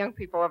 all the young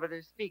people over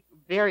there speak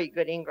very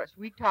good English.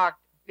 We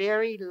talked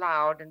very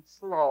loud and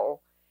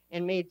slow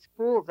and made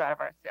fools out of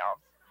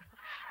ourselves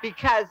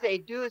because they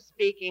do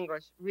speak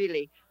English,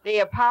 really. They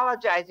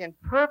apologize in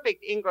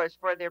perfect English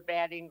for their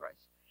bad English.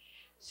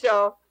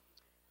 So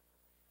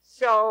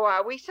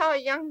we saw a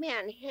young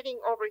man heading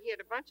over. He had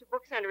a bunch of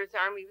books under his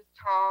arm. He was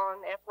tall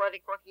and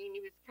athletic looking.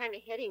 He was kind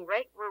of heading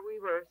right where we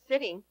were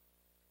sitting.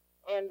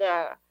 And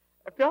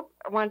Philip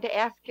wanted to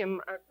ask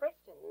him a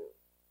question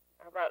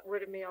about where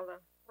to mail the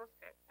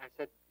postcard. I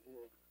said,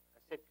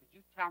 could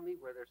you tell me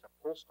where there's a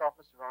post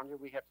office around here?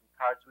 We have some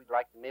cards we'd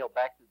like to mail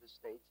back to the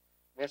States.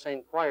 And as I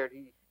inquired,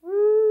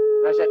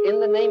 I said, in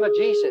the name of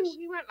Jesus.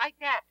 He went like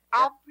that.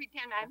 I'll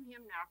pretend I'm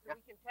him now so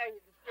we can tell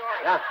you the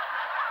story. Yeah.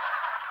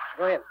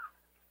 Go ahead.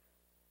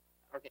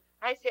 Okay.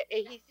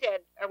 He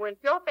said, when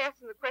Philip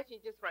asked him the question,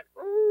 he just went,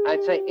 ooh.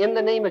 I'd say, in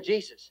the name of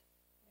Jesus.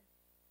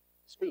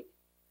 Speak.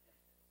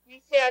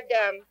 He said,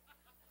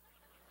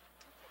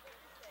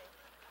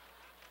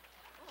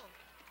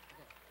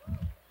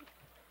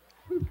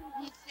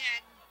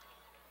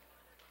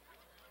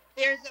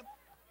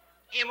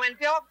 and when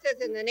Philip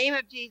says, in the name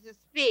of Jesus,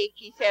 speak,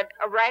 he said,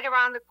 right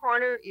around the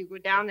corner, you go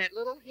down that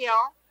little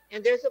hill,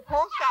 and there's a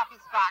post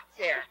office box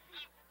there.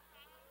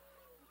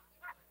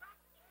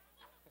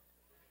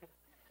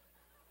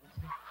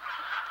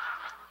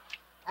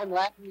 I'm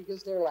laughing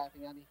because they're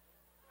laughing at me.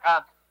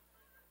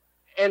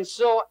 And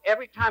so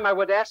every time I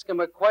would ask him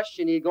a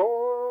question, he'd go,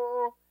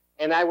 oh,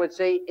 and I would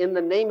say, in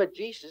the name of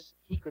Jesus,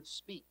 he could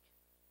speak.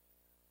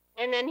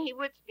 And then he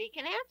would speak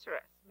and answer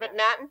us. But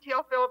not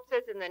until Philip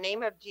says, in the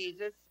name of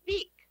Jesus,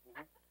 speak.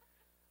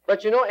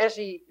 But you know, as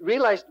he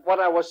realized what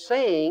I was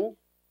saying,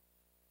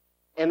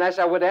 and as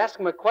I would ask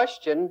him a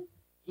question,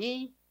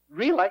 he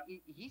realized,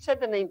 he said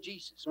the name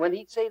Jesus. When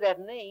he'd say that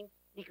name,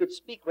 he could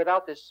speak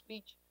without this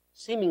speech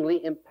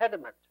seemingly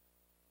impediment.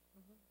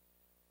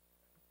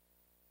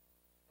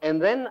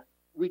 And then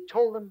we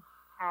told them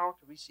how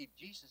to receive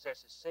Jesus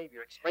as his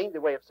Savior, explained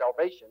the way of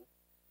salvation.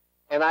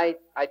 And I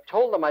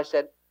told them, I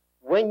said,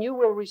 when you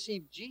will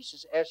receive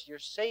Jesus as your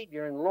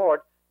Savior and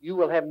Lord, you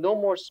will have no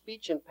more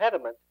speech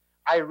impediment.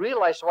 I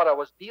realized what I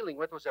was dealing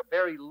with was a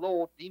very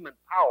low demon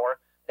power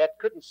that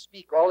couldn't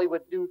speak. All he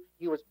would do,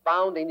 he was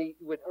bound and he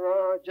would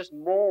just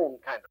moan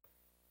kind of.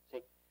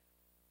 See?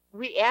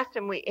 We asked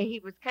him,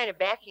 he was kind of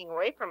backing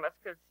away from us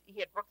because he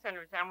had books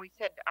under his arm. We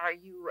said,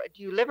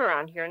 do you live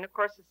around here? And of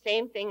course, the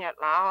same thing, that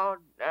loud,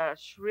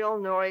 shrill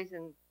noise,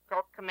 and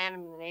felt command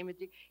him in the name of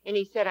Jesus. And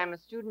he said, I'm a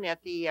student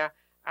at the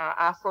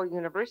Oslo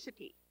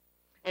University.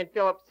 And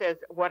Philip says,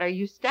 what are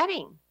you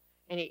studying?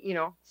 And he,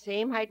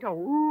 same high tone,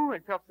 woo,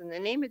 and Philip, in the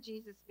name of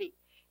Jesus, speak.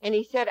 And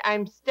he said,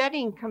 I'm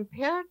studying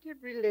comparative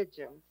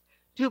religions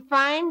to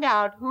find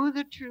out who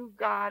the true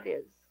God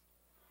is.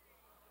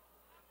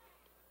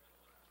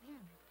 Yeah.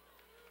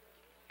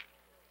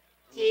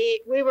 See,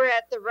 we were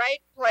at the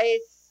right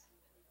place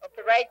at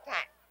the right time,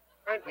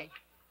 aren't we?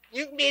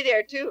 You can be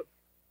there too.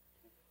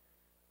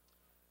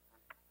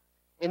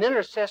 In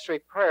intercessory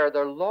prayer,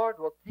 the Lord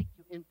will take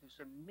you into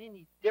so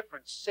many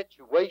different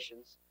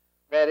situations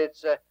that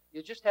it's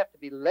you just have to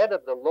be led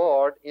of the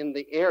Lord in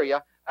the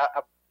area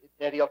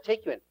that he'll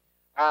take you in.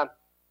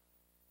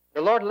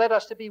 The Lord led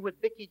us to be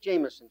with Billye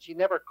Jameson. She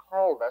never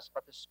called us,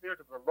 but the Spirit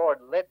of the Lord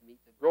led me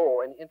to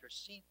go and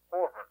intercede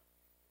for her.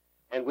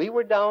 And we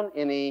were down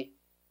in the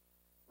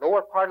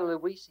lower part of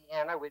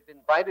Louisiana. We'd been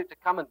invited to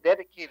come and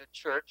dedicate a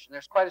church, and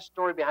there's quite a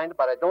story behind it,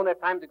 but I don't have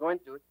time to go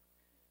into it.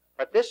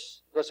 But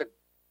this was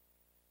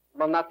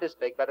well, not this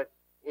big, but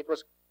it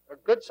was a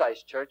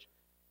good-sized church.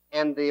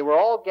 And they were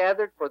all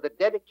gathered for the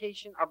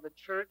dedication of the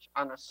church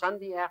on a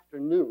Sunday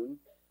afternoon.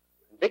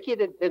 Billye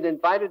had been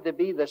invited to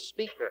be the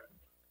speaker.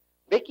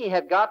 Billye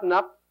had gotten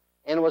up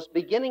and was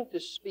beginning to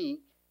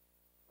speak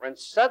when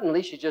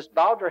suddenly she just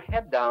bowed her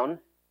head down.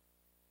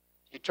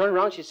 She turned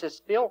around, she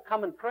says, Phil,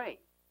 come and pray.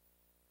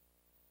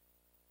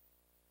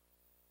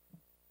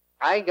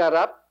 I got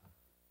up,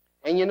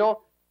 and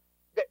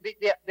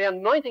the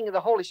anointing of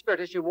the Holy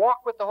Spirit, as you walk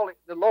with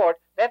the Lord,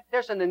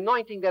 there's an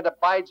anointing that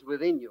abides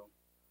within you.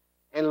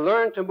 And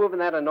learn to move in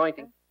that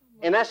anointing.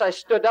 And as I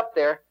stood up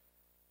there,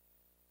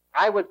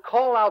 I would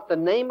call out the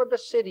name of the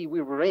city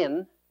we were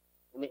in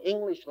the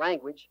English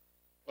language,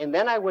 and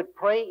then I would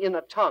pray in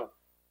a tongue.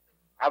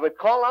 I would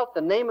call out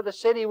the name of the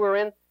city we were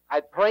in,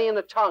 I'd pray in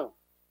a tongue.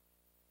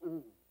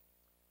 And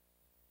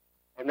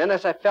then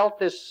as I felt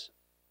this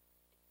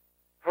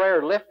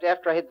prayer lift,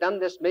 after I had done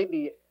this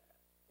maybe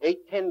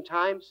 8-10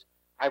 times,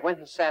 I went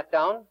and sat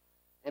down,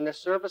 and the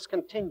service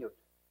continued.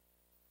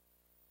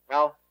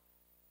 Well,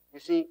 you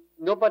see,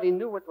 nobody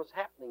knew what was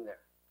happening there.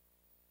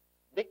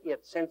 Billye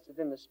had sensed it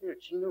in the Spirit.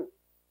 She knew.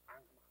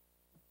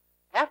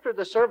 After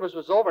the service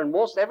was over and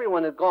most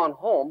everyone had gone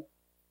home,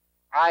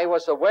 I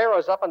was aware, I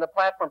was up on the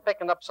platform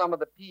picking up some of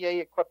the PA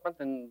equipment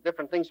and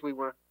different things we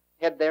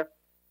had there.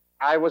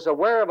 I was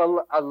aware of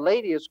a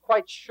lady who's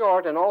quite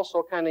short and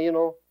also kind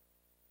of,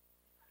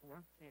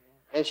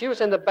 and she was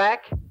in the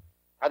back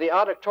of the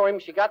auditorium.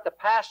 She got the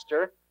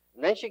pastor,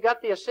 and then she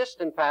got the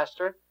assistant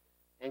pastor,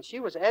 and she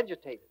was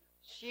agitated.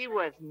 She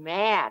was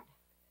mad.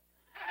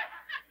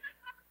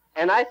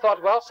 And I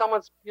thought, well,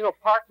 someone's,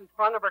 parked in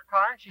front of her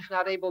car, and she's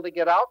not able to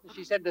get out. And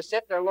she said to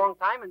sit there a long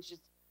time, and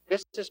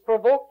this has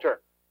provoked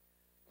her.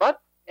 But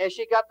as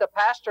she got the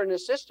pastor and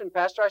assistant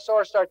pastor, I saw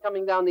her start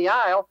coming down the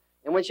aisle.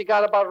 And when she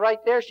got about right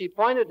there, she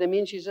pointed to me,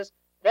 and she says,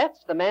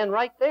 that's the man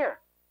right there.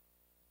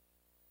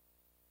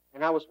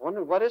 And I was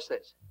wondering, what is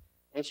this?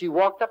 And she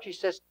walked up, she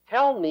says,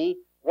 tell me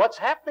what's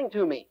happening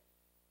to me.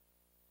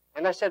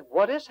 And I said,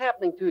 what is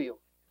happening to you?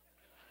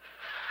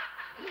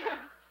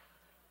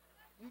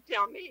 You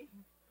tell me.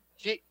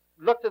 She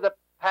looked at the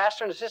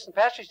pastor and assistant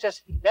pastor. She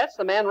says, that's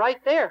the man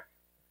right there.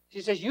 She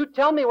says, you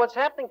tell me what's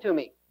happening to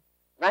me.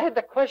 And I had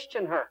to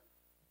question her.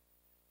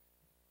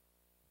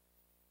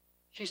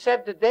 She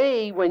said,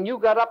 today when you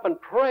got up and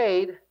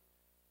prayed,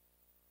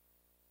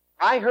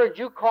 I heard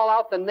you call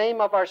out the name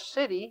of our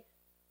city.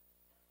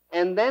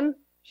 And then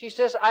she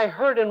says, I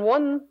heard in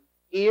one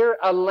ear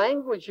a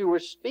language you were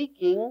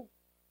speaking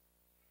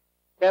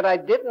that I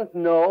didn't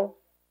know.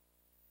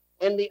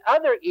 In the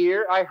other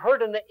ear, I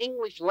heard in the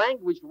English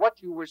language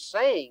what you were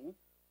saying.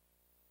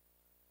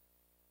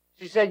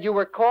 She said, you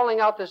were calling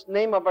out this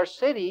name of our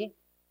city,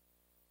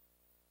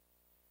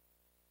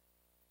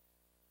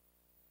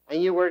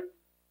 and you were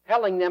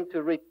telling them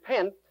to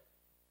repent.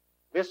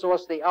 This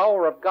was the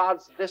hour of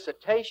God's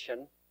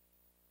visitation.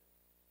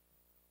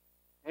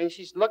 And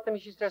she looked at me,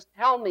 she says,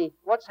 tell me,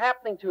 what's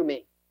happening to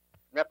me?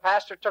 And the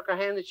pastor took her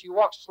hand and she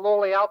walked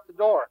slowly out the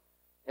door.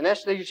 And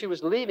as she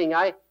was leaving,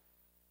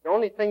 the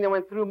only thing that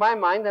went through my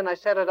mind, and I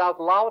said it out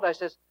loud, I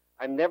says,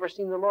 I've never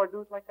seen the Lord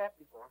do it like that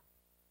before.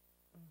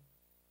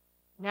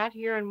 Not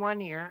hear in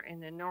one ear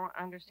and then no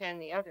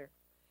understand the other.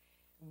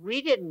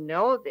 We didn't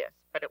know this,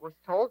 but it was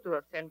told to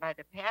us then by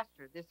the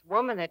pastor. This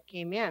woman that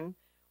came in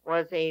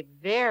was a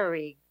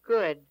very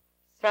good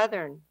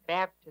Southern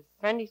Baptist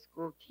Sunday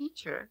school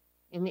teacher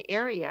in the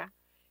area,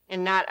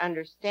 and not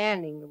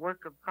understanding the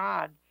work of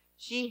God,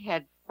 She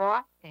had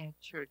fought that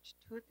church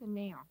tooth and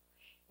nail.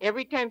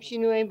 Every time she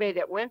knew anybody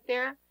that went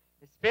there,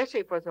 especially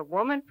if it was a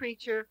woman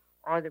preacher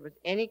or there was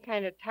any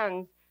kind of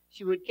tongues,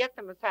 she would get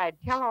them aside,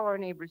 tell all her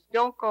neighbors,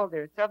 don't go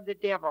there, it's of the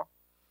devil.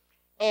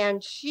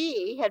 And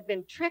she had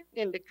been tricked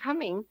into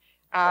coming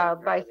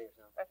by...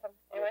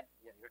 Anyway?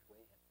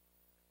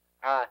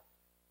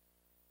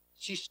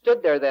 She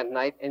stood there that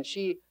night, and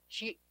she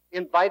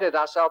invited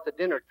us out to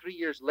dinner 3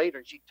 years later,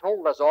 and she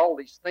told us all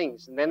these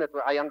things, and then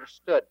I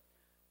understood.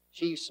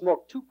 She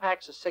smoked 2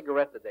 packs of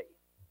cigarettes a day.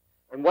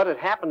 And what had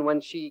happened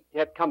when she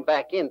had come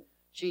back in,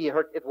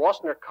 it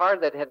wasn't her car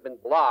that had been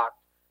blocked.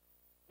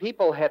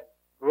 People had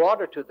brought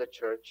her to the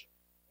church,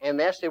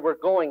 and as they were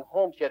going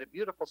home, she had a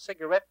beautiful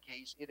cigarette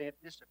case. It had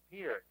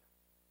disappeared.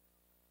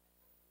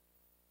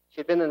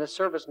 She had been in the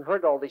service and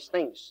heard all these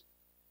things.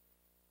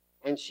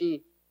 And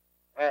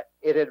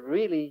it had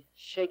really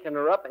shaken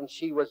her up, and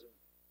she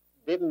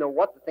didn't know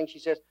what to think. She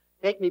says,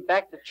 take me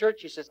back to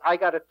church. She says, I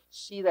got to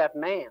see that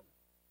man.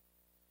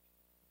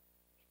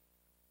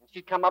 And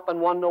she'd come up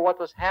and want to know what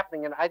was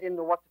happening, and I didn't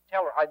know what to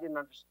tell her. I didn't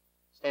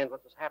understand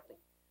what was happening.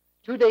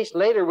 2 days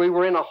later, we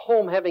were in a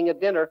home having a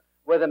dinner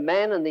with a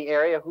man in the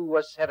area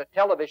who had a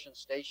television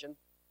station.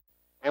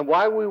 And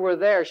while we were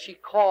there, she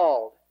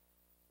called,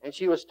 and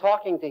she was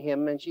talking to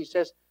him, and she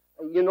says,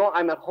 you know,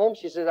 I'm at home.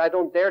 She says, I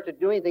don't dare to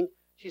do anything.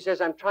 She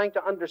says, I'm trying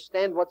to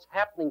understand what's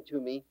happening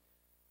to me.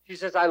 She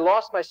says, I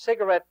lost my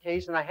cigarette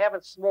case, and I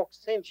haven't smoked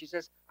since. She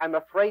says, I'm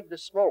afraid to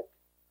smoke.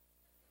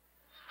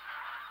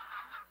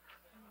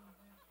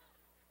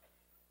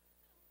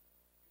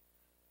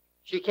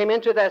 She came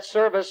into that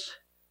service,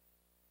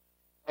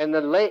 and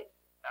the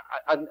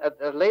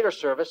later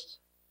service,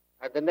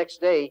 the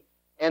next day,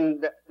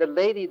 and the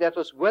lady that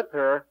was with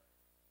her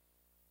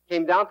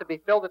came down to be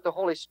filled with the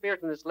Holy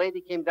Spirit, and this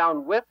lady came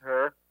down with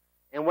her.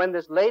 And when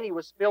this lady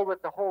was filled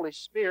with the Holy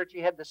Spirit, she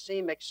had the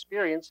same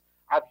experience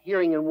of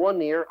hearing in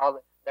one ear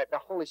that the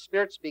Holy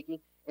Spirit speaking,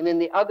 and in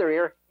the other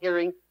ear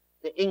hearing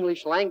the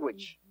English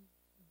language.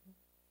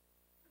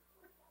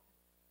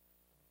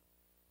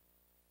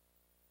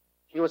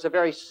 She was a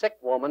very sick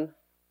woman.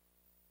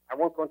 I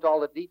won't go into all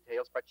the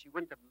details, but she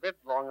wouldn't have lived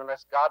long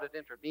unless God had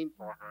intervened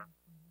for her.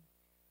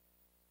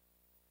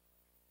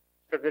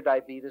 Sugar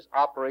diabetes,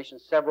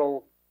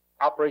 several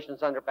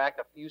operations on her back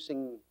of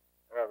fusing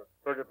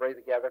vertebrae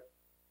together.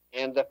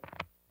 And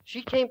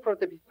she came to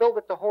be filled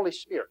with the Holy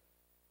Spirit.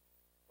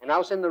 And I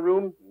was in the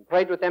room and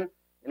prayed with them.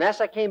 And as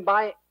I came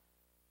by,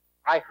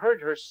 I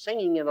heard her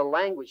singing in a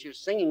language. She was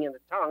singing in a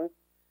tongue.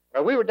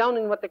 We were down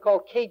in what they call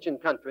Cajun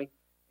country.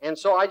 And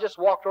so I just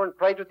walked over and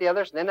prayed with the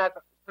others. And then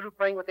through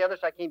praying with the others,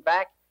 I came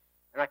back.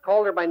 And I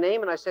called her by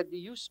name. And I said, do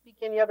you speak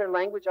any other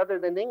language other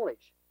than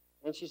English?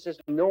 And she says,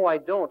 no, I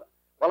don't.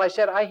 Well, I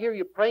said, I hear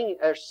you praying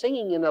or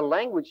singing in a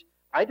language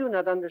I do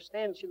not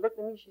understand. She looked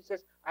at me. She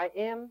says, I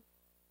am.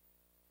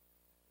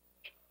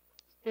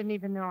 Didn't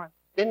even know it.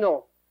 Didn't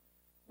know.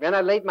 Then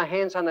I laid my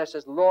hands on her. I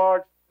says,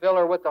 Lord, fill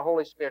her with the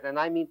Holy Spirit. And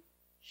I mean,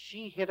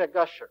 she hit a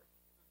gusher.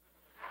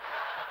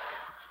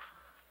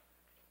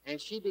 And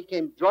she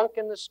became drunk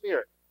in the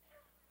Spirit.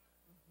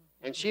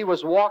 And she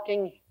was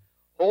walking,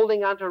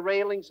 holding onto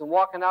railings and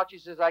walking out. She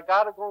says, I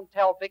got to go and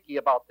tell Vicki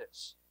about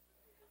this.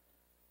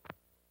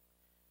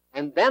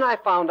 And then I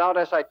found out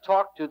as I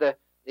talked to the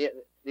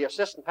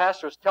assistant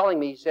pastor was telling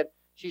me, he said,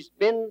 she's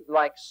been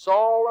like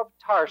Saul of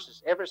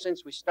Tarsus ever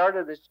since we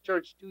started this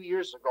church 2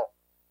 years ago.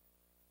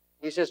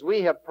 He says,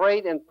 we have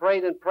prayed and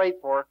prayed and prayed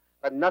for her,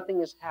 but nothing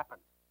has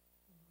happened.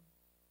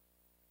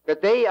 The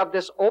day of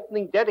this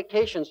opening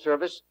dedication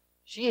service,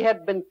 she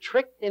had been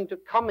tricked into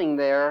coming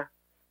there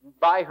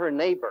by her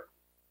neighbor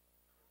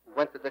who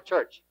went to the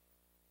church.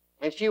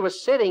 And she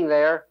was sitting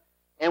there,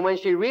 and when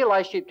she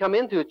realized she'd come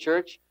into a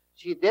church,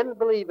 she didn't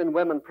believe in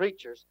women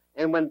preachers.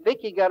 And when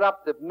Vicki got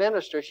up to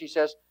minister, she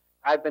says,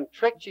 I've been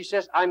tricked. She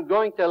says, I'm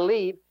going to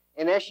leave.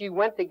 And as she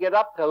went to get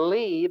up to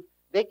leave,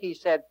 Vicki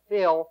said,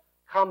 Phil,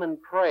 come and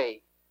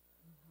pray.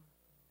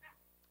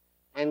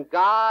 And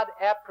God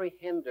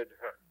apprehended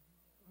her.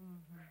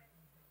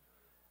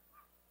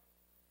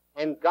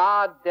 And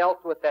God dealt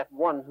with that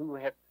one who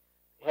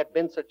had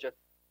been such a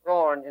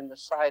thorn in the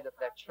side of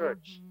that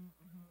church.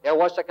 There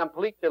was a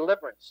complete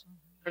deliverance.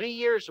 3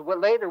 years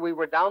later, we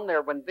were down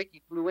there when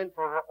Vicki flew in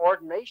for her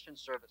ordination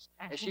service,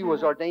 and she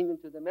was ordained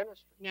into the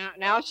ministry.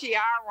 Now she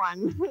are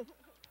one.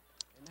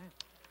 Amen.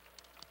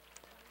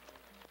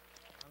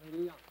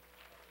 Hallelujah.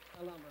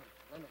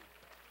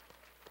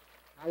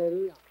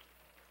 Hallelujah.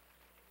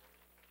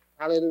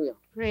 Hallelujah.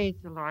 Praise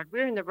the Lord.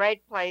 We're in the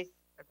right place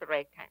at the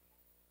right time.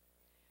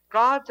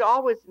 God's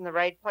always in the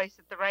right place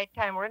at the right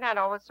time. We're not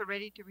always so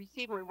ready to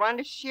receive. And we want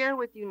to share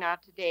with you now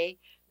today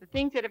the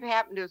things that have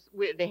happened to us.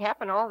 They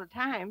happen all the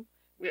time.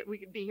 We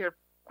could be here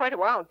quite a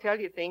while and tell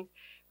you things.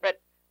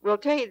 But we'll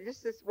tell you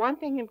just this one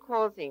thing in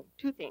closing.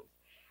 2 things.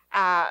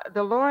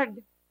 The Lord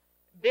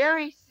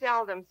very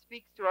seldom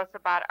speaks to us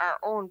about our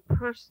own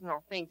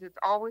personal things. It's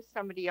always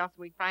somebody else.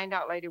 We find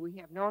out later we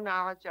have no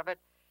knowledge of it.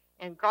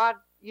 And God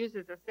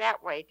uses us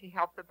that way to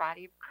help the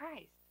body of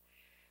Christ.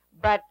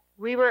 But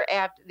we were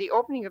at the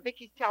opening of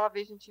Vicky's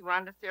television. She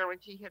wanted us there when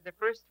she had the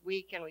first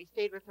week, and we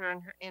stayed with her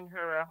in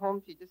her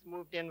home. She just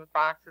moved in with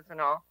boxes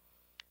and all.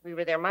 We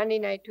were there Monday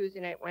night,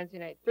 Tuesday night, Wednesday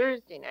night,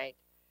 Thursday night,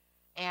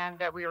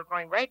 and we were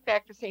going right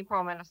back to St.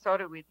 Paul,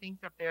 Minnesota. We had things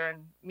up there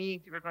and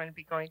meetings we were going to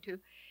be going to.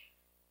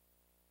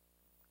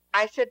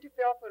 I said to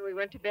Philip when we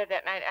went to bed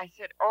that night, I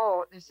said,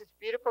 oh, there's this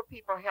beautiful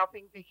people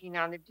helping Vicky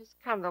now, and they've just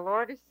come. The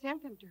Lord has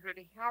sent them to her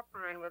to help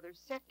her and with her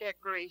set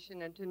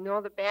decoration and to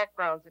know the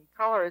backgrounds and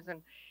colors,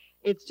 and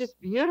it's just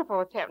beautiful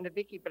what's happened to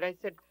Vicky. But I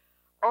said,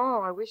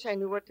 oh, I wish I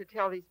knew what to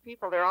tell these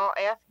people. They're all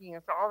asking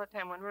us all the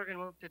time when we're going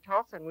to move to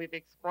Tulsa, and we've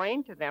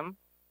explained to them,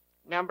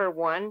 number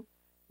one,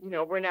 you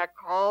know, we're not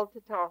called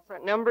to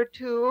Tulsa. Number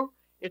two,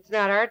 it's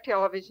not our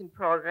television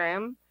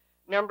program.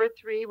 Number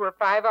three, we're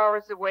 5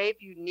 hours away.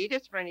 If you need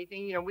us for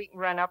anything, you know, we can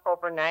run up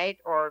overnight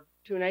or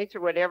 2 nights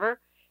or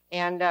whatever.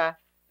 And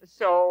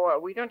so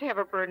we don't have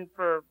a burden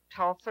for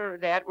Tulsa or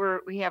that.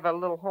 We have a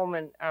little home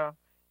in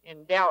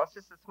Dallas.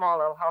 This is a small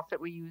little house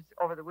that we use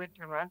over the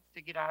winter months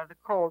to get out of the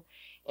cold.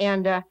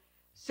 And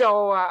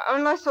so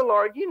unless the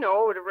Lord, you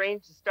know, would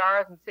arrange the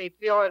stars and say,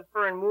 Phil and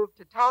Fern move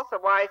to Tulsa,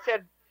 well, I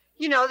said,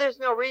 you know, there's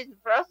no reason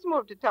for us to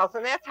move to Tulsa.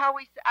 And that's how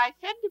I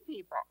said to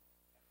people.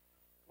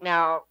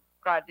 Now,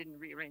 God didn't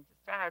rearrange the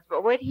stars,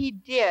 but what he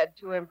did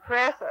to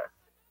impress us,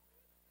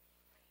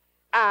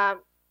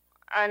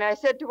 and I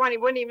said to one, he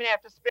wouldn't even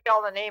have to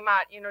spell the name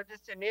out, you know,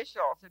 just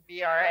initials would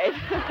be all right.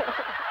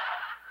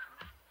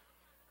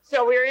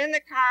 So we were in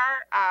the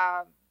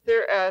car,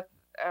 let's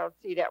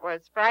see, that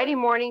was Friday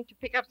morning to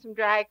pick up some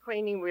dry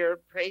cleaning. We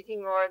were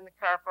praising the Lord in the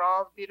car for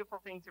all the beautiful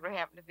things that were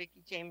happening to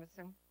Vicki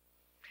Jameson.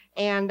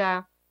 And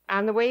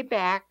on the way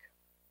back,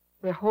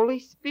 the Holy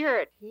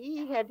Spirit,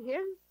 he had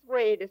his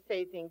way to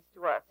say things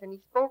to us, and he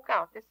spoke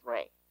out this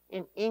way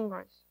in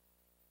English.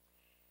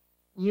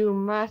 You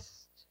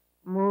must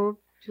move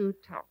to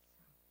Tulsa.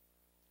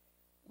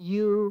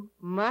 You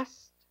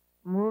must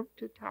move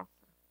to Tulsa.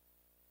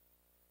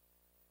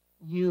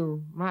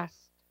 You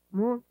must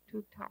move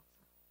to Tulsa.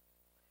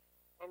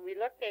 And we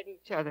looked at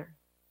each other,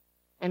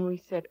 and we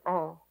said,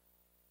 oh,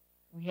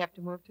 we have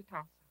to move to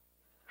Tulsa.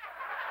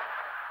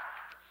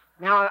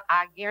 Now,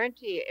 I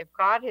guarantee you, if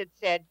God had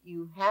said,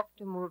 you have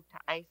to move to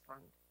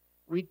Iceland,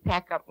 we'd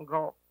pack up and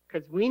go,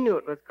 because we knew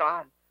it was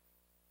God.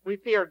 We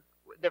feared,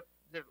 the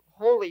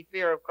holy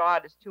fear of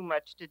God is too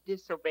much to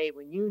disobey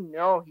when you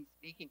know he's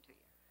speaking to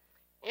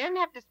you. You don't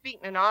have to speak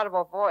in an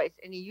audible voice,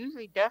 and he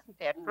usually doesn't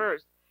at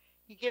first.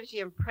 He gives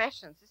you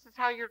impressions. This is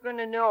how you're going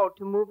to know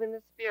to move in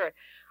the Spirit.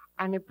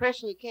 An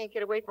impression you can't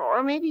get away from,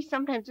 or maybe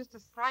sometimes just a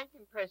slight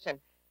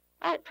impression.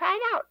 Try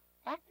it out.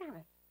 Act on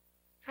it.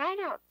 Try it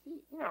out.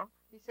 See, you know.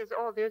 He says,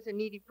 oh, there's a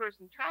needy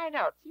person. Try it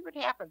out. See what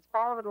happens.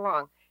 Follow it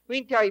along.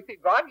 We can tell you,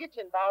 God gets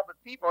you involved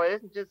with people. It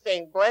isn't just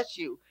saying, bless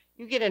you.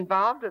 You get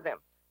involved with them.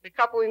 The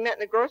couple we met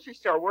in the grocery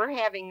store, we're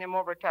having them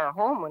over to our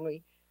home when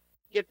we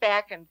get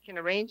back and can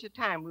arrange a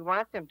time. We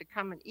want them to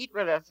come and eat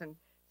with us and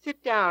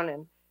sit down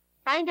and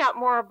find out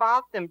more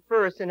about them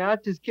first and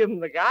not just give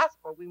them the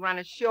gospel. We want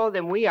to show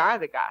them we are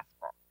the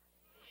gospel.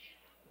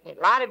 Okay,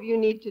 a lot of you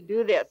need to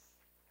do this.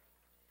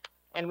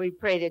 And we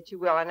pray that you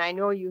will. And I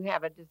know you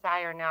have a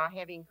desire now,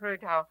 having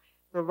heard how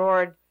the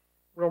Lord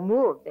will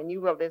move, and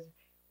you will.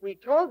 We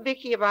told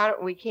Vicki about it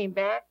when we came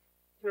back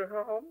to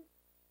her home.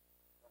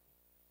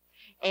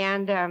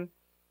 And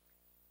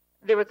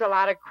there was a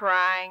lot of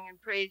crying and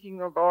praising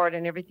the Lord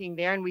and everything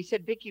there. And we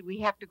said, Vicki, we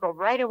have to go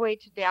right away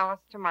to Dallas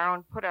tomorrow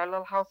and put our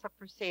little house up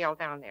for sale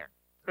down there.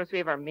 Of course, we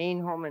have our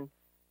main home in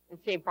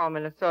St. Paul,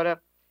 Minnesota.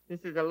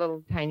 This is a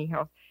little tiny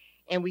house.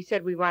 And we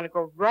said we want to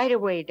go right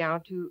away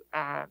down to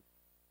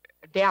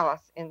Dallas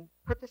and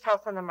put this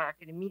house on the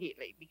market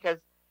immediately, because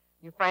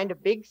you find a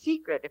big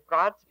secret. If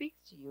God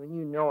speaks to you and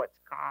you know it's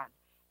God,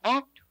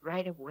 act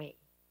right away.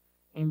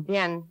 And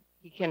then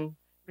he can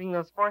bring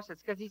those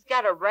forces, because he's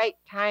got a right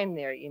time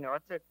there, you know.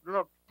 It's a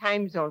little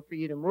time zone for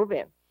you to move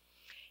in.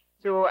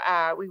 So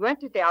we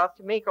went to Dallas.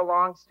 To make a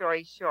long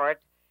story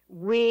short,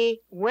 we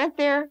went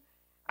there.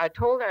 I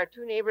told our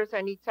 2 neighbors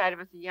on each side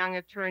of us, a young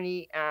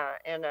attorney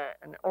and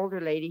an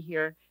older lady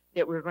here,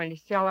 that we were going to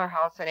sell our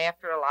house. And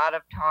after a lot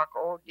of talk,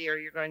 oh dear,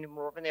 you're going to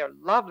move. And they're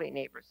lovely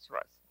neighbors to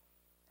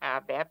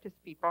us, Baptist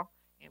people.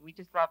 And we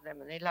just loved them,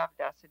 and they loved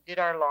us. And did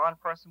our law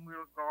enforcement. We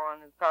were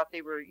gone and thought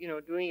they were, you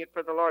know, doing it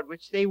for the Lord,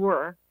 which they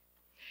were.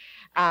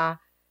 Let's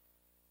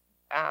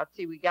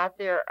see, we got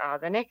there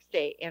the next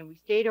day, and we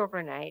stayed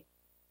overnight.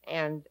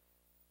 And,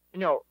 you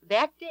know,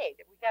 that day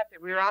that we got there,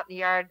 we were out in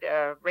the yard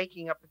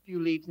raking up a few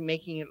leaves and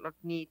making it look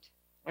neat.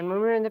 And when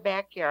we were in the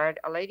backyard,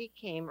 a lady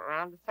came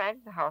around the side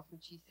of the house,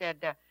 and she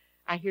said,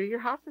 I hear your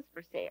house is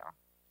for sale.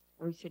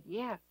 And we said,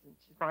 yes. And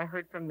she said, well, I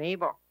heard from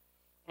Mabel.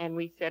 And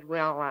we said,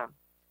 well,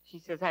 she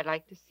says, I'd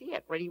like to see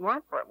it. What do you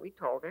want for it? We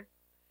told her.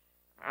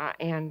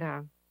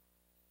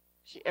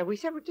 We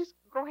said, well, just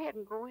go ahead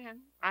and go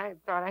in. I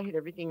thought I had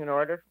everything in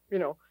order, you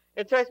know.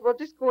 And so I said, well,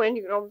 just go in.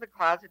 You can open the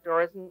closet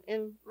doors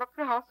and look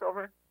the house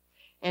over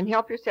and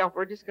help yourself.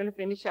 We're just going to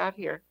finish out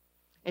here.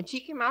 And she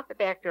came out the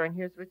back door, and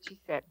here's what she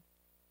said.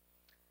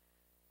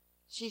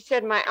 She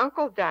said, my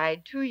uncle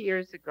died 2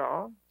 years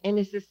ago, and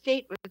his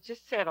estate was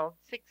just settled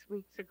 6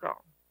 weeks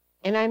ago,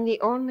 and I'm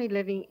the only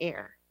living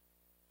heir.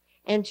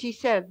 And she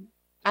said,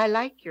 I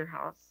like your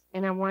house,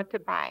 and I want to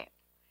buy it.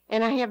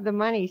 And I have the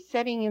money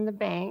sitting in the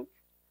bank.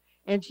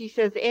 And she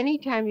says,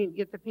 anytime you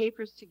get the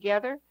papers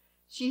together,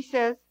 she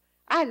says,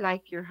 I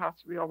like your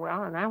house real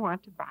well, and I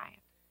want to buy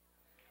it.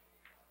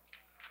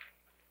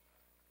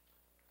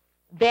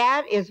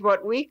 That is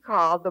what we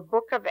call the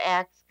book of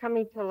Acts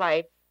coming to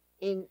life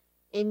in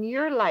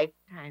your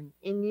lifetime,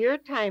 in your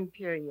time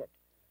period.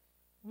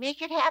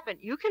 Make it happen.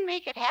 You can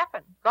make it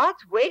happen.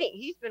 God's waiting.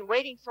 He's been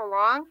waiting so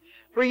long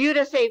for you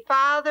to say,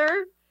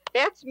 Father,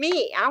 that's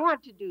me. I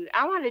want to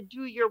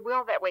do your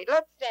will that way.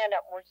 Let's stand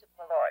up and worship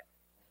the Lord.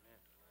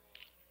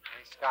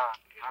 Praise God.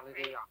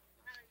 Hallelujah.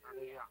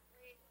 Hallelujah.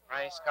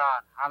 Praise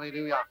God.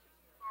 Hallelujah.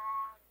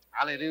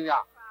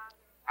 Hallelujah.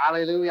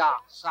 Hallelujah.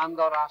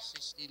 Sandora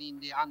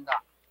sistirindi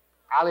anda.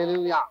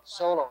 Hallelujah.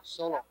 Solo.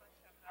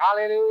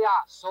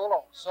 Hallelujah.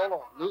 Solo.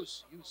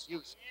 Loose.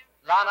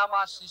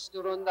 Lanama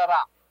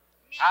sisturundara.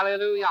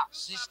 Hallelujah.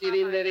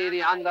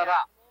 Sistirinderi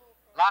andara.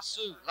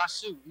 Lasu.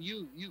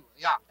 You.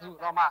 Ya. Tu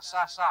Rama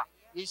Sasa.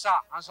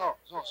 Isa. Aso.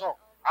 So.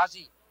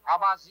 Azi.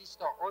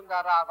 Abazisto.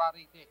 Ondara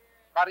varite.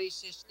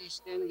 Barisisti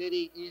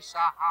stenderi isa.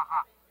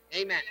 Ha.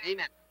 Amen.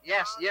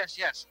 Yes.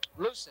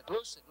 Loose it.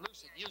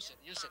 Use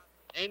it.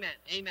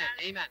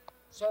 Amen.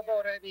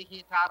 Soborevi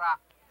hitara.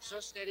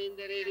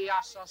 Susterinderi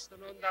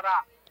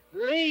asastunundara.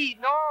 Lead.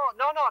 No.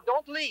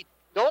 Don't lead.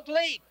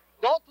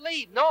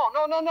 No.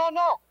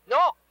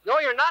 No,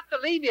 you're not to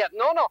lead yet.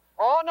 No.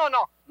 Oh,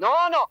 no.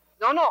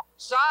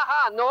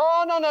 Saha.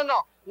 No.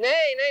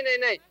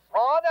 Nay.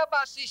 Oda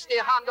basiste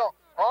hando.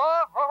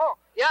 Oh.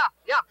 Yeah.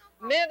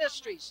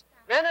 Ministries.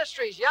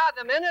 Yeah,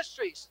 the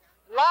ministries.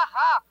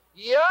 Laha.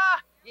 Yeah,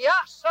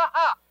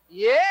 saha.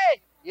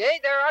 Yay,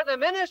 there are the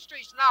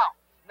ministries now.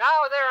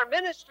 Now there are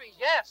ministries,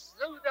 yes.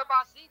 Luda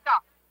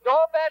basita.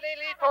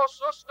 Dobelilito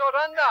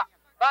sostoranda.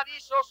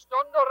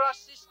 Barisostondo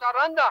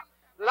rasistaranda.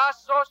 La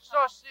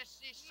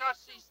sososisista.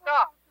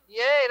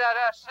 Yea,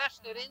 la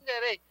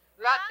sesterindere.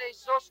 Late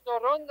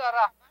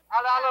sostorundara.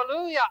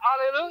 Hallelujah.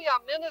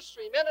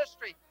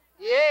 Ministry.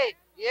 Yea,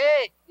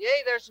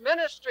 there's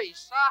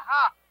ministries.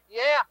 Saha.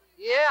 Yeah.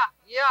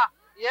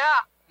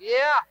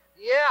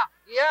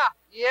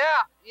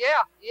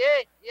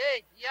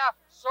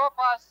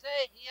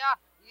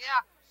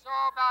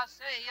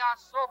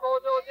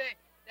 Sobodo day.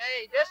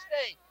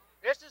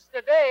 This is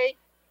the day.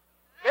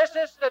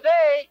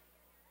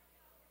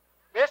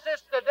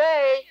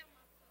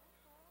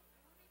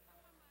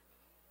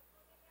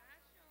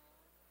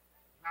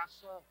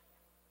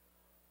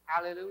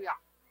 Hallelujah.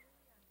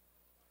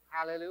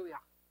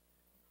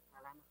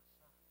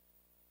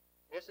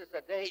 This is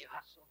the day.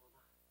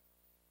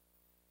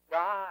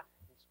 God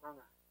is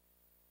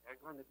there are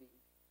going to be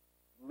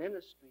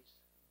ministries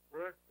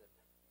birthed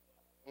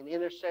in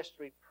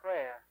intercessory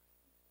prayer.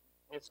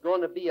 It's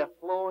going to be a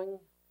flowing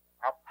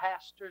of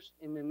pastors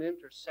and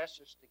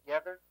intercessors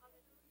together.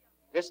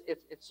 It's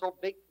so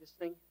big, this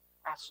thing.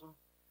 Awesome.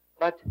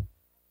 But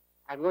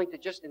I'm going to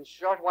just, in a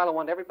short while, I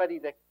want everybody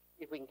to,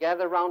 if we can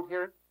gather around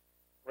here,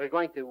 we're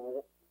going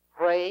to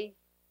pray.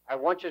 I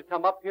want you to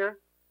come up here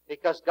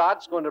because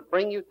God's going to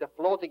bring you to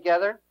flow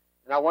together.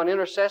 And I want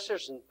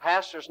intercessors and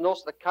pastors and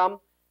those to come,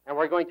 and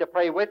we're going to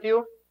pray with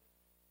you.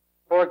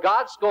 For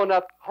God's going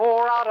to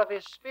pour out of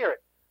His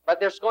Spirit. But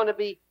there's going to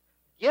be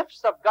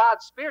gifts of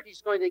God's Spirit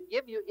He's going to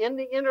give you in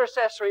the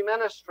intercessory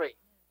ministry.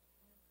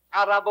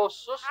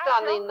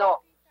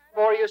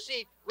 For you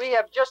see,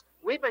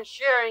 we've been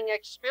sharing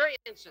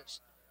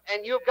experiences,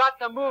 and you've got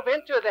to move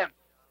into them.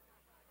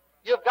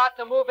 You've got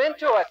to move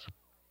into it.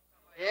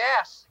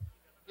 Yes,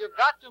 you've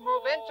got to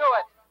move into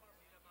it.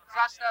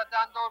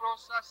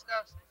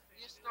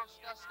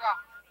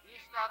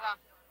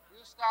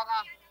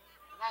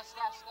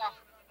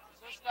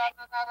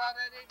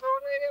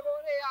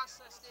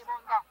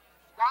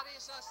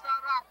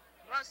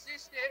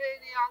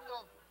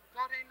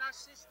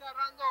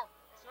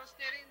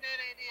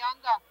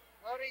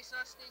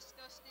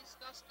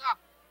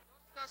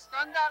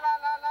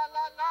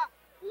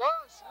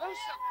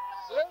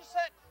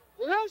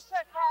 Loose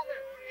it, Father.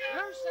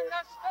 Loosen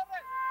the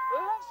Spirit.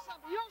 Loosen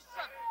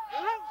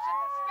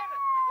the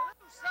Spirit.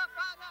 Loose,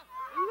 Father.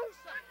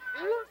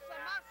 Loose,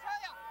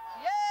 Messiah.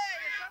 Yea,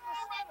 it's in the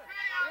Spirit.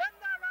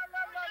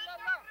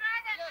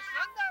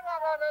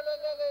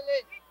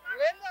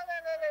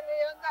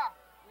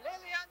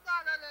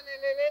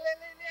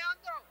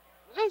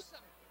 Loose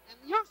him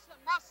and use him.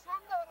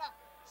 Masundora.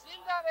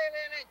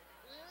 Sindarelele.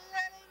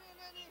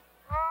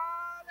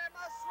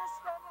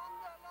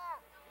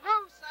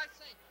 Loose, I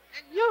say.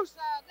 And use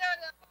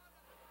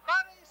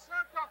body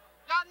circle,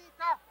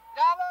 Ganita,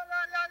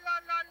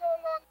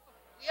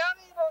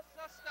 Yaribo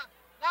Sasta.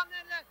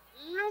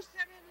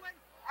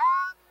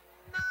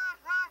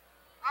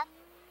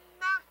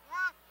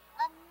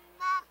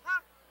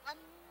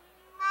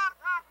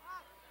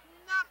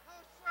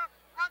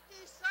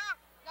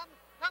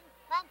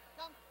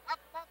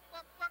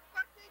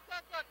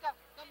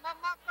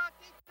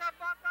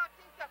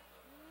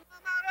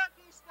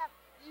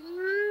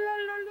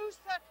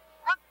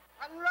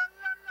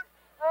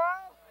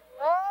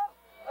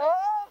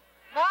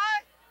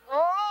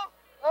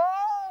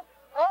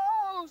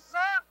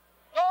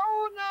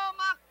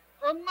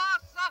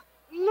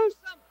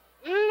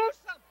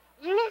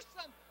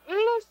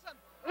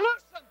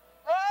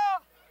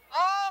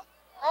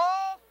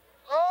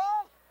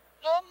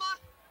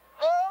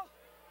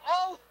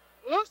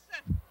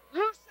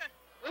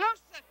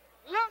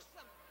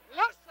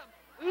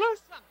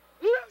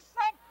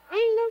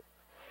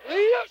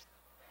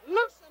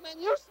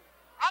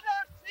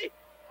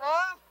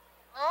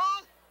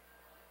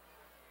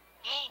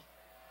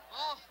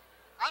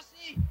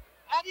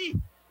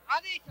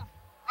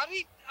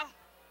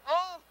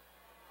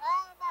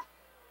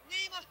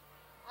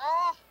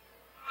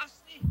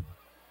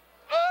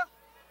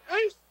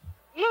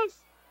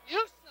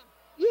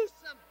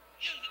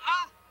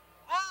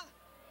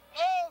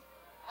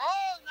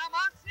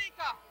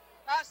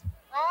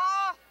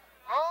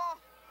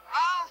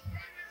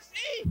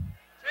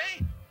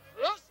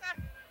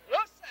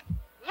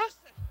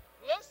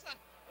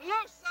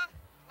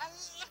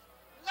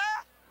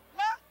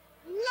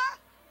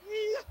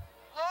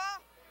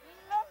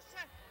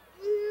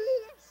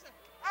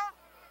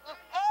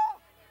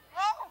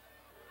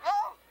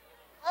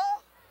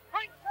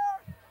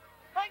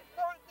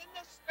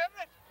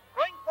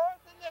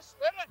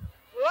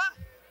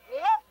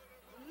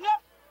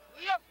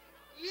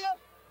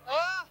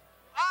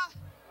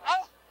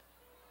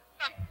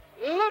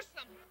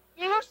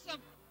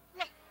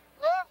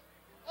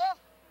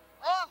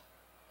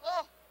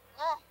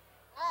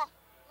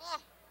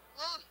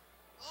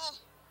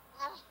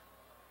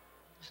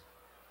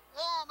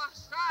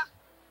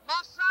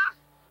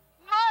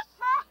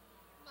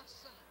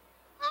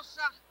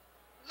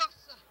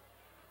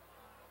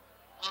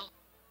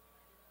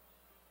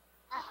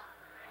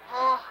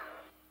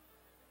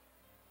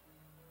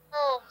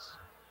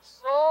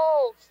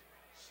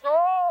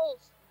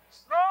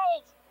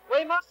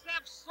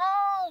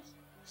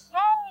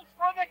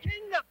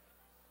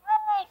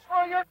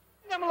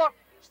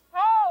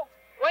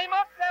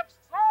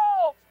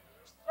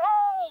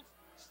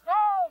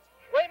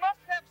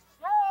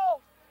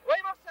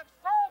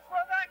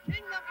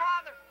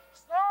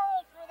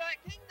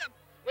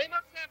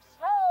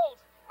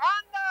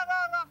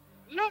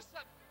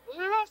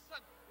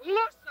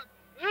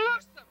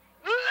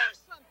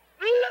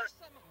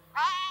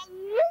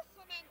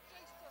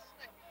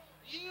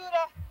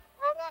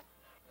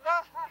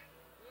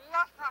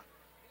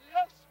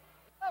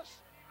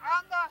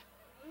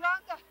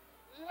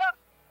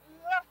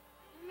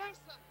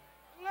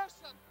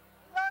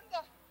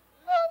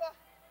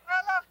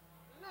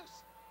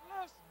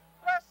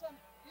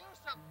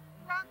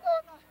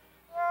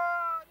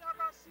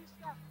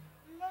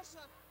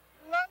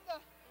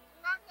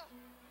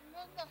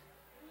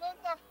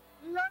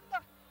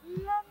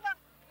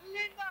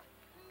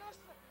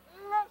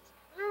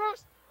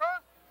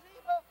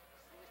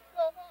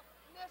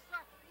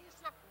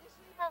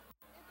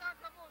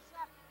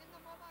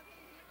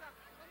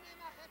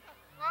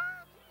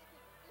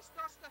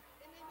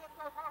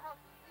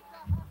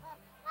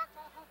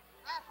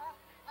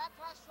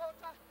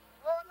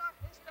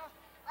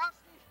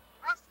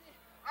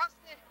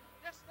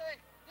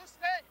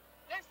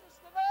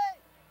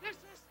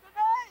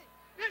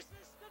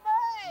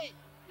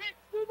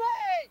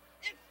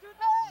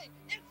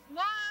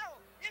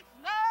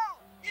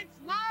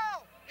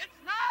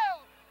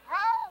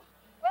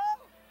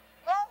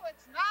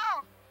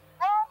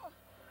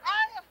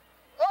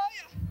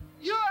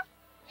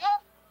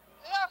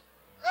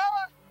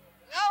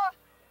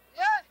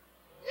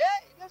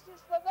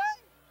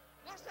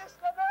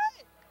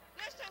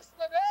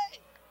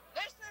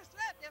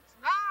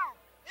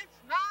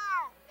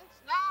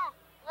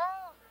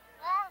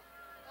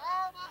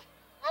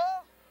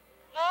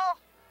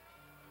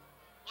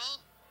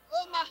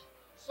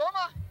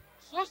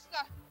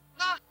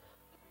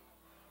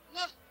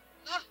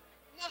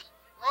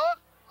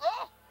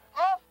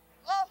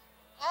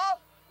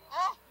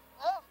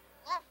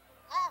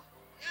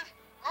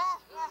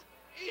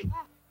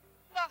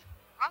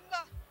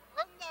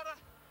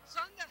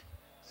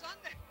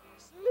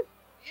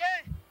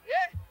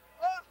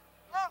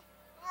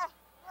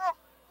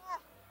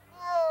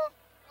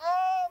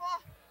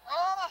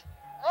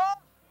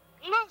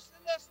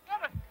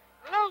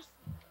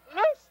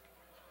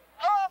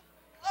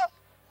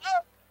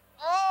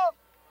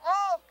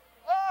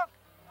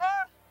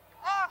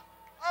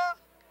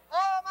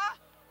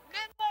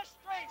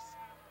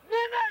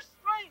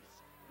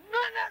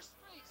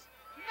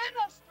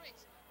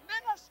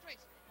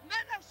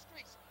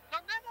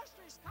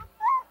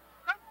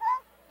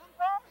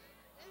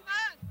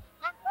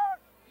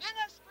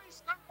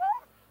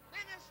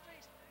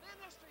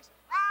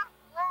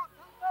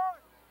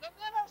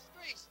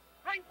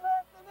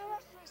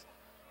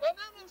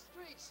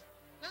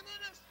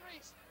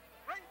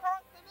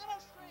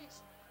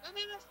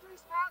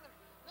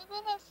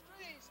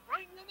 ministries.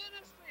 Bring the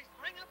ministries.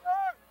 Bring them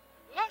forth.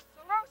 Loose,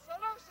 loose,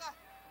 loose.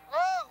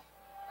 Oh,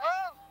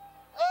 oh,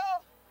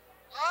 oh,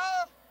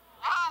 oh,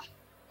 ah,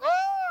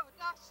 oh,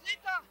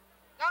 Dasita,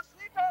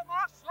 Dasita,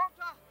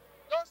 Masota,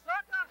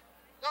 Dosata,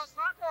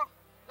 Dosato,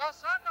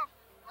 Dosato.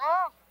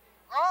 Oh,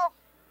 oh,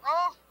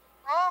 oh,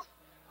 oh,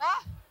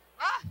 ah,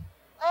 ah,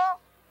 oh,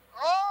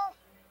 oh,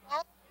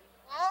 oh,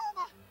 oh,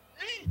 my,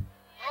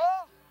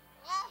 oh,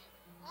 oh,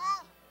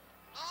 oh,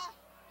 oh,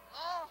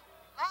 oh,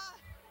 ah,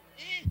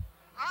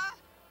 ah,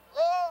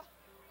 oh,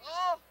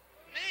 oh,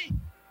 me,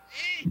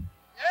 yeah,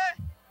 yeah,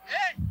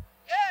 yeah,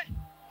 yeah,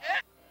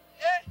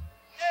 yeah,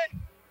 yeah,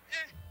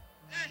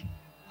 yeah,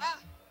 ah,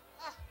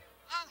 ah,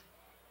 ah,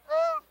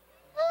 oh,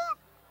 oh,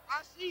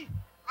 I see,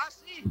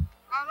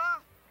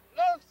 Allah,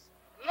 loose,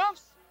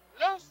 loose,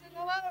 loose in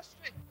the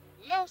ministry,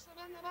 loose them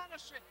in the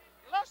ministry,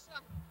 loose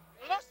them,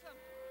 loose them,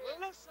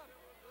 loose them,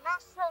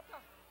 lasota,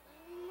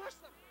 loose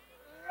them,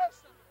 loose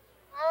them,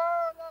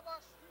 oh, the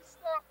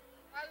basisto,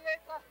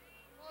 aleta,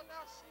 oh, the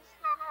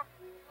sisto, no,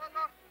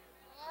 no,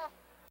 oh,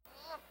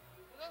 oh,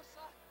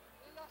 lusa,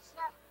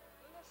 lusa,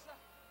 lusa,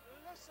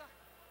 lusa,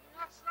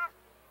 lusa,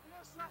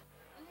 lusa,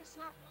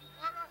 lusa,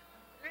 ora,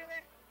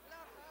 really,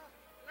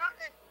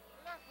 lahe,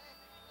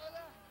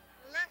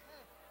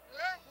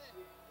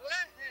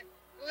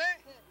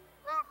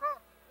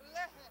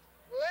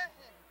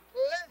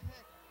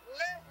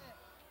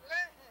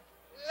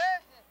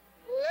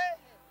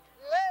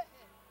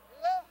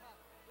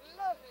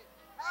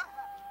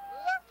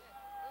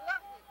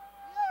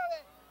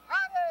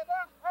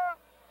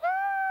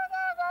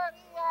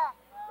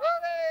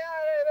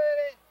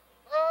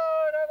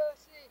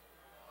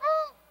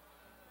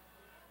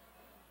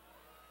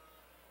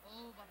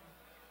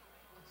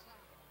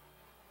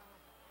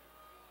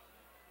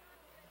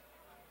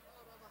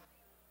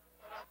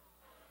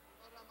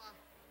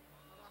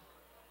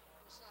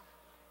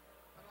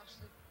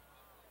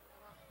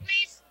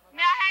 Please,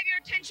 may I have your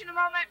attention a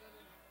moment?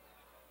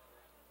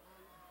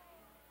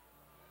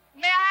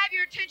 May I have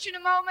your attention a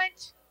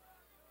moment?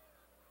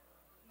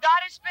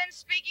 God has been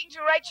speaking to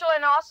Rachel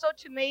and also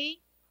to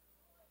me.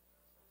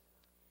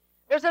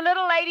 There's a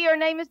little lady, her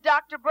name is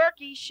Dr.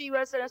 Berkey. She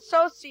was an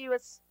associate,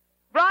 was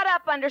brought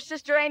up under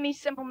Sister Amy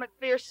Simple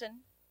McPherson.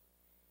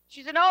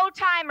 She's an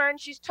old-timer, and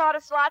she's taught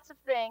us lots of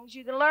things.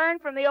 You can learn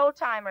from the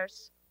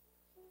old-timers.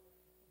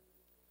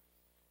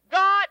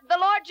 God, the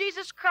Lord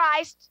Jesus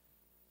Christ,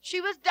 she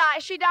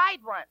died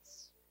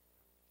once.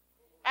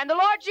 And the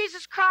Lord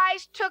Jesus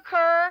Christ took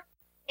her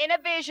in a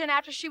vision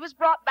after she was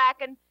brought back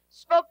and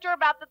spoke to her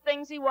about the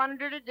things He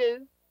wanted her to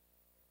do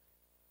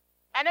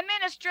and a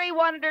ministry He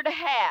wanted her to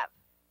have.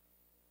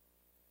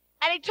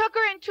 And He took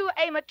her into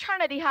a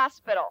maternity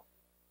hospital.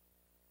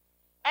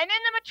 And in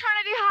the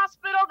maternity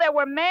hospital, there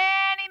were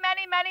many,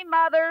 many, many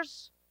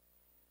mothers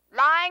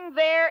lying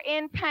there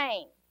in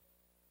pain.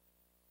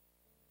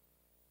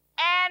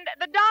 And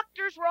the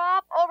doctors were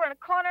off over in a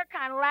corner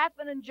kind of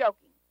laughing and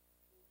joking.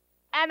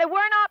 And they were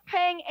not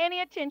paying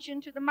any attention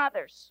to the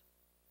mothers.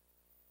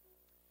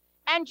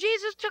 And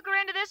Jesus took her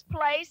into this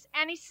place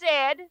and He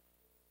said,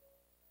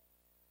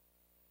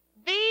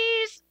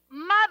 these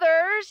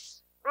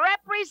mothers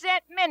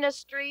represent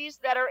ministries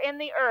that are in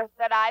the earth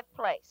that I've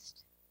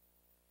placed.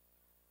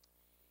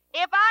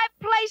 If I've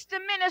placed a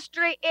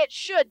ministry, it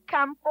should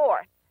come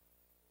forth.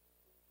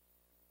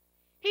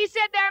 He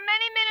said there are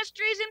many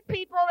ministries and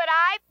people that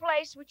I've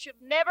placed which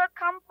have never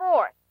come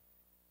forth.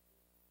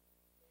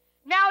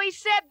 Now, He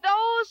said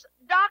those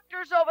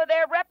doctors over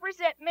there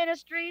represent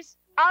ministries,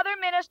 other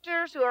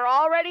ministers who are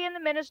already in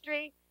the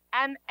ministry,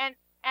 and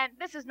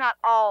this is not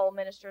all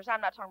ministers,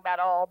 I'm not talking about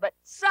all, but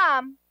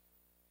some,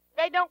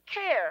 they don't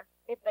care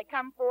if they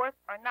come forth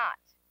or not.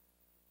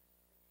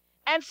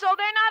 And so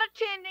they're not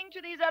attending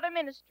to these other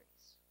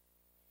ministries.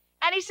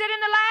 And He said in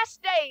the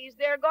last days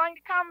there are going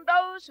to come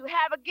those who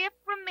have a gift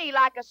from me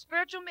like a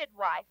spiritual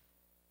midwife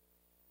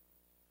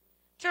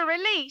to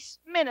release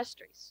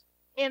ministries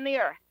in the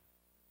earth.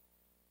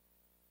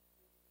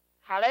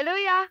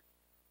 Hallelujah.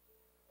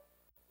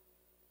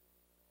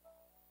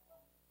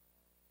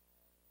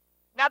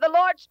 Now the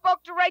Lord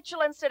spoke to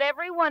Rachel and said,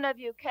 every one of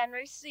you can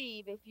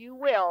receive if you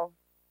will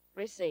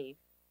receive.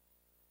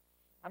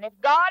 And if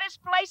God has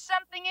placed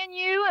something in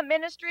you, a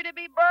ministry to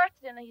be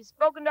birthed, and He's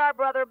spoken to our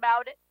brother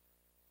about it,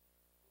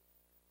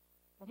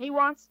 and He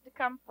wants it to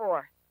come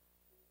forth.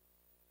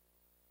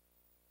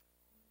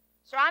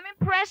 So I'm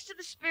impressed to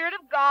the Spirit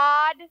of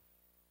God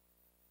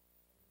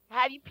to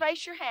have you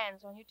place your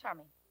hands on your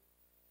tummy.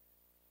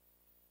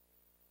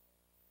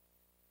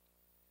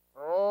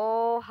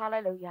 Oh,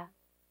 hallelujah.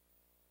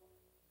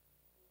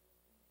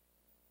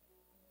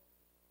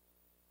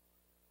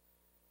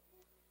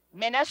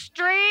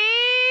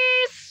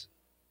 Ministries,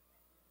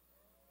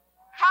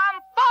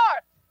 come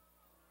forth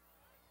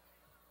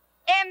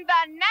in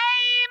the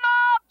name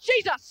of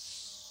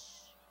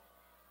Jesus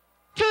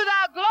to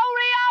the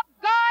glory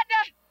of God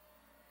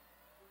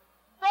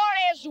for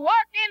His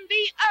work in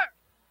the earth.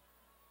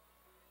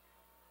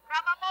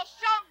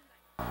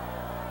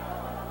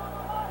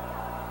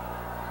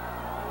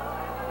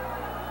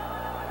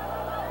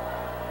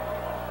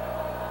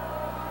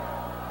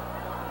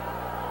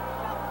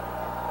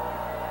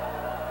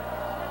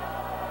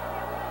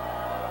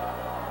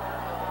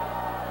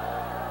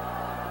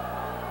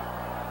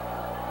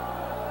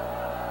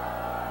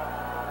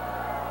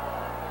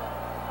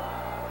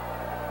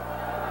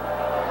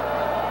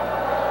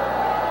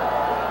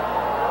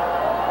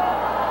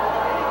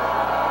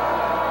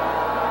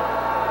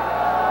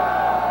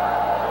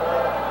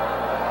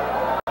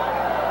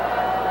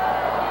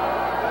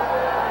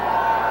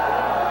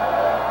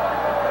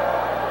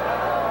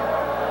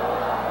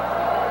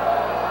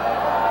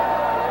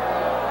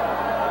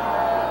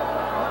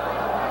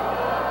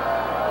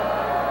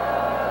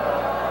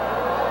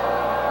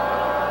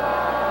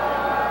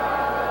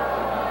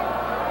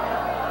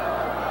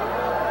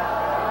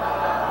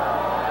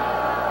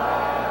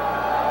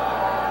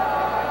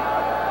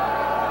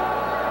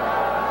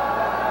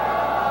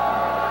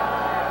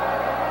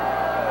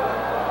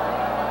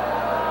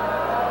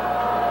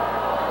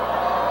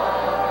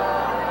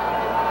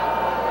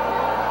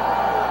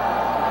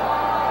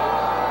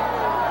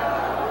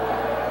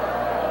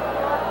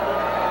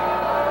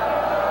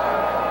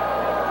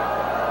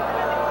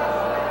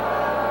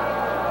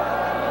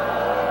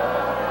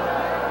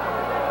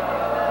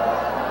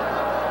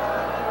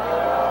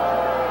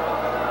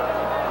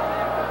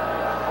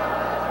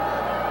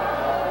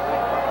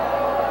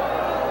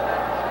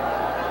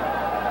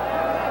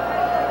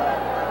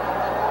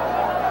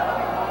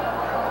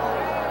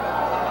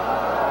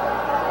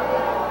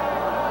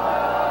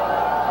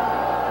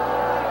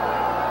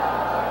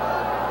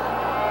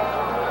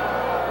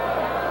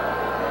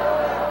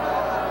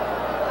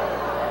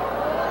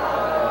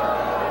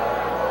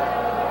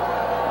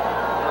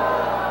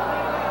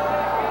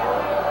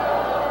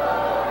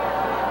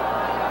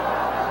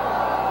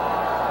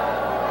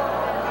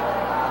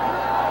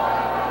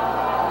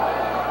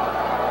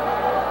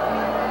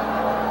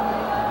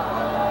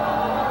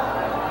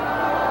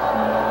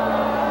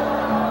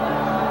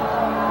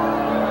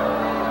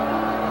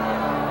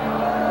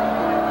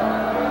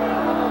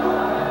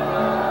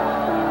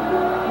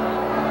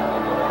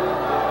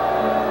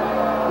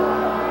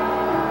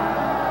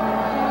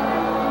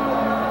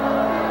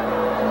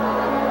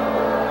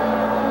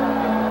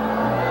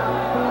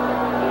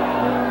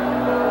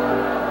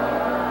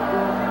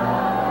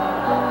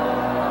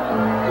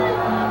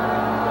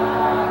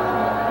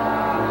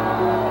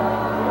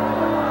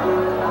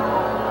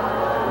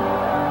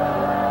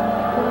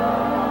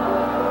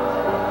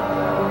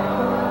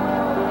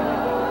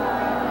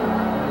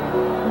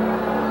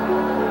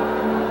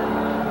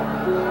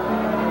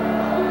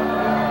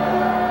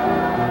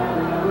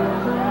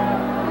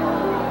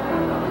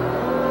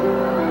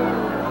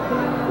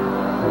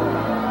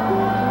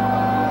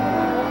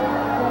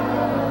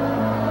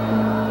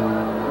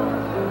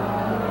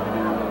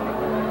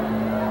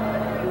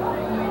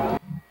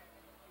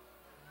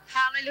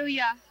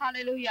 Hallelujah.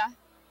 Hallelujah.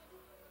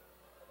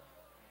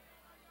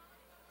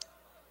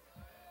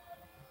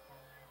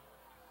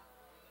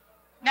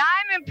 Now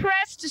I'm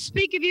impressed to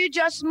speak of you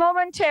just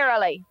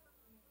momentarily.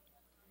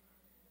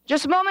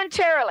 Just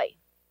momentarily.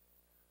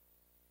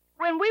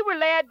 When we were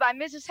led by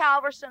Mrs.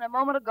 Halverson a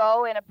moment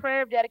ago in a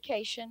prayer of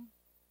dedication,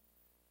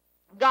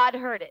 God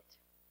heard it.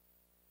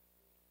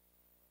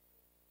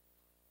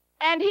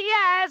 And He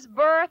has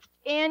birthed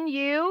in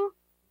you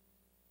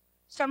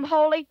some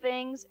holy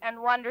things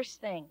and wondrous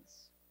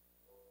things.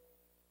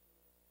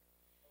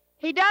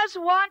 He does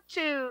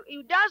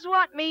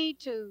want me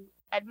to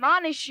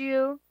admonish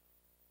you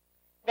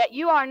that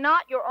you are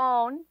not your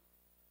own.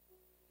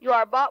 You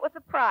are bought with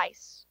a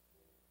price.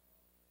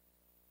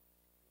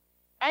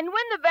 And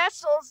when the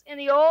vessels in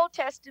the Old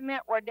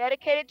Testament were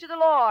dedicated to the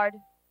Lord,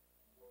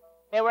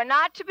 they were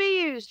not to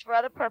be used for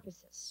other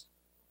purposes.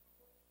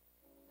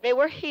 They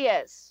were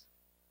His.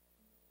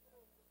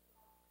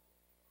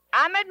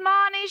 I'm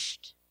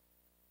admonished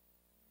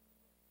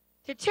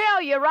to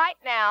tell you right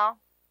now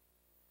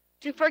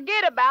to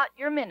forget about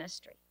your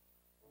ministry.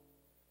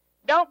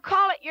 Don't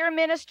call it your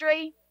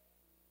ministry.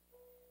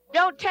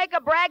 Don't take a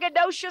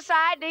braggadocious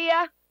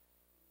idea.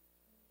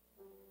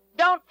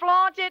 Don't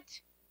flaunt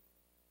it.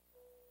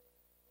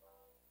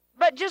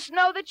 But just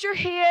know that you're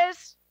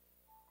His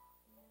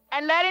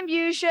and let Him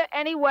use you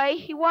any way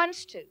He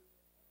wants to.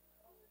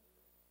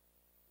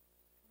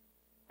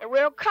 There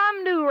will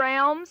come new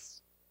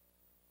realms,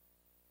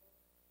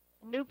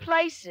 new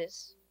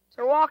places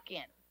to walk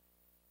in.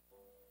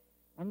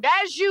 And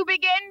as you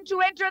begin to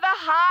enter the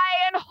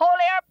high and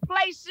holier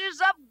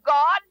places of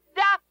God,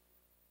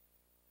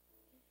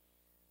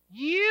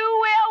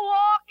 you will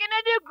walk in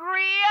a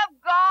degree of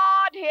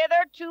God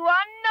hitherto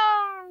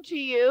unknown to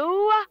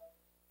you.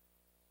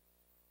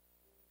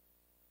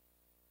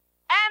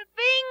 And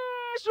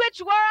things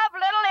which were of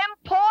little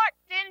import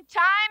in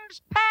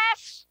times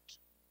past,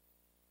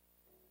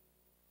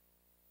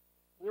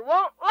 you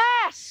won't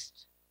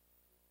last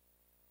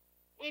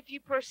if you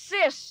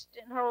persist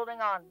in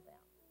holding on to them.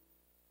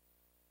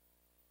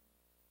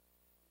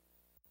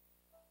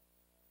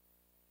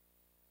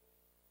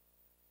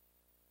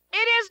 It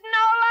is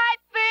no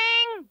light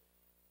thing,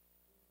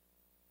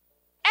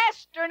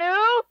 Esther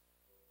knew,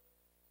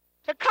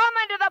 to come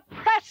into the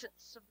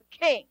presence of the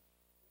King.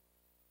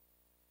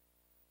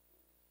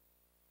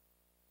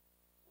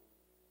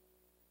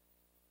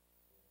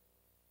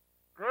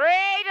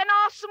 Great and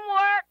awesome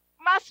work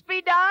must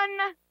be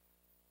done,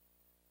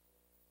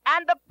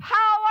 and the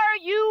power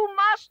you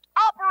must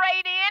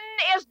operate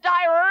in is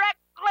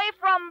directly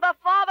from the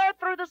Father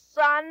through the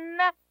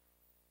Son.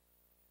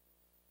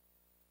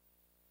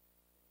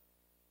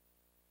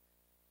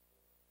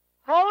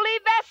 Holy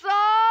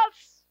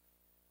vessels,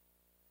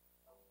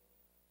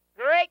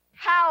 great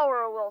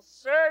power will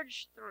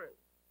surge through.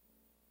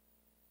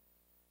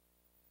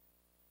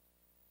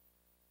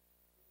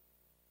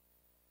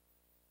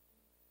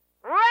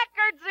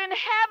 Records in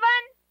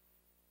heaven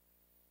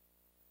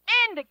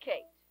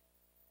indicate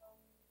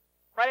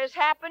what has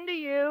happened to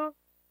you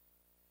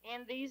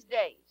in these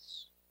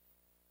days.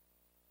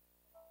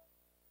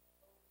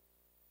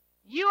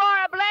 You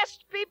are a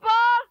blessed people,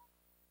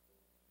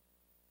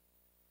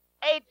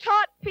 a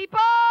taught people,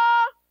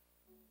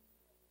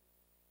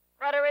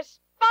 but a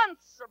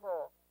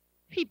responsible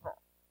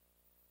people.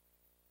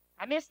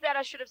 I missed that.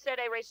 I should have said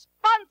a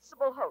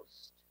responsible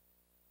host.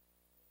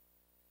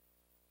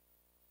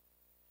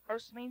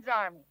 Host means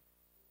army.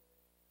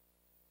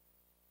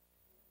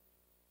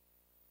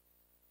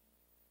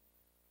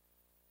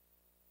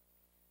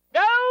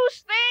 Those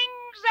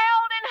things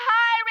held in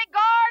high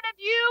regard of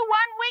you 1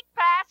 week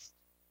past,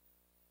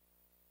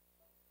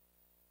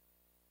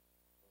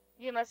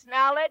 you must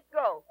now let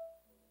go.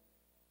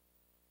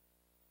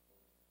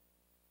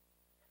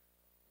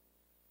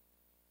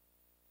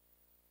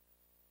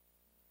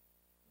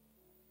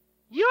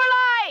 Your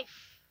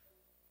life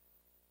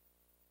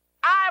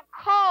I've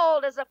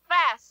called as a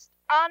fast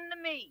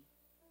unto me.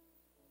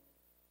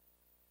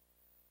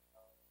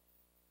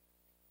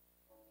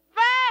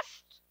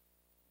 Fast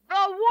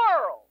the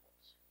world.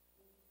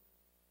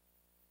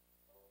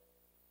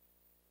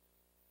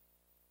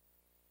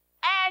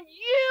 And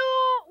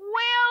you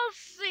will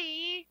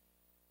see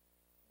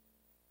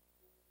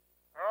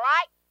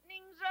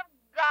lightnings of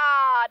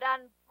God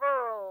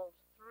unfurled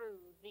through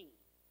thee.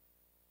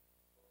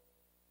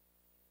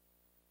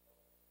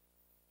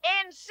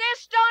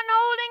 Insist on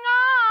holding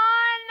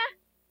on.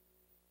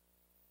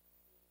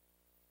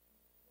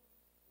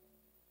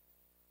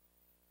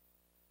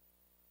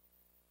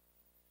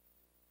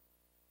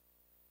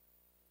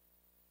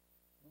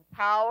 The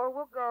power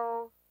will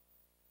go.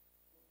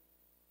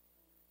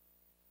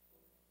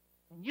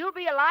 And you'll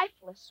be a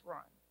lifeless one.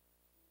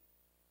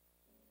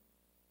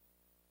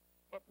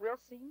 It will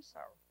seem so.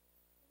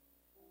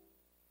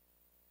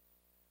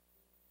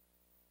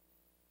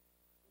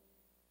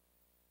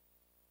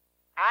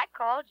 I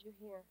called you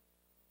here.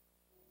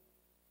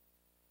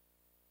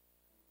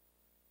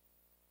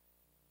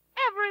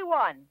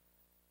 Everyone.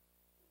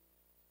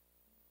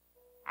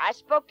 I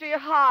spoke to your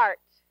heart.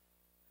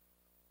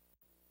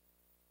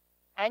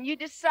 and you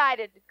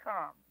decided to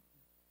come.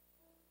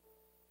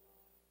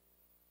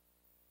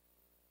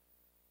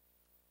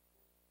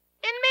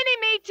 In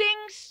many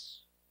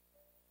meetings,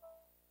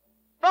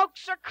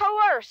 folks are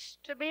coerced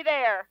to be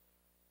there.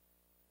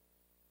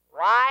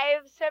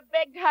 Wives have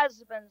begged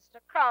husbands to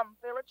come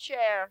fill a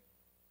chair.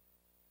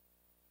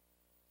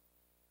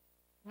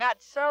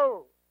 Not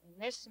so in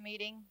this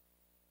meeting.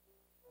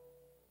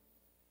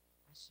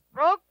 I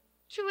spoke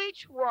to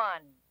each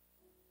one.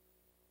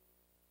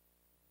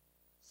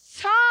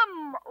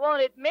 Some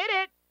won't admit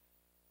it,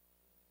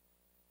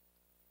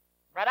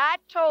 but I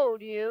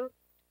told you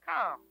to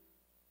come.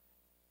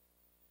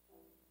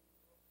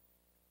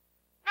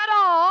 Not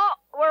all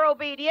were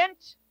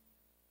obedient,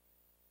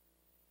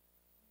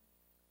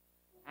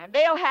 and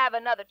they'll have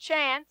another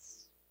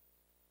chance.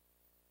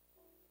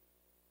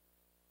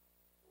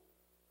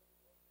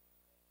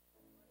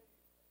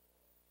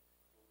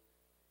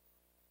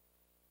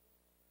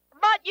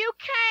 But you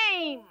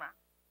came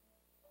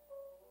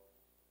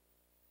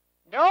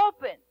and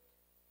opened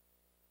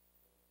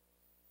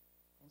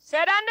and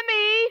said unto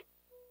me,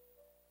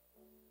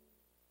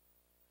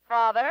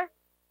 Father,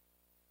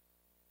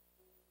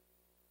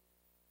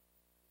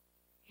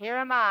 here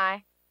am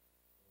I.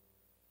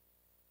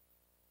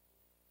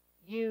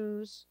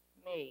 Use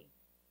me.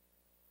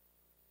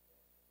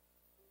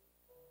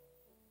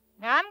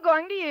 Now I'm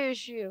going to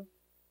use you.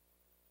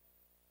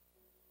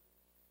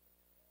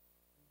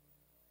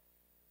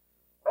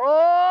 Oh,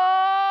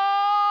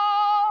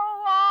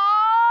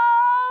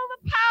 all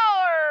the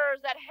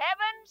powers at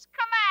heaven's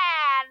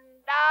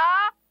command,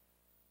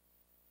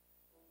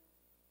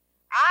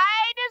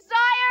 I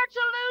desire to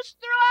loose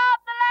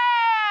throughout the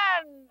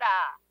land.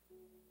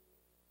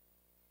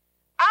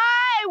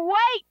 I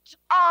wait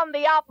on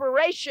the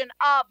operation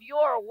of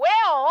your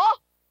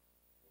will.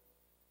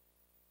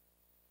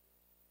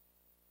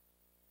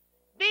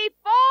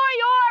 Before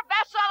your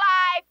vessel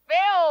I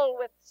fill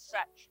with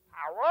such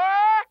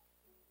power.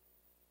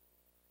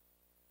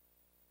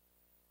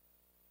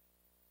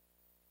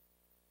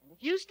 And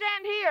if you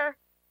stand here,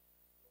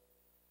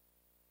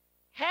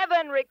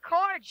 heaven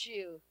records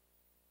you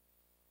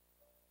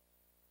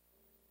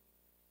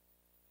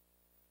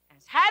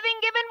as having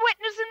given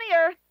witness in the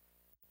earth.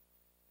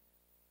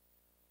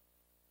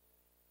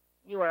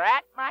 You are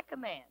at my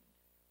command.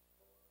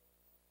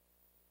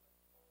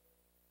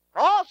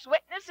 False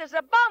witness is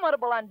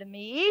abominable unto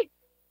me.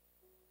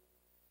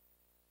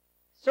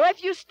 So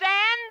if you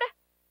stand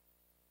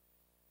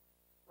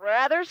where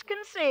others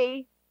can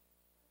see,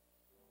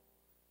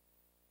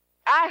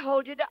 I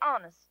hold you to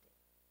honesty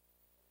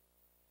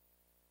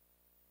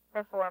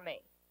before me.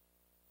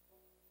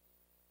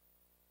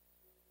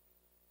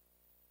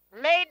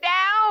 Lay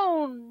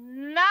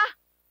down.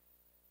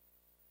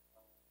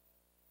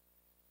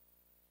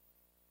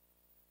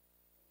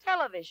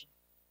 Television.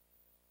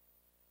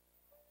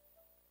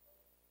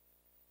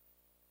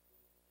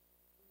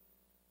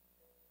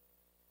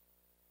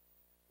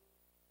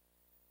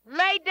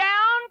 Lay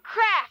down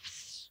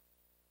crafts.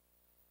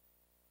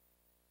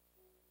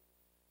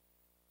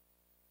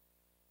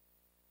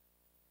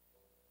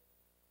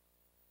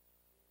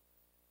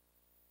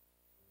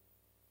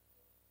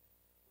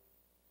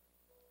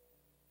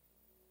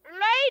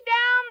 Lay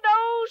down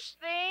those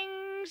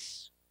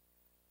things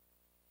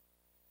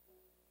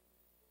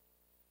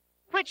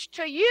which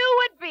to you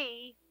would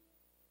be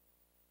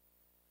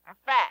a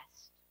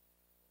fast.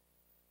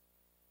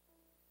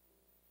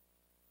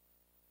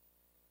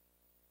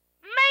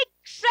 Make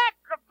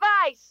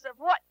sacrifice of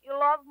what you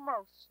love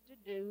most to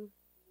do.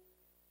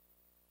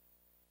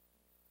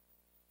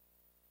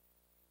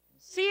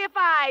 See if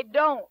I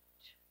don't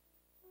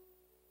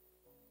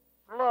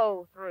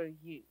flow through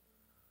you.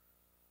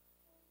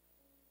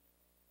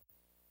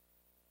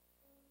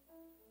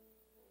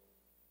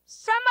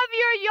 Some of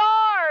your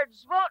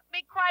yards won't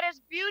be quite as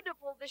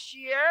beautiful this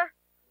year.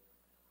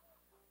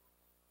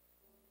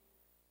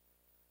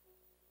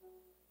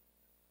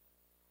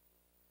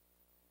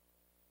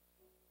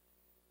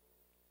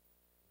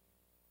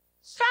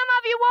 Some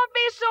of you won't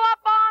be so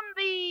up on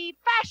the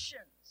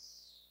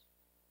fashions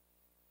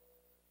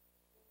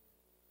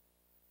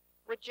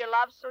which you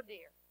love so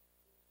dear.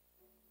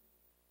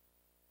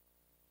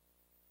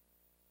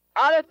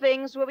 Other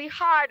things will be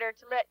harder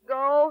to let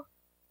go.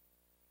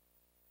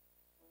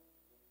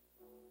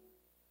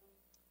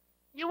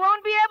 You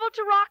won't be able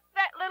to rock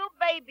that little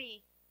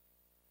baby,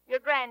 your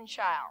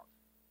grandchild,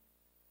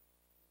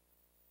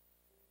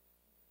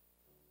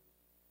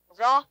 as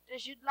oft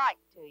as you'd like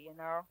to, you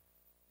know.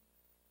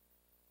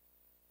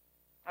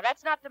 Now,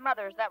 that's not to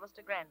mothers, that was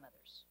to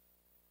grandmothers.